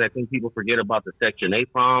sometimes I think people forget about the Section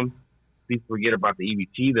 8 problem. People forget about the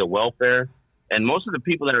EBT, the welfare. And most of the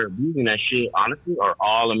people that are abusing that shit, honestly, are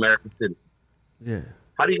all American citizens. Yeah.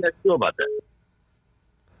 How do you guys feel about that?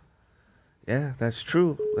 Yeah, that's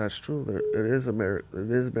true. That's true. There is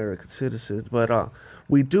American citizens, but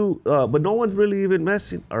we do. But no one's really even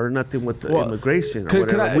messing or nothing with the immigration or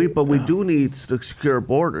whatever. But we do need to secure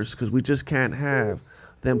borders because we just can't have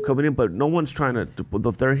them coming in. But no one's trying to.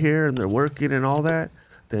 If they're here and they're working and all that,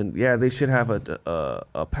 then yeah, they should have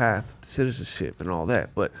a path to citizenship and all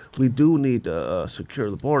that. But we do need to secure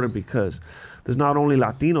the border because there's not only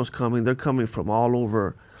Latinos coming; they're coming from all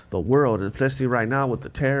over the world, and especially right now with the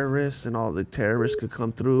terrorists and all the terrorists could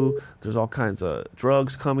come through. There's all kinds of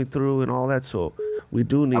drugs coming through and all that. So we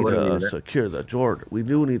do need to secure the border. We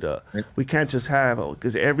do need to. We can't just have,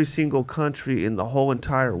 because every single country in the whole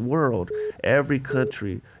entire world, every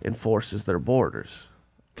country enforces their borders.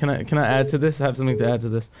 Can I add to this? I have something to add to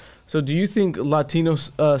this. So do you think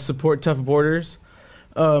Latinos support tough borders?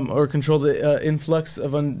 Or control the influx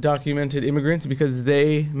of undocumented immigrants because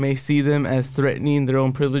they may see them as threatening their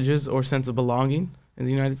own privileges or sense of belonging in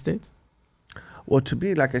the United States? Well, to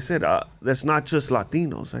me, like I said, that's not just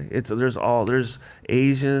Latinos. Right? There's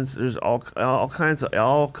Asians, there's all kinds of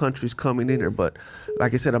all countries coming in here. But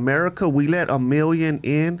like I said, America, we let 1 million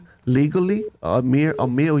in legally, a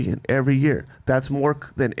million every year. That's more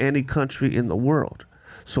than any country in the world.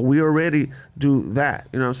 So we already do that.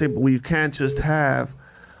 You know what I'm saying? But we can't just have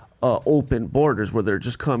open borders where they're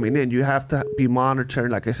just coming in. You have to be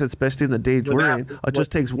monitoring, like I said, especially in the days we're in. It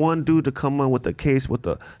just takes one dude to come in with a case with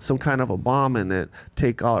some kind of a bomb and then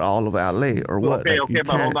take out all of LA or what. Okay,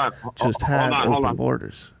 but hold on. Just have open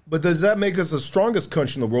borders. But does that make us the strongest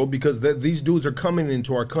country in the world? Because these dudes are coming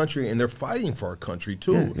into our country and they're fighting for our country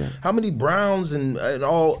too. Yeah. How many browns and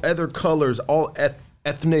all other colors, all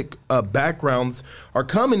ethnic backgrounds are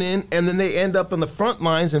coming in, and then they end up in the front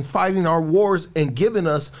lines and fighting our wars and giving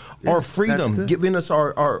us our freedom, giving us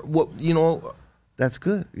our what, you know. That's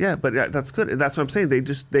good. Yeah, but that's good. And that's what I'm saying.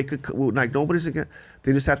 They could, like, nobody's against.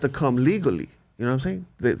 They just have to come legally. You know what I'm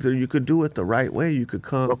saying? You could do it the right way. You could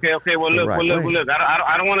come. Okay. Well, look. I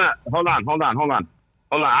don't want to. Hold on.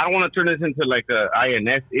 I don't want to turn this into like a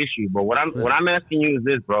INS issue. But what I'm asking you is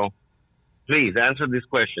this, bro. Please answer this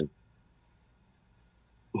question.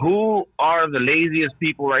 Who are the laziest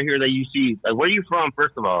people right here that you see? Like, where are you from,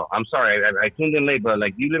 first of all? I'm sorry, I tuned in late, but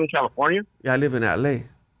like, you live in California? Yeah, I live in LA.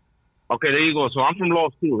 Okay, there you go. So I'm from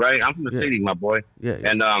Los too, right? I'm from the city, my boy. Yeah.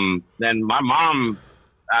 And then my mom,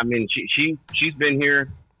 I mean, she's been here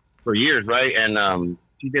for years, right? And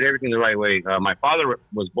she did everything the right way. My father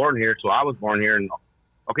was born here, so I was born here. And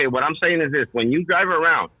okay, what I'm saying is this: when you drive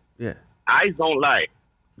around, eyes don't lie.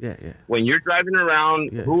 Yeah. When you're driving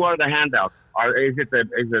around, who are the handouts? Is it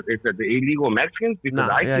the illegal Mexicans? Because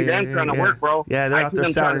I see them trying to work, bro. Yeah, they're out there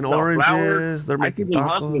selling oranges. They're making tacos.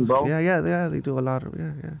 Hustling, bro. Yeah. They do a lot of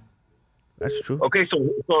That's true. Okay,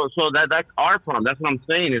 so that's our problem. That's what I'm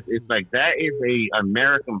saying. It's like that is a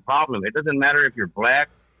American problem. It doesn't matter if you're black,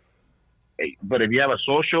 but if you have a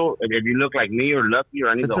social, if you look like me or Lucky or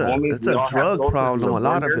any of the homies, it's a drug problem. A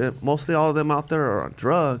lot of it, mostly all of them out there are on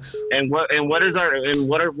drugs. And what is our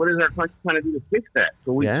country trying to do to fix that?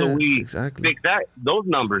 So we exactly. fix that those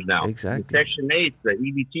numbers now. Exactly. The Section 8, the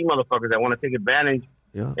EBT motherfuckers that want to take advantage.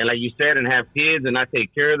 Yeah. And like you said, and have kids and not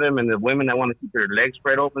take care of them, and the women that want to keep their legs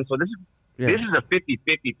spread open. So this is a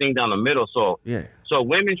 50-50 thing down the middle. So so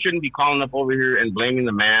women shouldn't be calling up over here and blaming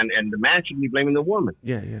the man, and the man shouldn't be blaming the woman.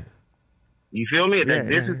 Yeah. You feel me?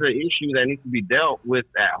 This is an issue that needs to be dealt with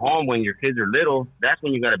at home when your kids are little. That's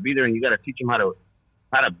when you got to be there, and you got to teach them how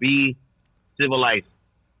to be civilized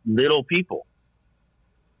little people.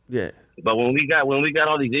 Yeah. But when we got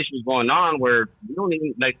all these issues going on, where you don't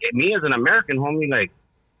even, like, me as an American, homie, like,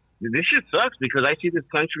 this shit sucks because I see this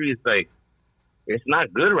country is like, it's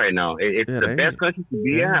not good right now. It's the best country to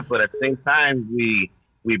be at, but at the same time, we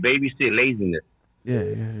babysit laziness. Yeah.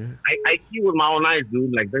 I see with my own eyes,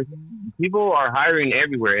 dude. Like, people are hiring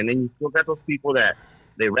everywhere, and then you still got those people that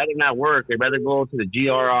They rather not work. They rather go to the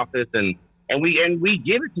GR office and we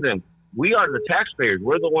give it to them. We are the taxpayers.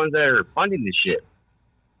 We're the ones that are funding this shit.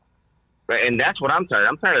 Right? And that's what I'm tired.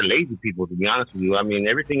 I'm tired of lazy people, to be honest with you. I mean,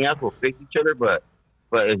 everything else will fix each other, but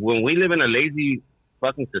when we live in a lazy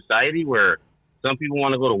fucking society where some people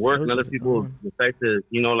want to go to work and other people decide to,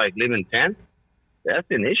 like live in tents, that's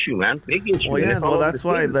an issue, man. Big issue. Well, yeah, that's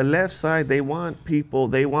why the left side, they want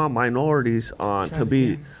minorities to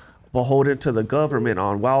be beholden to the government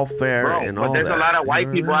on welfare and all that. But there's a lot of white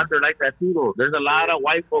people out there like that too, though. There's a lot of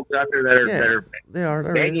white folks out there that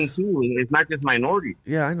are begging too. It's not just minorities.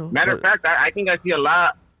 Yeah, I know. Matter of fact, I think I see a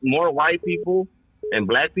lot more white people and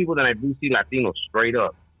black people than I do see Latinos, straight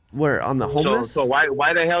up. Where, on the homeless? So why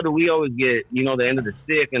the hell do we always get, the end of the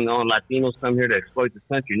stick and Latinos come here to exploit this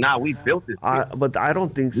country? Nah, we built this shit. But I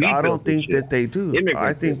don't think so. I don't think that they do.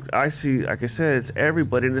 I see, like I said, it's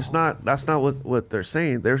everybody, and that's not what they're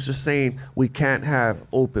saying. They're just saying we can't have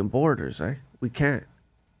open borders, right? We can't.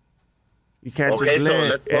 You can't just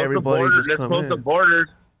let everybody just come in. Let's close the borders.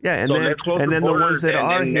 Yeah, and then the ones that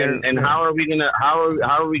are here. And how are we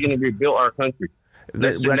gonna rebuild our country?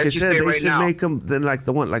 Like I said, they should make them then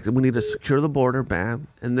we need to secure the border, bam,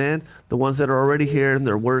 and then the ones that are already here and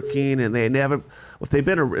they're working and they haven't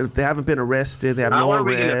been arrested, they have no arrest. How are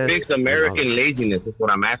we going to fix American laziness? Is what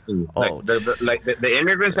I'm asking you. Oh, the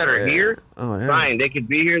immigrants that are here, fine, they could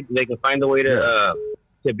be here, they can find a way to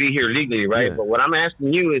be here legally, right? Yeah. But what I'm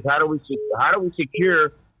asking you is how do we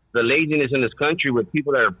secure the laziness in this country with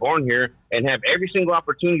people that are born here and have every single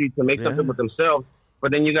opportunity to make something with themselves? But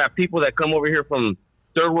then you got people that come over here from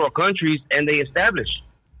third world countries and they establish.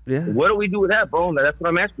 Yeah. What do we do with that, bro? That's what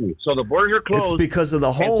I'm asking you. So the borders are closed. It's because of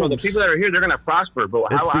the homes. So the people that are here, they're going to prosper.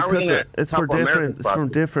 But how are we going to It's from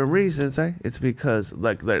different reasons, eh? It's because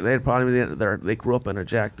they grew up in a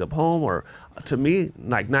jacked up home, or to me,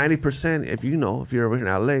 like 90%, if you're over in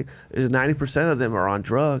LA, is 90% of them are on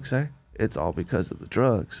drugs, eh? It's all because of the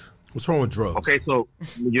drugs. What's wrong with drugs? Okay, so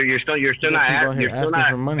you're still not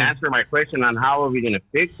answering my question on how are we going to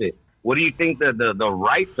fix it. What do you think that the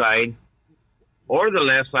right side or the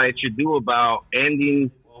left side should do about ending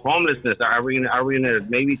homelessness? Are we going to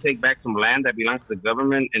maybe take back some land that belongs to the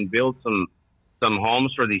government and build some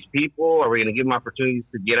homes for these people? Are we going to give them opportunities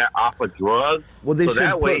to get off of drugs? Well, they should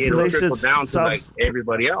trickle down to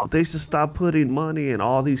everybody else. They should stop putting money in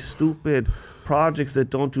all these stupid projects that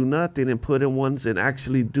don't do nothing and put in ones that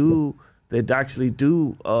actually do.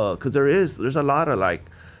 Because there's a lot of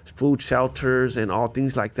food shelters and all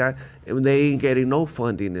things like that, and they ain't getting no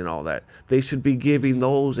funding and all that. They should be giving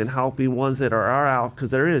those and helping ones that are out,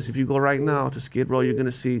 because there is. If you go right now to Skid Row, you're going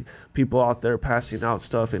to see people out there passing out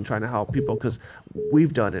stuff and trying to help people, because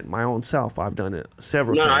we've done it. My own self, I've done it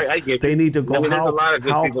several times. I get they need to go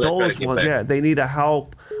help those ones. Yeah, they need to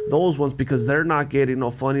help those ones because they're not getting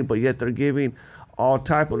no funding, but yet they're giving all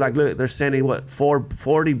type of, look, they're sending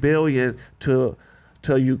 $40 billion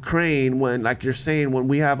to Ukraine, when, like you're saying, when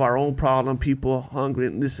we have our own problem, people hungry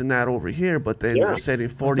and this and that over here, but then they're sending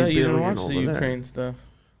 $40 billion over there. Ukraine stuff.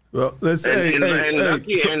 Well, let's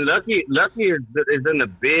Lucky is in a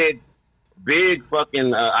big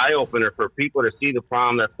fucking eye opener for people to see the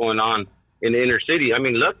problem that's going on in the inner city. I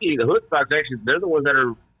mean, Lucky, the hood stocks, actually, they're the ones that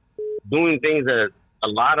are doing things that a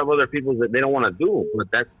lot of other people that they don't want to do. But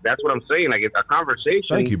that's what I'm saying. Like, it's a conversation.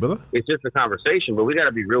 Thank you, brother. It's just a conversation, but we got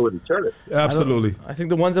to be real with each other. Absolutely. I think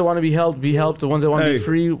the ones that want to be helped. The ones that want to be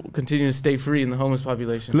free continue to stay free in the homeless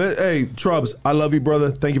population. Hey, Trubs, I love you, brother.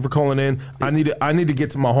 Thank you for calling in. I need to get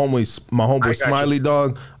to my homeboy Smiley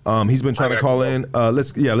Dog. He's been trying to call in.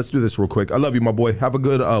 Let's do this real quick. I love you, my boy. Have a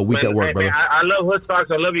good week at work, brother. I love hood stocks.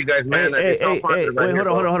 I love you guys, man. Wait, hold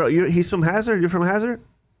on. He's from Hazard? You're from Hazard?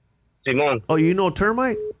 Simon. Oh, you know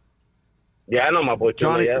Termite? Yeah, I know my boy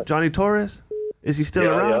Johnny Torres. Is he still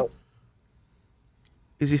around? Yeah.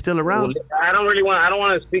 Is he still around? Well, I don't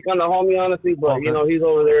want to speak on the homie, honestly, but he's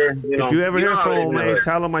over there. If you ever hear from him,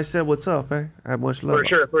 tell him I said what's up. I have much love.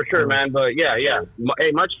 For sure, man. But yeah. Hey,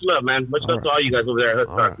 much love, man. Much love to all you guys over there at Hood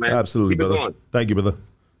Stars, man. Absolutely, Keep brother. It going. Thank you, brother.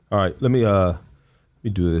 All right, let me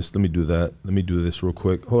do this. Let me do that. Let me do this real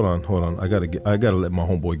quick. Hold on. I gotta let my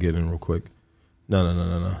homeboy get in real quick.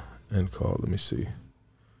 No. End call. Let me see.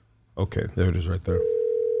 Okay, there it is right there.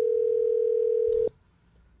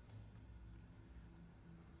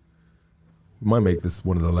 We might make this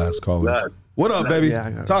one of the last callers. What up, baby?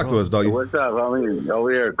 Talk to us, doggy. What's up, homie?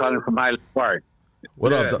 Over here calling from Highland Park.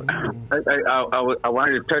 What up, I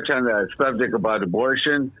wanted to touch on the subject about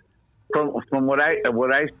abortion. From what I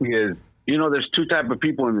see is, there's two types of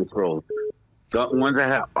people in this world. The ones that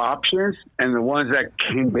have options and the ones that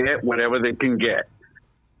can get whatever they can get.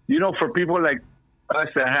 For people like us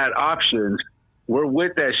that had options, we're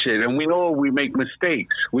with that shit, and we know we make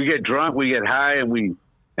mistakes. We get drunk, we get high, and we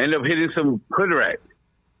end up hitting some hood rat.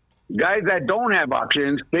 Guys that don't have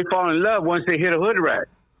options, they fall in love once they hit a hood rat.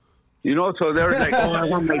 You know, so they're like, oh, I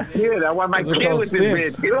want my kid. I want my kid with this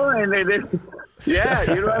bitch. You know, and yeah,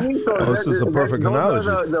 you know what I mean? So this is a perfect analogy.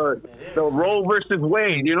 The Roe versus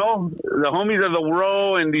Wade, you know? The homies are the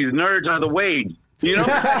Roe and these nerds are the Wade. You know?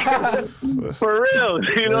 For real.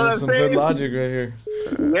 You know what I'm some saying? good logic right here.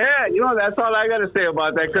 Yeah, you know, that's all I got to say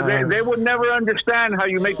about that. Because they would never understand how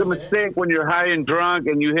you make a mistake when you're high and drunk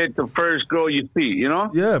and you hit the first girl you see, you know?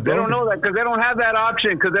 Yeah, bro. They don't know that because they don't have that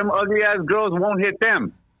option because them ugly-ass girls won't hit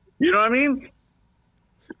them. You know what I mean?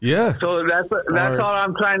 Yeah. So that's all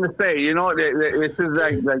I'm trying to say. You know, this is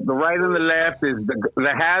like the right and the left is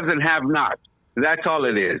the haves and have-nots. That's all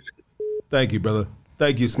it is. Thank you, brother.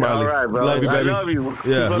 Thank you, Smiley. All right, bro. Love you, baby. I love you.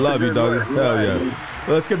 Yeah, love you, doggy. Hell yeah.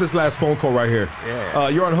 Well, let's get this last phone call right here. Yeah.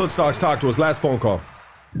 You're on Hoodstocks. Talk to us. Last phone call.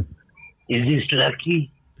 Is this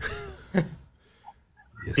Lucky?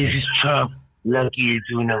 Yes, this is Trump. Lucky, you're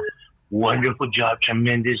doing a wonderful job,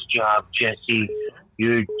 tremendous job, Jesse.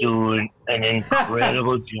 You're doing an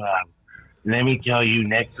incredible job. Let me tell you,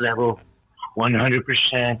 next level,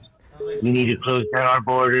 100%. We need to close down our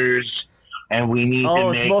borders, and we need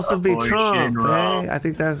to make it's supposed to be abortion Trump, wrong. I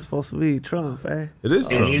think that's supposed to be Trump, It is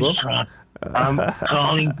Trump, bro. Trump. I'm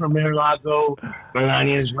calling from Mar-a-Lago.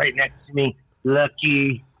 Melania's right next to me.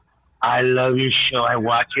 Lucky, I love your show. I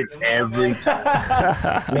watch it every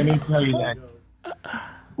time. Let me tell you that.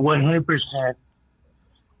 100%.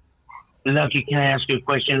 Lucky, can I ask you a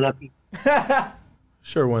question, Lucky?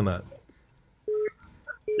 Sure, why not?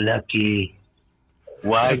 Lucky,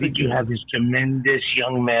 why did you have this tremendous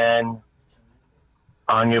young man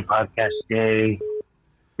on your podcast today?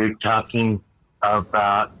 You're talking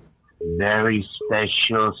about very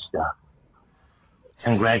special stuff.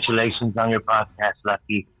 Congratulations on your podcast,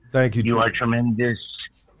 Lucky. Thank you. You are tremendous.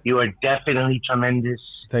 You are definitely tremendous.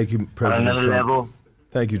 Thank you, President on another Trump. level.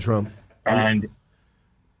 Thank you, Trump. And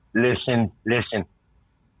listen.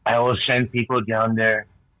 I will send people down there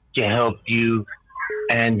to help you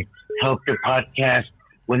and help the podcast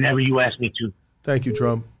whenever you ask me to. Thank you,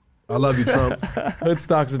 Trump. I love you, Trump.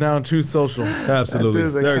 Hoodstocks is now on Truth Social.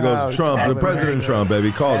 Absolutely. There goes Trump, the President Trump,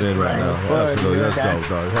 baby. Called in right now. Absolutely. That's dope,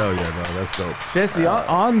 dog. Hell yeah, no, that's dope. Jesse,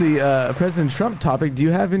 on the President Trump topic, do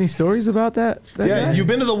you have any stories about that? Yeah, you've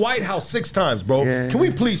been to the White House 6 times, bro. Yeah. Can we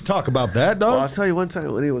please talk about that, dog? Well, I'll tell you one time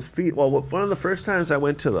when he was one of the first times I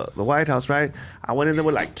went to the White House, right? I went in there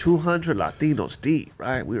with like 200 Latinos deep,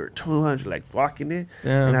 right? We were 200 like walking in.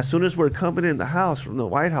 Damn. And as soon as we're coming in the house from the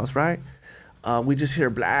White House, right? We just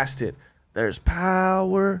hear blasted, "There's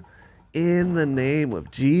power in the name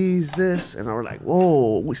of Jesus." And we're like,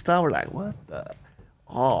 whoa. We stop. We're like, what the?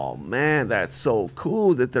 Oh, man, that's so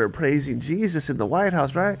cool that they're praising Jesus in the White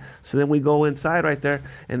House, right? So then we go inside right there,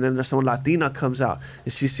 and then there's some Latina comes out,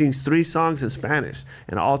 and she sings 3 songs in Spanish,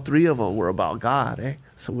 and all 3 of them were about God, eh?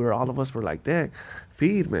 So all of us were like, dang,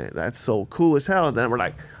 feed, man, that's so cool as hell. And then we're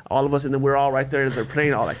like, all of us, and then we're all right there, and they're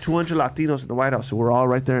praying, all like 200 Latinos in the White House, so we're all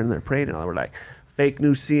right there, and they're praying, and we're like, fake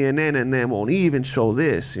news CNN, and they won't even show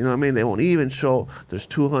this. You know what I mean? They won't even show there's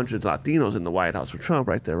 200 Latinos in the White House with Trump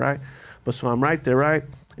right there, right? But so I'm right there, right?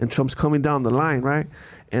 And Trump's coming down the line, right?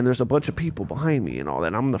 And there's a bunch of people behind me and all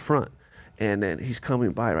that. I'm in the front. And then he's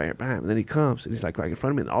coming by right here, bam. And then he comes, and he's like right in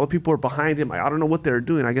front of me. And all the people are behind him. I don't know what they're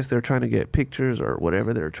doing. I guess they're trying to get pictures or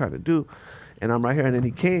whatever they're trying to do. And I'm right here, and then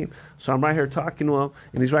he came. So I'm right here talking to him,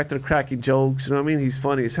 and he's right there cracking jokes. You know what I mean? He's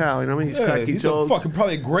funny as hell. You know what I mean? He's cracking jokes. He's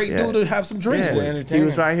probably a great dude to have some drinks with. He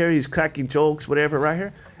was right here. He's cracking jokes, whatever, right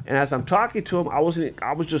here. And as I'm talking to him, I was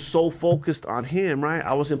just so focused on him, right?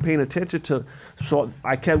 I wasn't paying attention to, so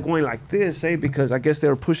I kept going like this, because I guess they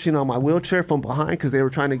were pushing on my wheelchair from behind because they were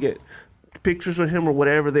trying to get pictures with him or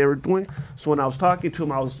whatever they were doing. So when I was talking to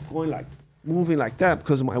him, I was going like, moving like that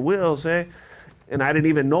because of my wheels, and I didn't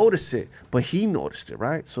even notice it, but he noticed it,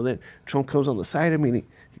 right? So then Trump comes on the side of me, and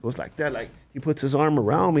he goes like that, like he puts his arm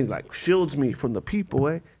around me, like shields me from the people,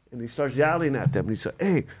 and he starts yelling at them. And he said,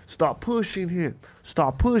 "Hey, stop pushing him.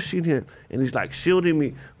 Stop pushing him." And he's like shielding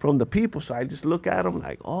me from the people. So I just look at him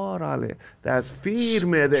like, "Orale, that's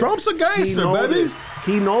firme." Trump's a gangster, baby.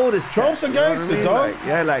 He noticed. Trump's a gangster, dog.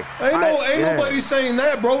 Ain't nobody saying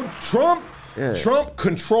that, bro. Trump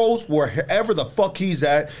controls wherever the fuck he's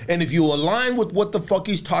at. And if you align with what the fuck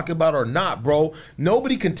he's talking about or not, bro,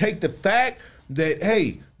 nobody can take the fact that,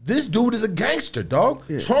 hey, this dude is a gangster, dog.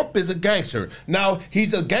 Yeah. Trump is a gangster. Now,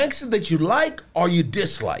 he's a gangster that you like or you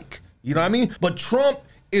dislike. You know what I mean? But Trump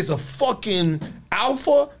is a fucking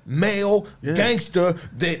alpha male gangster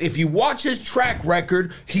that if you watch his track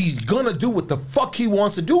record, he's gonna do what the fuck he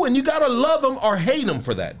wants to do, and you gotta love him or hate him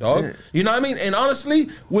for that, dog. Yeah. You know what I mean? And honestly,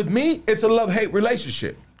 with me, it's a love-hate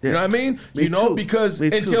relationship. Yeah. You know what I mean? Me too. Because Me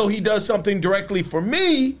too. until he does something directly for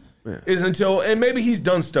me, and maybe he's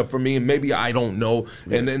done stuff for me, and maybe I don't know.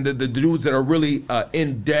 And then the dudes that are really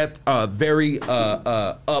in depth, very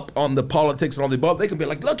up on the politics and all the above, they can be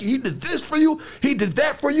like, look, he did this for you, he did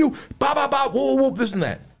that for you, blah, blah, blah, whoop, whoop, this and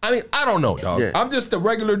that. I mean, I don't know, dog. Yeah. I'm just a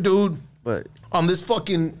regular dude on this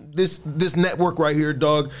fucking, this network right here,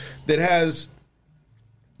 dog, that has,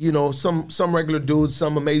 you know, some regular dudes,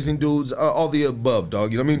 some amazing dudes, all the above,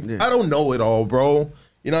 dog. You know what I mean? I don't know it all, bro.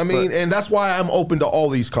 You know what I mean? And that's why I'm open to all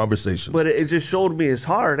these conversations. But it just showed me his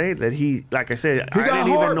heart, that he, like I said, I didn't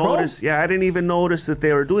even notice. Bro. Yeah, I didn't even notice that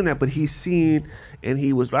they were doing that, but he seen and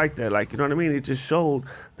he was like that. Like, you know what I mean? It just showed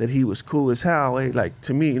that he was cool as hell. Like,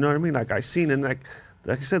 to me, you know what I mean? Like, I seen it, and like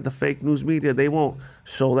I said, the fake news media, they won't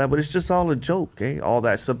show that, but it's just all a joke, all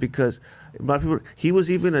that stuff, because a lot of people, he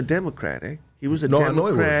was even a Democrat, He was a Democrat, I know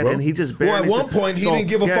he was, bro. and he just barely... Well, at one point, he didn't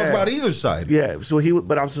give a fuck about either side. Yeah, so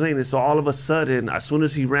but I'm saying this, so all of a sudden, as soon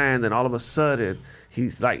as he ran, then all of a sudden,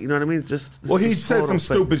 he's like, you know what I mean? He said some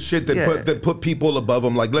stupid shit that put people above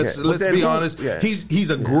him. Like, let's be honest. Yeah. He's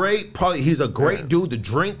a great dude to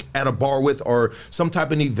drink at a bar with or some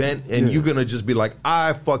type of event, and you're gonna just be like,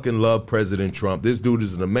 I fucking love President Trump. This dude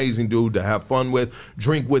is an amazing dude to have fun with,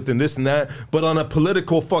 drink with, and this and that. But on a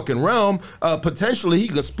political fucking realm, potentially he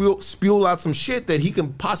can spew out some shit that he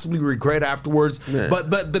can possibly regret afterwards. Yeah.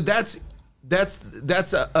 But that's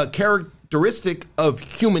a characteristic of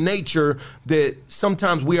human nature that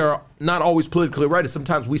sometimes we are not always politically right, and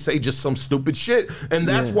sometimes we say just some stupid shit, and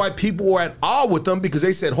that's why people were at awe with them, because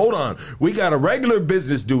they said, hold on, we got a regular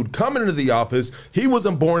business dude coming into the office. He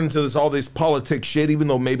wasn't born into all this politics shit, even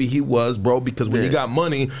though maybe he was, bro, because when you got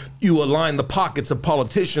money, you align the pockets of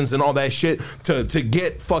politicians and all that shit to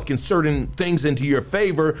get fucking certain things into your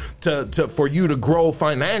favor for you to grow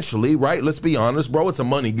financially, right? Let's be honest, bro, it's a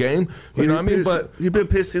money game. You know what I mean? But you've been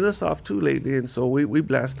pissing us off too lately, and so we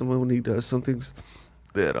blast him when he does some things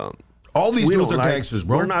that all these dudes are gangsters,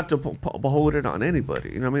 bro. We're not to behold it on anybody.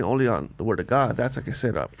 You know what I mean? Only on the word of God. That's, like I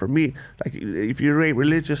said, for me, like, if you ain't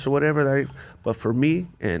religious or whatever, but for me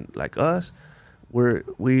and like us,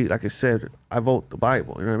 we like I said, I vote the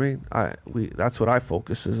Bible. You know what I mean? That's what I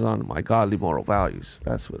focus is on, my godly moral values.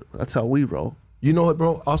 That's how we roll. You know what,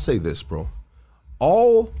 bro? I'll say this, bro.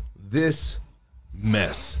 All this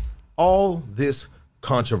mess, all this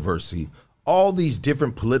controversy, all these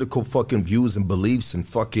different political fucking views and beliefs and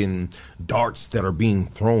fucking darts that are being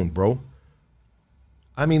thrown, bro.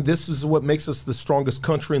 I mean, this is what makes us the strongest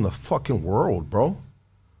country in the fucking world, bro.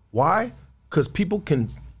 Why? Because people can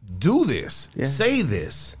do this, say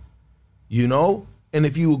this, you know? And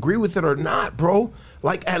if you agree with it or not, bro,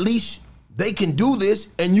 like, at least they can do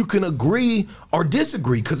this and you can agree or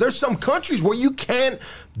disagree, because there's some countries where you can't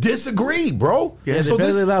disagree, bro. Yeah, so they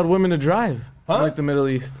barely allowed women to drive. Like the Middle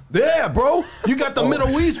East. Yeah, bro. You got the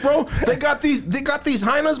Middle East, bro. They got these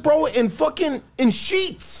hyenas, bro, in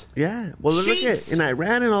sheets. Yeah. Well, look at in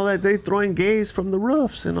Iran and all that, they throwing gays from the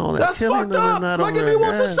roofs and all that. That's fucked up. Like, if he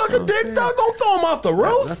wants to suck a dick, dog, don't throw him off the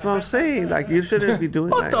roof. That's what I'm saying. Like, you shouldn't be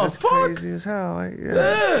doing what that. the That's fuck? Crazy as hell. Like,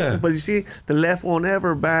 yeah. But you see, the left won't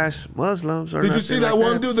ever bash Muslims or Did you see that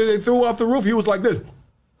one dude that they threw off the roof? He was like this.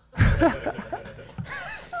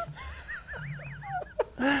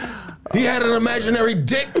 He had an imaginary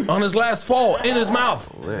dick on his last fall in his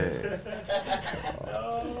mouth.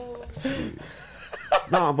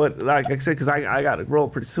 No, but like I said, because I got to grow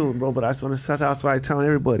up pretty soon, bro. But I just want to set out, so I tell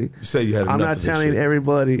everybody. You say you had enough I'm not of this telling shit.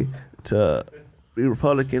 everybody to be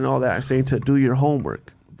Republican and all that. I'm saying to do your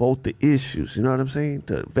homework. Vote the issues, you know what I'm saying?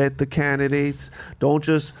 To vet the candidates. Don't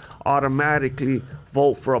just automatically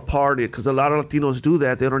vote for a party, because a lot of Latinos do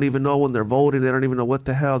that. They don't even know when they're voting. They don't even know what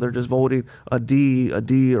the hell. They're just voting a D,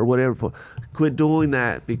 or whatever. Quit doing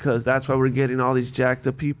that, because that's why we're getting all these jacked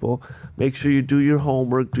up people. Make sure you do your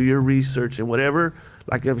homework, do your research, and whatever.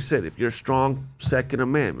 Like I said, if you're strong Second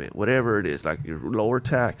Amendment, whatever it is, like your lower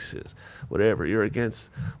taxes, whatever, you're against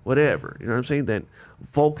whatever, you know what I'm saying? Then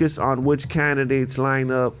focus on which candidates line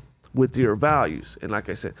up with your values. And like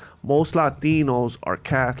I said, most Latinos are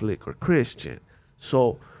Catholic or Christian.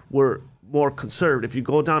 So we're more conservative. If you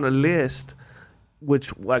go down a list,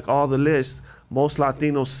 which like all the lists, most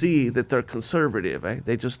Latinos see that they're conservative.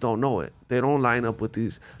 They just don't know it. They don't line up with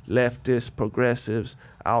these leftists, progressives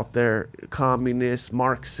out there, communists,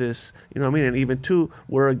 Marxists. You know what I mean? And even too,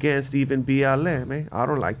 we're against even BLM. I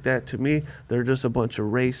don't like that. To me, they're just a bunch of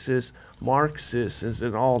racist Marxists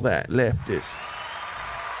and all that, leftists.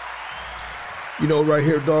 You know, right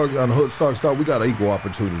here, dog, on Hood Stocks, dog, we got an equal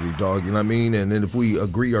opportunity, dog, you know what I mean? And then if we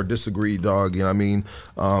agree or disagree, dog, you know what I mean?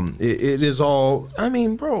 It is all, I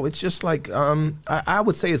mean, bro, it's just like, I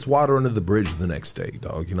would say it's water under the bridge the next day,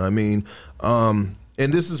 dog, you know what I mean? And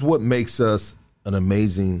this is what makes us an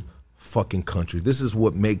amazing fucking country. This is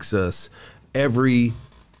what makes us, every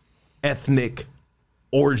ethnic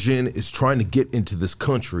origin is trying to get into this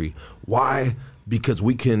country. Why? Because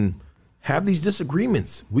we can have these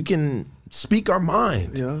disagreements. We can speak our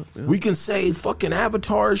mind. Yeah. We can say fucking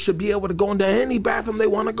avatars should be able to go into any bathroom they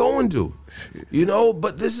want to go into. You know,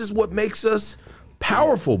 but this is what makes us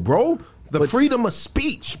powerful, bro. The freedom of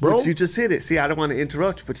speech, bro. But you just hit it. See, I don't want to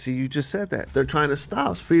interrupt you, but see, you just said that. They're trying to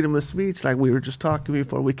stop freedom of speech, like we were just talking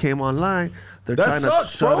before we came online. They're trying to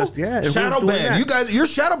shut us. Yeah, shadow ban. You guys, you're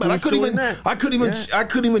shadow ban. I couldn't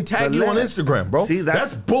even tag you on Instagram, bro. See,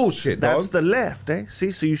 that's bullshit, dog. That's the left, eh?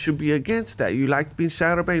 See, so you should be against that. You like being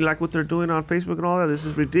shadow banned. You like what they're doing on Facebook and all that. This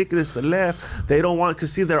is ridiculous. The left, they don't want,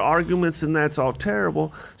 because see, their arguments and that's all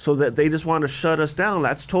terrible, so that they just want to shut us down.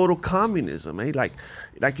 That's total communism, eh?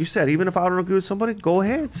 Like you said, even if I don't agree with somebody, go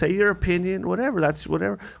ahead, say your opinion, whatever. That's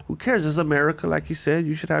whatever. Who cares? It's America, like you said.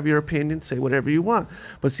 You should have your opinion, say whatever you want.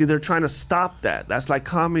 But see, they're trying to stop that. That's like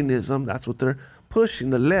communism. That's what they're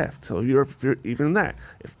pushing, the left. So if you're even that.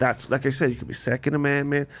 If that's, like I said, you could be Second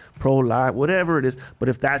Amendment, pro-life, whatever it is. But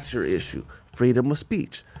if that's your issue, freedom of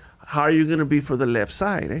speech, how are you going to be for the left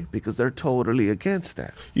side, eh? Because they're totally against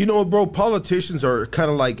that. You know, bro, politicians are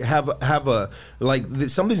kind of like have a like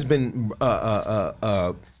something's been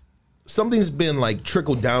like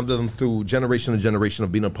trickled down to them through generation to generation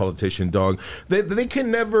of being a politician, dog. They can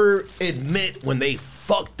never admit when they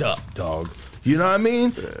fucked up, dog. You know what I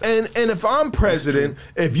mean? And if I'm president,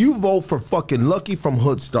 if you vote for fucking Lucky from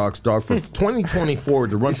Hood Stocks, dog, for 2024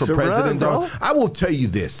 to run for president, dog, I will tell you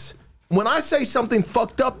this. When I say something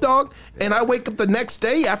fucked up, dog, and I wake up the next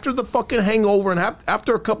day after the fucking hangover and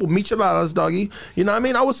after a couple micheladas, doggy, you know what I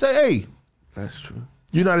mean? I would say, hey. That's true.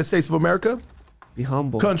 United States of America. Be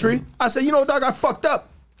humble. Country. Man. I say, you know, dog, I fucked up.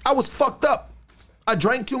 I was fucked up. I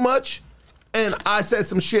drank too much. And I said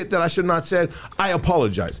some shit that I should not have said. I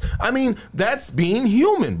apologize. I mean, that's being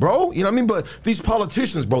human, bro. You know what I mean? But these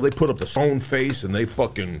politicians, bro, they put up the stone face and they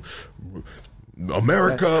fucking...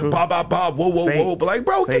 America, bah, bah, bah, whoa, whoa, whoa. But like,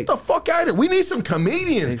 bro, get the fuck out of here. We need some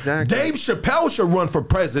comedians. Exactly. Dave Chappelle should run for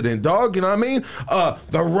president, dog. You know what I mean?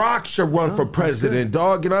 The Rock should run for president,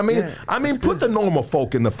 dog. You know what I mean? Yeah, I mean, put the normal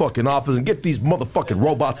folk in the fucking office and get these motherfucking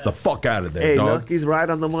robots the fuck out of there, hey, dog. Look, he's right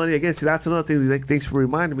on the money again. See, that's another thing. Like, thanks for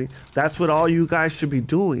reminding me. That's what all you guys should be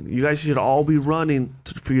doing. You guys should all be running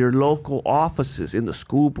for your local offices, in the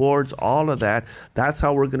school boards, all of that. That's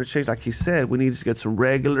how we're going to change. Like he said, we need to get some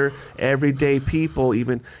regular, everyday people,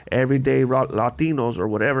 even everyday Latinos or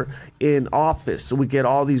whatever, in office. So we get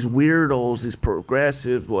all these weirdos, these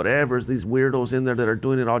progressives, whatever, these weirdos in there that are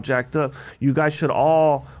doing it all jacked up. You guys should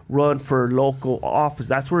all run for local office.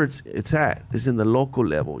 That's where it's at. It's in the local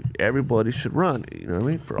level. Everybody should run. You know what I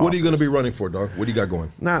mean? For what are you going to be running for, dog? What do you got going?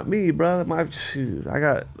 Not me, brother.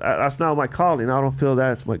 That's not my calling. I don't feel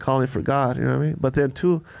that. It's my calling for God. You know what I mean? But then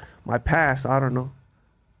too, my past, I don't know,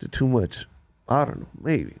 did too much. I don't know.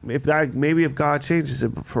 Maybe if God changes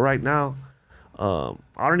it, but for right now, I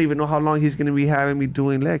don't even know how long He's going to be having me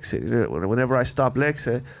doing Lexit. Whenever I stop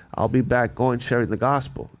Lexit, I'll be back going sharing the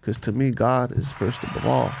gospel, because to me, God is first above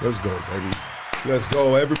all. Let's go, baby. Let's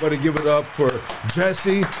go. Everybody give it up for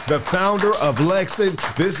Jesse, the founder of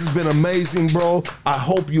Lexit. This has been amazing, bro. I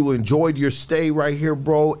hope you enjoyed your stay right here,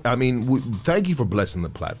 bro. I mean, thank you for blessing the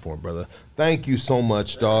platform, brother. Thank you so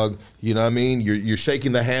much, dog. You know what I mean? You're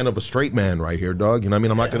shaking the hand of a straight man right here, dog. You know what I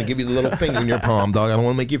mean? I'm not going to give you the little finger in your palm, dog. I don't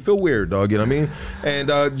want to make you feel weird, dog. You know what I mean?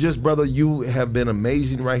 And just, brother, you have been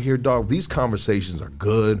amazing right here, dog. These conversations are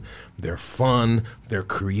good. They're fun. They're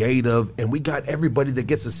creative. And we got everybody that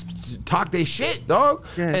gets to talk their shit, dog.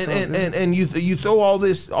 Yeah, and you throw all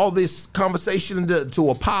this conversation into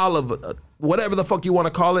a pile of... whatever the fuck you want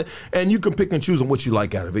to call it, and you can pick and choose on what you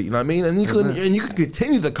like out of it, you know what I mean? And you can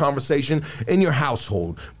continue the conversation in your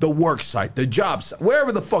household, the work site, the job site,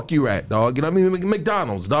 wherever the fuck you're at, dog. You know what I mean?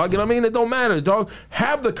 McDonald's, dog. You know what I mean? It don't matter, dog.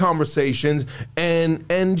 Have the conversations and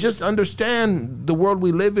just understand the world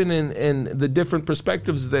we live in and the different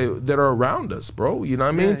perspectives that are around us, bro. You know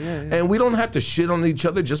what I mean? Yeah. And we don't have to shit on each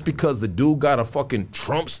other just because the dude got a fucking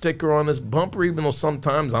Trump sticker on his bumper, even though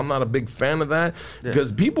sometimes I'm not a big fan of that,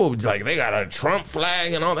 because people like, they got got a Trump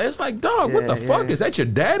flag and all that. It's like, dog, what the fuck? Is that your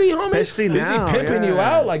daddy, homie? Especially now, is he pimping you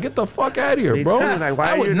out? Like, get the fuck out of here, bro. Like,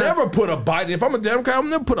 I would never put a Biden. If I'm a Democrat, I'm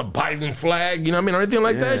never put a Biden flag. You know what I mean, or anything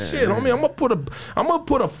like that. Shit, homie. I'm gonna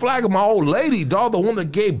put a flag of my old lady, dog, the one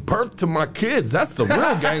that gave birth to my kids. That's the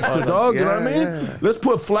real gangster, dog. You know what I mean? Let's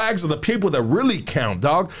put flags of the people that really count,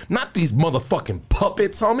 dog. Not these motherfucking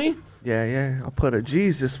puppets, homie. Yeah. I'll put a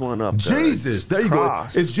Jesus one up. Jesus, there you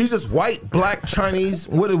Cross. go. Is Jesus white, black, Chinese?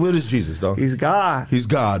 What is Jesus, dog? He's God. He's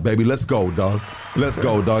God, baby. Let's go, dog. Let's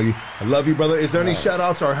go, doggy. I love you, brother. Is there any shout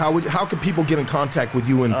outs, or how can people get in contact with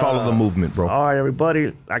you and follow the movement, bro? All right,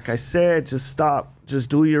 everybody. Like I said, just stop. Just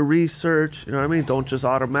do your research. You know what I mean? Don't just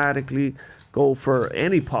automatically go for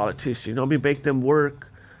any politician. You know what I mean? Make them work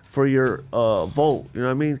for your vote. You know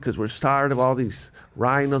what I mean? Because we're tired of all these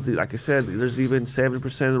rhino. Like I said, there's even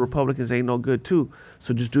 70% of the Republicans ain't no good too.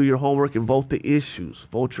 So just do your homework and vote the issues.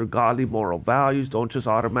 Vote your godly moral values. Don't just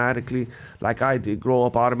automatically, like I did, grow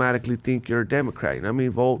up automatically think you're a Democrat. You know what I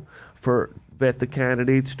mean? Vote for, vet the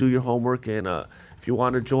candidates, do your homework, and if you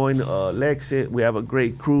want to join Lexit, we have a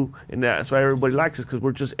great crew, and that's why everybody likes us, because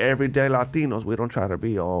we're just everyday Latinos. We don't try to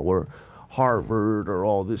be we're Harvard or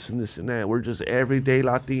all this and this and that. We're just everyday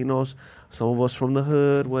Latinos. Some of us from the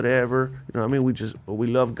hood, whatever. You know what I mean? We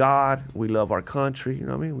love God. We love our country. You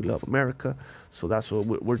know what I mean? We love America. So that's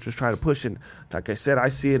what we're just trying to push. And like I said, I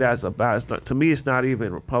see it as to me, it's not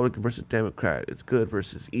even Republican versus Democrat. It's good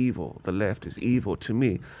versus evil. The left is evil to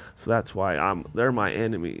me. So that's why they're my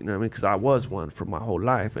enemy. You know what I mean? Because I was one for my whole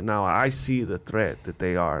life. And now I see the threat that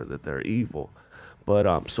they're evil.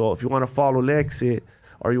 But so if you want to follow Lexit,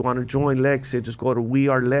 or you want to join Lexit, just go to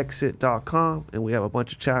wearelexit.com, and we have a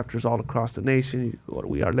bunch of chapters all across the nation. You can go to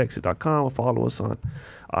wearelexit.com and follow us on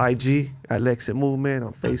IG at Lexit Movement,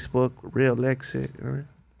 on Facebook, Real Lexit. All right?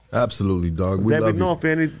 Absolutely, dog. We Let love me know you. if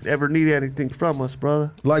you ever need anything from us,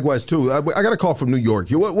 brother. Likewise, too. I got a call from New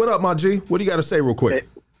York. What up, my G? What do you got to say real quick?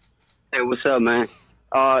 Hey, what's up, man?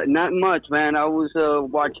 Not much, man. I was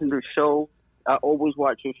watching the show. I always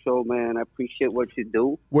watch your show, man. I appreciate what you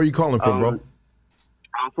do. Where are you calling from, bro?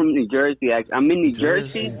 I'm from New Jersey. I'm in New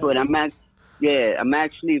Jersey, but I'm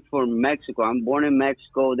actually from Mexico. I'm born in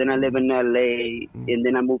Mexico, then I live in LA, and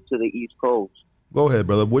then I moved to the East Coast. Go ahead,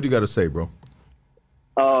 brother. What do you got to say, bro?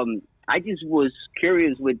 I just was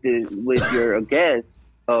curious with your guest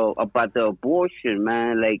about the abortion,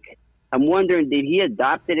 man. Like, I'm wondering, did he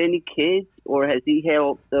adopted any kids, or has he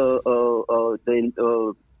helped donate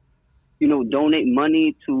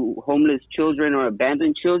money to homeless children or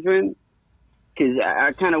abandoned children? Because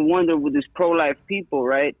I kind of wonder with this pro-life people,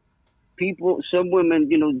 right? Some women,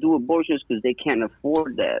 do abortions because they can't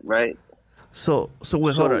afford that, right? So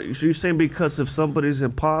wait, hold on. So you're saying because if somebody's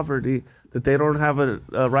in poverty that they don't have a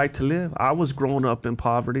right to live? I was growing up in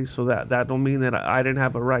poverty, so that don't mean that I didn't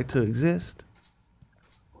have a right to exist.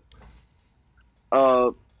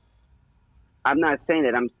 I'm not saying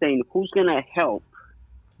that. I'm saying who's gonna help?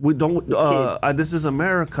 We don't. This is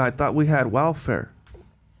America. I thought we had welfare.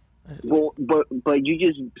 Well, but you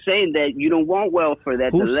just saying that you don't want welfare.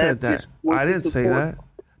 That Who the left said that? just wants I to didn't say support. that.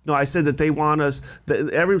 No, I said that they want us.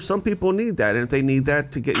 Some people need that, and if they need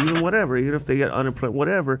that to get even if they get unemployed,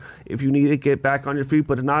 whatever. If you need to get back on your feet,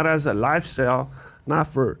 but not as a lifestyle, not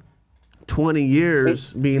for 20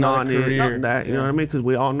 years being on it. You know what I mean? Because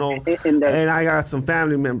we all know, and I got some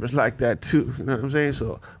family members like that too. You know what I'm saying?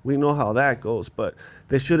 So we know how that goes, but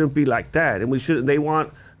they shouldn't be like that, and we shouldn't. They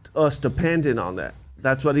want us dependent on that.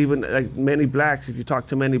 That's what even like many blacks, if you talk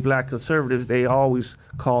to many black conservatives, they always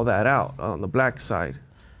call that out on the black side.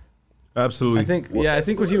 Absolutely. I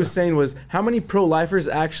think what he was saying was how many pro-lifers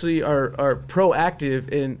actually are proactive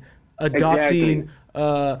in adopting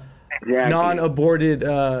non-aborted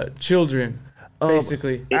children,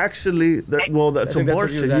 basically. Actually, that's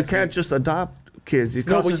abortion. You can't just adopt kids. It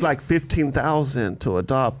costs us like $15,000 to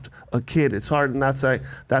adopt a kid. It's hard, and that's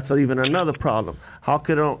even another problem. How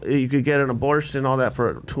could you could get an abortion and all that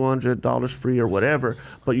for $200 free or whatever,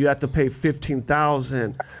 but you have to pay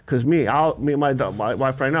 $15,000? Because me and my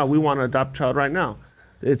wife right now, we want to adopt a child right now.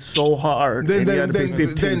 It's so hard. They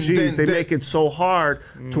make it so hard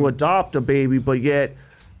to adopt a baby, but yet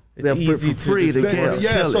it's for free to get.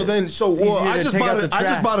 Yeah. I just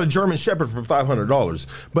bought a German Shepherd for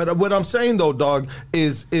 $500. But what I'm saying though, dog,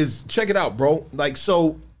 is check it out, bro. Like,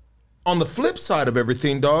 so on the flip side of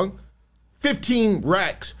everything, dog, 15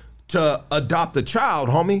 racks to adopt a child,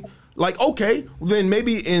 homie. Like, okay, then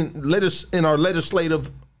maybe in our legislative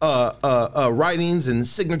writings and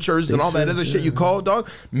signatures and all that other shit you call, dog,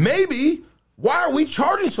 maybe Why are we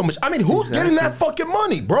charging so much? I mean, who's getting that fucking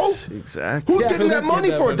money, bro? Exactly. Who's getting that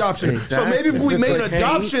money for adoption? Exactly. So maybe if we made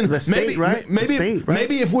adoption,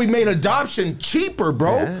 maybe if we made adoption cheaper,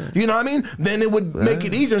 bro, you know what I mean? Then it would make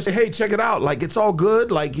it easier and say, hey, check it out. Like, it's all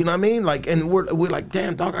good. Like, you know what I mean? Like, and we're like,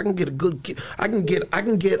 damn, dog, I can get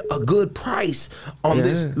a good price on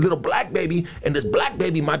this little black baby, and this black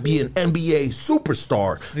baby might be an NBA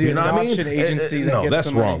superstar. You know what I mean? Agency no,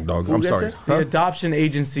 that's wrong, dog. I'm sorry. The adoption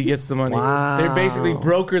agency gets the money. Wow. They basically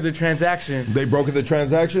broker the transaction. They broker the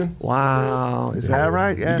transaction? Wow. Is that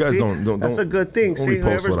right? Yeah, you guys see, don't that's a good thing. See,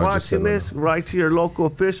 whoever's watching this, write to your local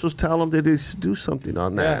officials, tell them they should do something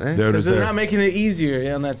on that. Yeah, because they're not making it easier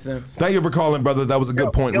in that sense. Thank you for calling, brother. That was a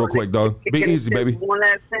good point real quick, dog. Be easy, baby. One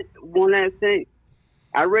last thing.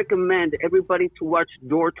 I recommend everybody to watch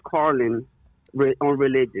George Carlin on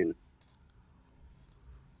religion.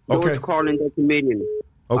 George Carlin, the comedian.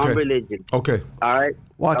 On religion. Okay. All right.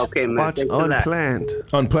 Watch Unplanned.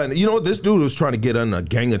 Unplanned. You know what? This dude was trying to get on a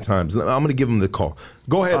Gang of Times. I'm going to give him the call.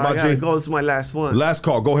 Go ahead, my G. Go. This is my last one. Last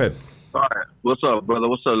call. Go ahead. All right. What's up, brother?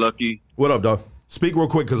 What's up, Lucky? What up, dog? Speak real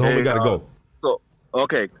quick because homie got to go. So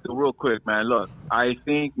real quick, man. Look, I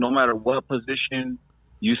think no matter what position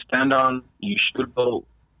you stand on, you should vote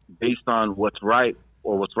based on what's right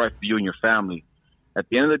or what's right for you and your family. At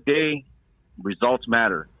the end of the day, results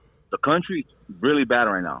matter. The country's really bad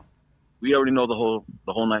right now. We already know the whole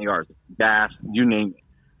 9 yards. Gas, you name it.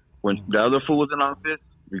 When the other fool was in office,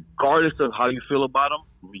 regardless of how you feel about him,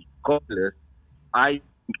 regardless,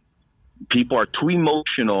 people are too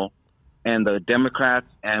emotional, and the Democrats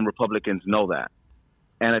and Republicans know that.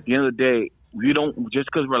 And at the end of the day, we don't, just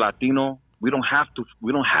because we're Latino, we don't have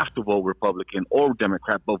to vote Republican or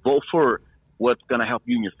Democrat, but vote for what's going to help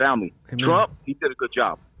you and your family. Amen. Trump, he did a good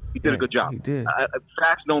job. He did a good job. He did.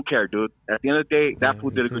 Facts don't care, dude. At the end of the day, that fool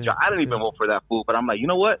did a good job. I didn't even vote for that fool, but I'm like, you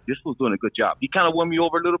know what? This fool's doing a good job. He kind of won me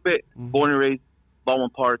over a little bit. Born and raised, Baldwin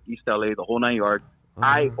Park, East LA, the whole 9 yards.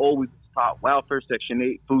 I always taught welfare, Section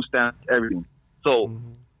 8, food stamps, everything. So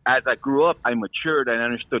as I grew up, I matured and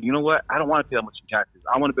understood, you know what? I don't want to pay that much in taxes.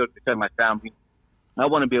 I want to be able to defend my family. I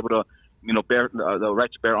want to be able to, bear the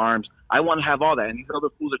right to bear arms. I want to have all that. And these other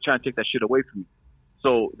fools are trying to take that shit away from me.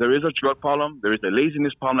 So there is a drug problem. There is a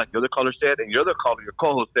laziness problem, like the other caller said. And your other caller, your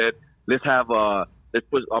co-host said, let's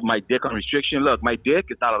put my dick on restriction. Look, my dick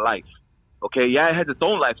is not a life. Okay, yeah, it has its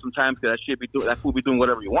own life sometimes because that fool be doing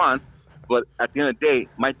whatever he wants. But at the end of the day,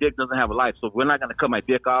 my dick doesn't have a life. So we're not going to cut my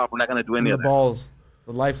dick off. We're not going to do any of that. The balls.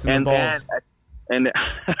 The life's in the balls. And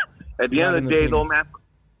at the end of the day, though, man,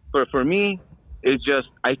 for me, it's just,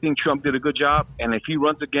 I think Trump did a good job. And if he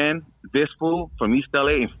runs again, this fool from East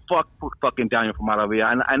LA, and fucking Daniel from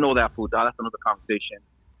Maravilla. I know that fool, dog. That's another conversation.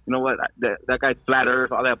 You know what? That guy's flat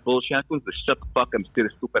earth, all that bullshit. I'm supposed to shut the fuck and sit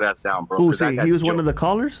his stupid ass down, bro. Who's he? He was one of the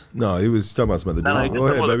callers? No, he was talking about some other dude. Go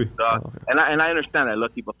ahead, baby. And I understand that,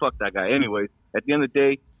 Lucky, but fuck that guy. Anyways, at the end of the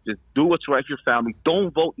day, just do what's right for your family.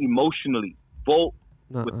 Don't vote emotionally. Vote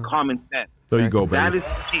with common sense. There you go, baby. That is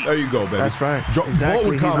key. There you go, baby. That's right. Vote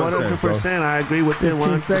with common sense, 100%. I agree with him.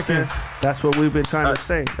 15 seconds. That's what we've been trying to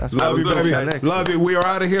say. That's Love you, baby. Love you. We are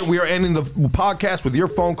out of here. We are ending the podcast with your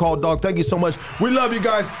phone call, dog. Thank you so much. We love you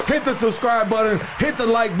guys. Hit the subscribe button. Hit the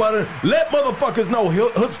like button. Let motherfuckers know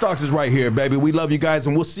Hood Stocks is right here, baby. We love you guys,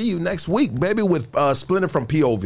 and we'll see you next week, baby, with Splinter from POV.